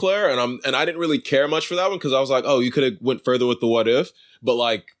with you, Claire, and I didn't really care much for that one because I was like, oh, you could have went further with the what if, but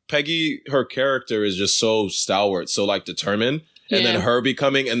like Peggy, her character is just so stalwart, so like determined, and Yeah. then her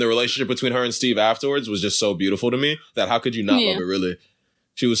becoming and the relationship between her and Steve afterwards was just so beautiful to me that how could you not Yeah. love it? Really,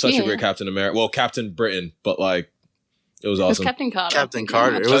 she was such a Yeah. great Captain America. Well, Captain Britain, but like it was It was awesome. Captain Carter. Captain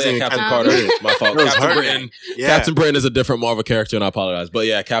Carter. It Oh, wasn't yeah, even Captain Captain Carter. Carter. My fault. It was Captain her. Britain. Yeah. Captain Britain is a different Marvel character, and I apologize. But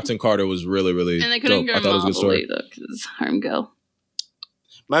yeah, Captain Carter was really, really And they couldn't dope. go I thought it was a good Marvel story. either because Homegirl.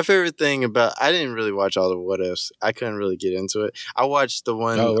 My favorite thing about I didn't really watch all the what ifs. I couldn't really get into it. I watched the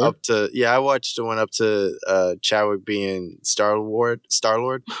one Oh, really? I watched the one up to Chadwick being Star-Lord,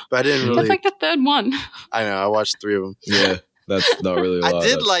 but I didn't really That's like the third one. I know, I watched 3 of them. Yeah, that's not really a lot. I did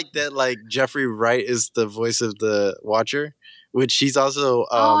That's- like that like Jeffrey Wright is the voice of the Watcher, which he's also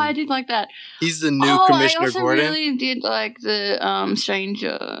oh, I did like that. he's the new I Commissioner also Gordon. really did like the Strange,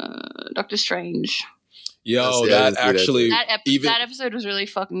 Doctor Strange. Yo, Yeah, I that didn't see that actually, That even episode was really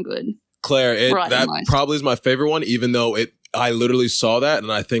fucking good. Claire, Right, that nice. probably is my favorite one. Even though I literally saw that,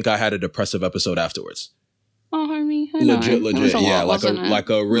 and I think I had a depressive episode afterwards. Oh, homie, I know. Legit, It was a yeah, lot, wasn't it?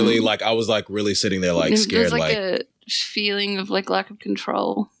 like a really Mm. like I was like really sitting there like There's scared, like like a feeling of like lack of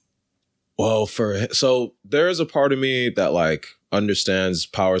control. well, so there is a part of me that like understands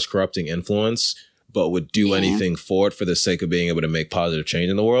power's corrupting influence, but would do Yeah. anything for it for the sake of being able to make positive change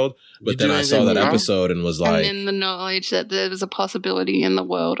in the world. But You then do I saw anything that for it? episode and was like, and then the knowledge that there's a possibility in the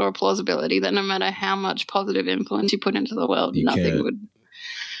world or a plausibility that no matter how much positive influence you put into the world, You nothing can't. would.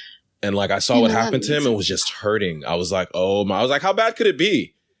 and like I saw You what know, that happened to him makes and was just hurting. I was like, oh my, I was like, how bad could it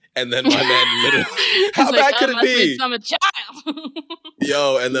be? And then my man literally, how It's bad like, could "I it must be? I'm a child.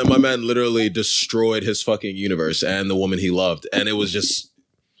 Yo, and then my man literally destroyed his fucking universe and the woman he loved. And it was just,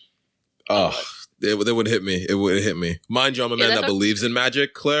 it would hit me. It would hit me. Mind you, I'm a Yeah, man that that believes in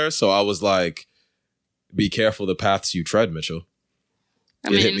magic, Claire. So I was like, be careful the paths you tread, Mitchell. I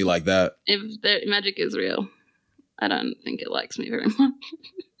It hit me like that. if the magic is real, I don't think it likes me very much.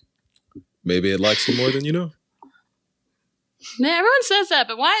 Maybe it likes you more than you know. Yeah, everyone says that,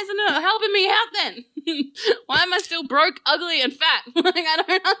 but why isn't it helping me out then? Why am I still broke, ugly, and fat? Like, I don't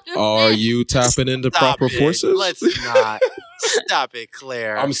understand. Are you tapping into Stop proper it. forces? Let's not. Stop it,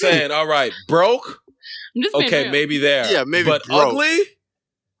 Claire. I'm saying, all right, broke. I'm just being Okay, real. maybe there. Yeah, maybe but broke.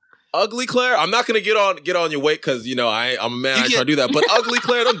 ugly Claire. I'm not gonna get on your weight because I'm a man. I try to do that. But ugly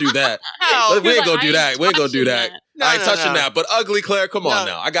Claire, don't do that. How? We ain't Like, gonna do I that. We ain't gonna do touching that. No, I ain't no, touching no. that. But ugly Claire, come on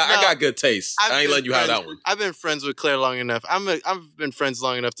No, now. I got good taste. I've I ain't been letting you have friends- that one. I've been friends with Claire long enough. I've been friends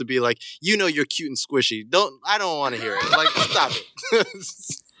long enough to be like, you're cute and squishy. I don't want to hear it. Like, stop it.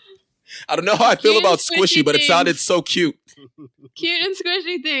 I don't know how I feel Cute about squishy squishy, but it things. sounded so cute. Cute and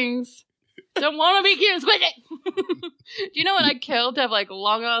squishy things. Don't want to be cute and squishy. Do you know what I'd kill to have like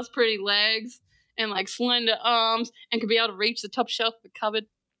long ass pretty legs and like slender arms and could be able to reach the top shelf of the cupboard?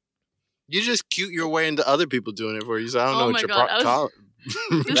 You just cute your way into other people doing it for you. So I don't Oh know my what your God, I was-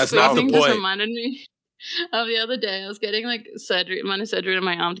 This That's food not the thing just point. reminded me of the other day. I was getting like minor surgery on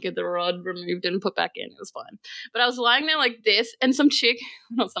my arm to get the rod removed and put back in. It was fine. But I was lying there like this, and the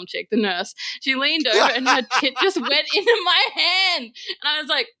nurse, she leaned over and her tit just went into my hand. And I was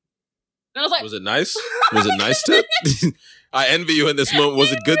like, Was it nice? Was it nice tit? I envy you in this moment.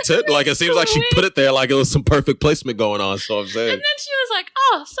 Was it good tit? Like, it seems like she put it there like it was some perfect placement going on. So I'm saying. and then she was like,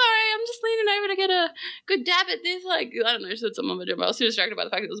 "Oh, sorry, I'm just leaning over to get a good dab at this." Like, I don't know, she said something on my gym. I was too distracted by the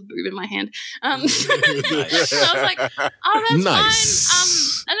fact that it was a boob in my hand. And I was like, "Oh, that's Nice.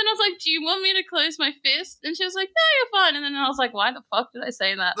 fine." And then I was like, "Do you want me to close my fist?" And she was like, "No, you're fine." And then I was like, "Why the fuck did I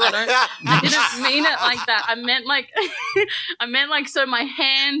say that? I didn't mean it like that. I meant like so my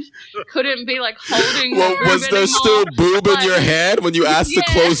hand couldn't be like holding. Well, the boob was there anymore. still boob in Like, your hand when you asked to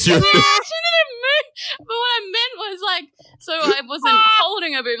close your? Yeah, she didn't move. But what I meant was like, so I wasn't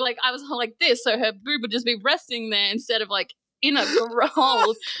holding her boob, like I was like this, so her boob would just be resting there instead of like in a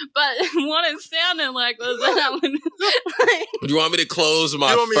hold. But what it sounded like was that I would like, Do you want me to close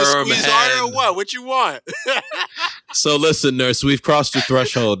my You want me to firm squeeze harder or hand? what? What you want? So listen, nurse, we've crossed your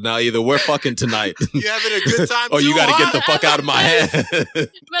threshold. Now either we're fucking tonight, You having a good time? or you too, got to huh? get the fuck out of my head.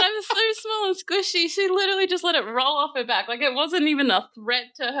 but I was so small and squishy. She literally just let it roll off her back. Like it wasn't even a threat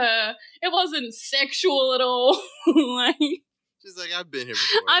to her. It wasn't sexual at all. Like She's like, I've been here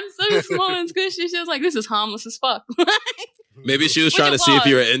before. I'm so small and squishy. She was like, "This is harmless as fuck." Maybe she was Which trying it to see if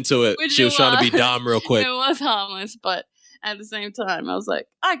you were was. into it. Which She it was trying to be was. dom real quick. It was harmless, but at the same time, I was like,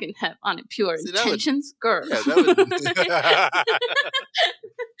 I can have unimpure See, that would- intentions, girl. Yeah,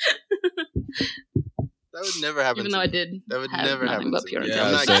 that would never happen. Even to though I me. did That would have never nothing happen but to pure me. Yeah,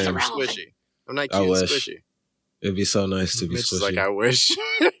 I'm not intentions. cute same. and squishy. I'm not I cute and wish. squishy. It'd be so nice to be Mitch is squishy. like, I wish.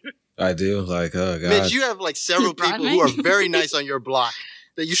 I do. Like, oh god. Mitch, you have like several Right, people who are mate? very nice on your block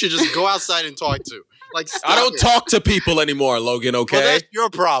that you should just go outside and talk to. Like, I don't stop it. talk to people anymore, Logan. Well, Okay. that's your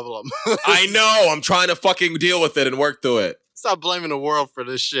problem. I know. I'm trying to fucking deal with it and work through it. Stop blaming the world for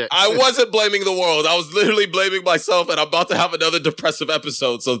this shit. I wasn't blaming the world. I was literally blaming myself, and I'm about to have another depressive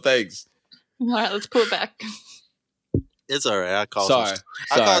episode. So thanks. All right, let's pull it back. It's all right. I call Sorry.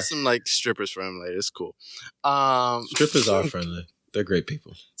 I call some like strippers for him later. It's cool. Strippers are friendly. They're great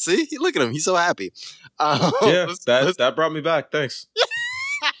people. See, look at him. He's so happy. Yeah, let's- that brought me back. Thanks.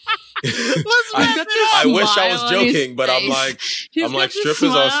 let's I- wrap it I up. wish I was Smile on his joking, but I'm face. like, He's I'm got like, this strippers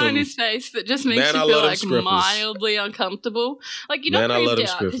smile are some- on his face that just makes Man, I you feel love them like strippers. mildly uncomfortable. Like you're not Man, I love them creeped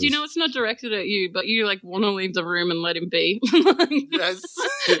out because you strippers. know it's not directed at you, but you like want to leave the room and let him be. Yes.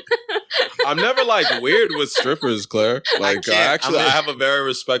 I'm never like weird with strippers, Claire. Like, I can't. I have a very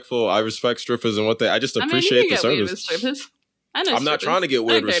respectful. I respect strippers and what they. I just I mean, appreciate you the can get weird with service. strippers. I know. I'm not strippers. trying to get I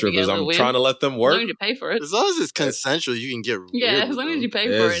weird don't with care if you strippers. get a I'm little weird. trying to let them As long work. as you pay for it. As long as it's consensual, you can get Yeah, weird as with long them. as you pay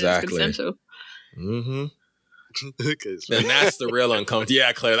for Exactly. it, it's consensual. Mm-hmm. Okay, so And that's the real uncomfortable.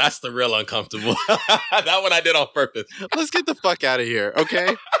 Yeah, Claire, that's the real uncomfortable. That one I did on purpose. let's get the fuck out of here,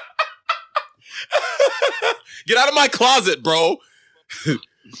 okay? Get out of my closet, bro.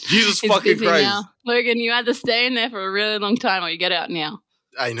 Jesus He's fucking busy Christ. now. Logan, you either stay in there for a really long time or you get out now.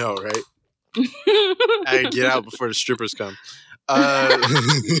 I know, right? I get out before the strippers come. Then Sarah,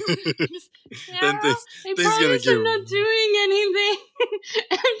 things- I things gonna promise get- I'm not doing anything.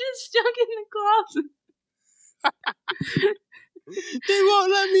 I'm just stuck in the closet. They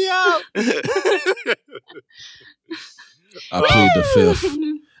won't let me out. I plead the fifth.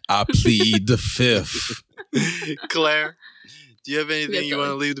 I plead the fifth. Claire, do you have anything Yes, you want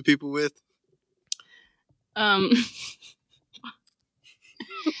to leave the people with? Why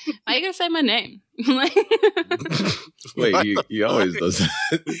are you gonna say my name? Like, Wait, he always does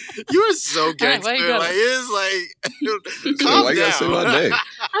that. You are so Alright, why gangster. you gotta- Like it's like, Why calm you gotta say my down. name?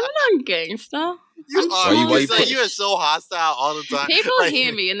 I'm not a gangster. You I'm are. Why you It's like, push. you are so hostile all the time. People Like,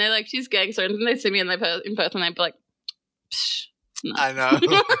 hear me and they're like, she's gangster. And then they see me in person, they'd be like, Psh, no. I know.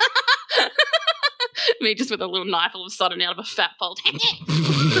 Me just with a little knife all of a sudden out of a fat fold. It's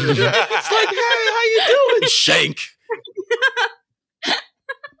like, hey, how you doing? Shank.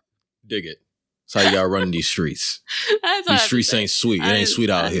 Dig it. That's how you gotta run in these streets. That's all I These have to streets say. ain't sweet. It ain't sweet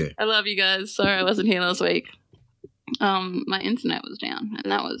out here. I love you guys. Sorry I wasn't here last week. My internet was down,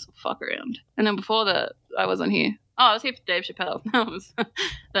 and that was fuck around. And then before that, I wasn't here. Oh, I was here for Dave Chappelle.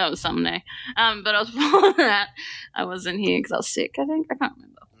 That was someday. But I was before that, I wasn't here because I was sick. I think I can't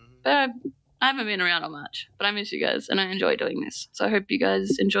remember. But I haven't been around all much. But I miss you guys, and I enjoy doing this. So I hope you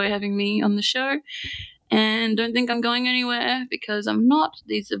guys enjoy having me on the show. And don't think I'm going anywhere because I'm not.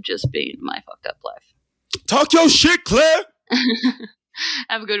 These have just been my fucked up life. Talk your shit, Claire.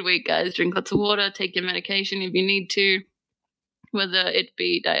 Have a good week, guys. Drink lots of water. Take your medication if you need to, whether it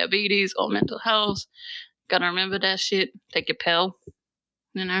be diabetes or mental health. Gotta remember that shit. Take your pill.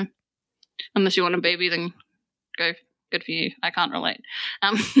 You know, unless you want a baby, then go. Good for you. I can't relate.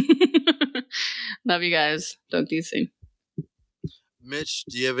 Love you guys. Talk to you soon. Mitch,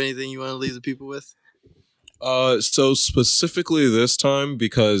 do you have anything you want to leave the people with? So specifically this time,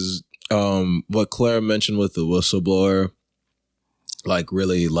 because what Claire mentioned with the whistleblower, like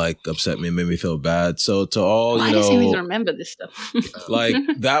really like upset me and made me feel bad. So to all, Why you does he always know, remember this stuff? like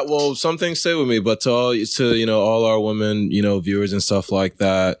that, well, some things stay with me, but to all our women, viewers and stuff like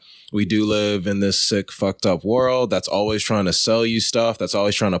that, we do live in this sick, fucked up world that's always trying to sell you stuff, that's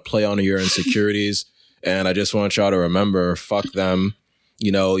always trying to play on your insecurities. And I just want y'all to remember, fuck them.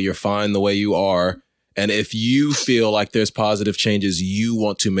 You're fine the way you are. And if you feel like there's positive changes you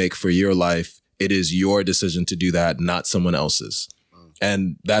want to make for your life, it is your decision to do that, not someone else's.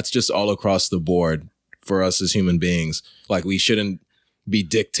 And that's just all across the board for us as human beings. Like, we shouldn't be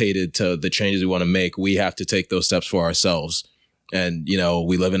dictated to the changes we want to make. We have to take those steps for ourselves. And,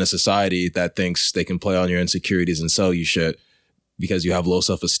 we live in a society that thinks they can play on your insecurities and sell you shit because you have low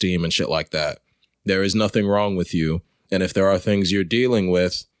self-esteem and shit like that. There is nothing wrong with you. And if there are things you're dealing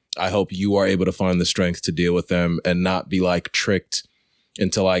with, I hope you are able to find the strength to deal with them and not be like tricked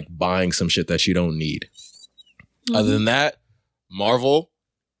into like buying some shit that you don't need. Mm-hmm. Other than that, Marvel,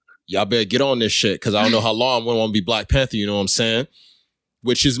 y'all better get on this shit because I don't know how long I'm going to want to be Black Panther, you know what I'm saying?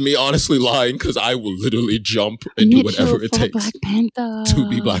 Which is me honestly lying because I will literally jump and do whatever it takes Black Panther. to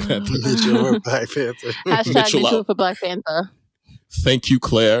be Black Panther. Mitchell or Black Panther. Hashtag Mitchell Mitchell out. for Black Panther. Thank you,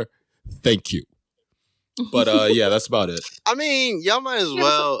 Claire. Thank you. But yeah, that's about it. I mean, y'all might as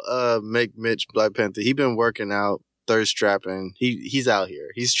well make Mitch Black Panther. He been working out, thirst trapping. He's out here.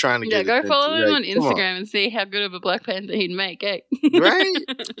 He's trying to Yeah, get go attention. follow him Like, on come Instagram and see how good of a Black Panther he'd make, eh? Right?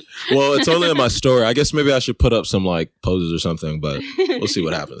 Well, it's only in my story. I guess maybe I should put up some like poses or something, but we'll see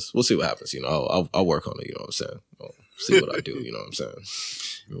what happens. I'll work on it. You know what I'm saying? I'll see what I do. You know what I'm saying?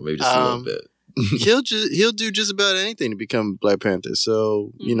 Maybe just a little bit. he'll do just about anything to become Black Panther.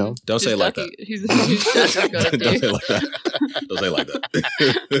 So Don't say it like that. He's Ducky Don't say it like that. Don't say it like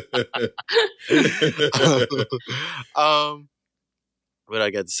that. What I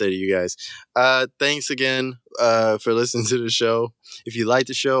got to say to you guys. Thanks again for listening to the show. If you like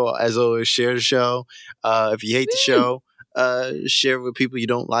the show, as always, share the show. If you hate the show, share it with people you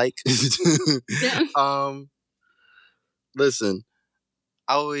don't like. Yeah. Listen,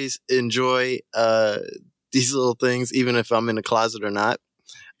 I always enjoy these little things, even if I'm in the closet or not.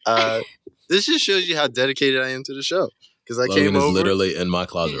 This just shows you how dedicated I am to the show. Because I Logan came is over. literally in my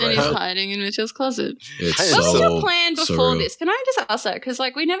closet And right he's now. hiding in Mitchell's closet. It's What What was your plan so before surreal. this? Can I just ask that? Because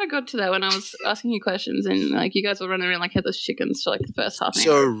we never got to that when I was asking you questions, and you guys were running around like headless chickens for the first half an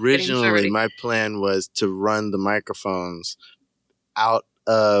So hour. originally, ready. my plan was to run the microphones out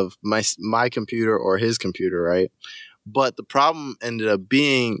of my computer or his computer, right? But the problem ended up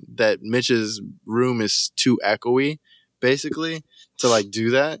being that Mitch's room is too echoey, basically, to do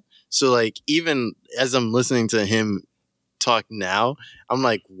that. So even as I'm listening to him talk now, I'm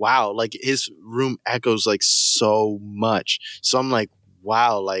like, wow, his room echoes so much. So I'm like,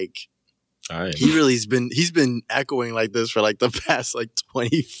 wow, All right. he's been echoing like this for the past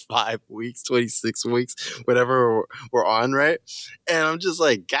 25 weeks, 26 weeks, whatever we're on, right? And I'm just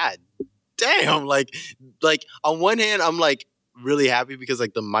like, God damn, on one hand, I'm really happy because the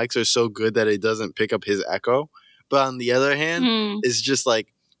mics are so good that it doesn't pick up his echo. But on the other hand, it's just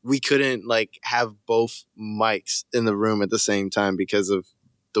we couldn't have both mics in the room at the same time because of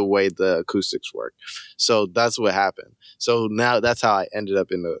the way the acoustics work. So that's what happened. So now that's how I ended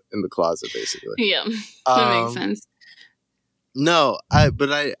up in the closet, basically. Yeah, that makes sense. No, I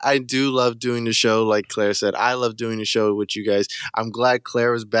do love doing the show. Like Claire said, I love doing the show with you guys. I'm glad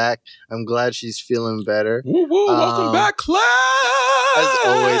Claire is back. I'm glad she's feeling better. Woo woo! Welcome back, Claire. As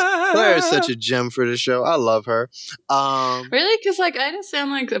always, Claire is such a gem for the show. I love her. Really? Because like I just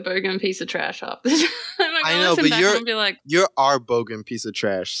sound like a bogan piece of trash half the time. Like, I know, but you're you're our bogan piece of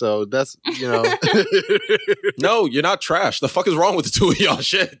trash. So that's No, you're not trash. The fuck is wrong with the two of y'all?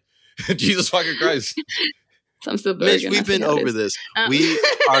 Shit, Jesus fucking Christ. So I'm still Mitch, bogan. we've been over this. We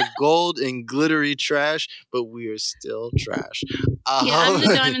are gold and glittery trash, but we are still trash. Yeah, I'm the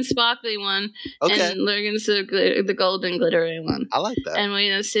diamond sparkly one, Okay. and Logan's the gold and glittery one. I like that. And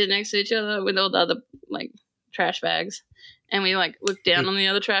we sit next to each other with all the other like trash bags, and we like look down on the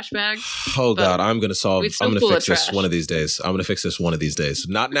other trash bags. Oh But God, I'm gonna fix this trash. one of these days. I'm gonna fix this one of these days.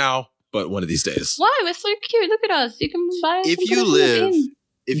 Not now, but one of these days. Why? We're so cute. Look at us. You can buy us If some you clothes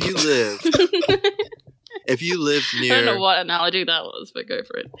if you live I don't know near what analogy that was, but go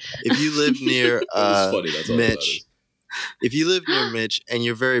for it. if you live near It's funny. That's all that Mitch, matters. if you live near Mitch and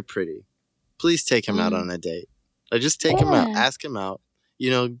you're very pretty, please take him out on a date. Like just take him out, Yeah. ask him out.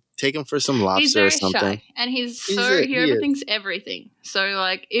 Take him for some He's lobster very or something. shy, and he He is. overthinks everything. So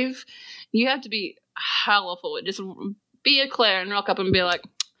like, if you have to be hella forward, just be a Claire and rock up and be like,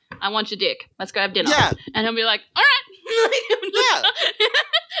 "I want your dick. Let's go have dinner." Yeah, And he'll be like, "All right."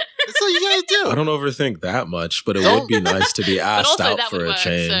 that's all you gotta do. I don't overthink that much, but it Don't- would be nice to be asked also out that for would a work,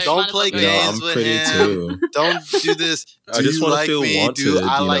 change. so Don't might as well play go. games I'm with pretty him. too. Don't do this. I Do just you wanna like feel me? wanted, Do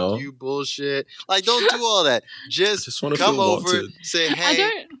I you like know? you? Bullshit. Like, don't do all that. Just Just wanna come feel over, wanted. say, I hey,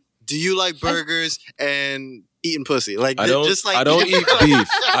 don't. do you like burgers and eating pussy? Like, I don't. just like I don't eat beef.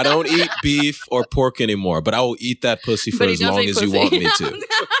 I don't eat beef or pork anymore. But I will eat that pussy for But he as does long eat as you pussy. want me to.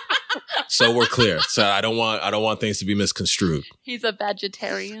 So we're clear. So I don't want things to be misconstrued. He's a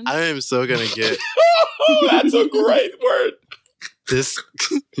vegetarian. I am so gonna get That's a great word. this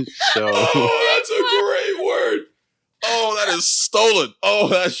show. Oh, that's a great word. Oh, that is stolen. Oh,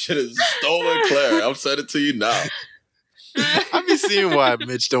 that shit is stolen, Claire. I'm sending it to you now. I be seeing why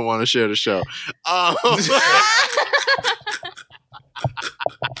Mitch don't want to share the show.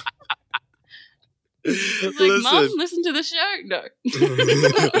 He's like, Mom, listen to the show. No.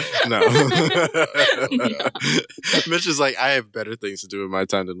 No. Mitch is like, I have better things to do with my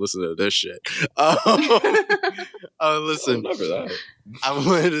time than listen to this shit. Listen, never that. I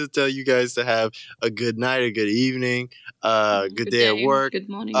wanted to tell you guys to have a good night, a good evening, good day at work, Good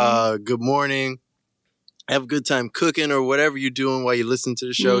morning. good morning. Have a good time cooking or whatever you're doing while you listen to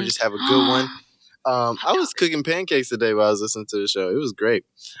the show. Just have a good one. I was cooking pancakes today while I was listening to the show. It was great.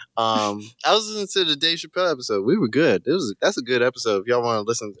 I was listening to the Dave Chappelle episode. We were good. That's a good episode. If y'all want to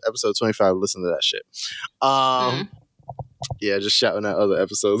listen to episode 25, listen to that shit. Yeah, just shouting out other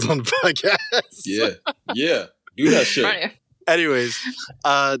episodes on the podcast. Yeah. Do that shit. Right here. Anyways,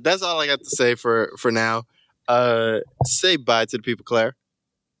 that's all I got to say for now. Say bye to the people, Claire.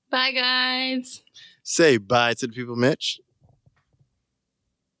 Bye, guys. Say bye to the people, Mitch.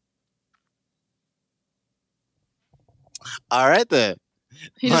 All right then.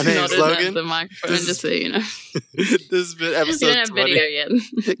 He My just name's nodded Logan. at the microphone, This just so you know. This has been You episode don't have 20. video yet.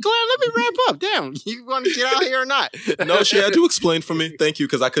 Claire, let me wrap up. Damn, you want to get out here or not? No, she had to explain for me. Thank you,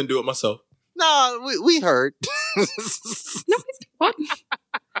 because I couldn't do it myself. No, we heard. What?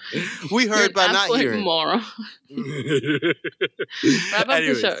 We You're heard an by not absolute hearing. moron. Wrap up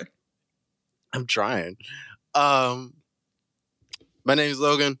Anyways, the show. I'm trying. My name is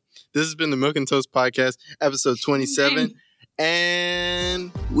Logan. This has been the Milk and Toast Podcast, episode 27.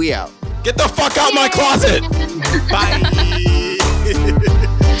 And we out. Get the fuck out my closet. Bye.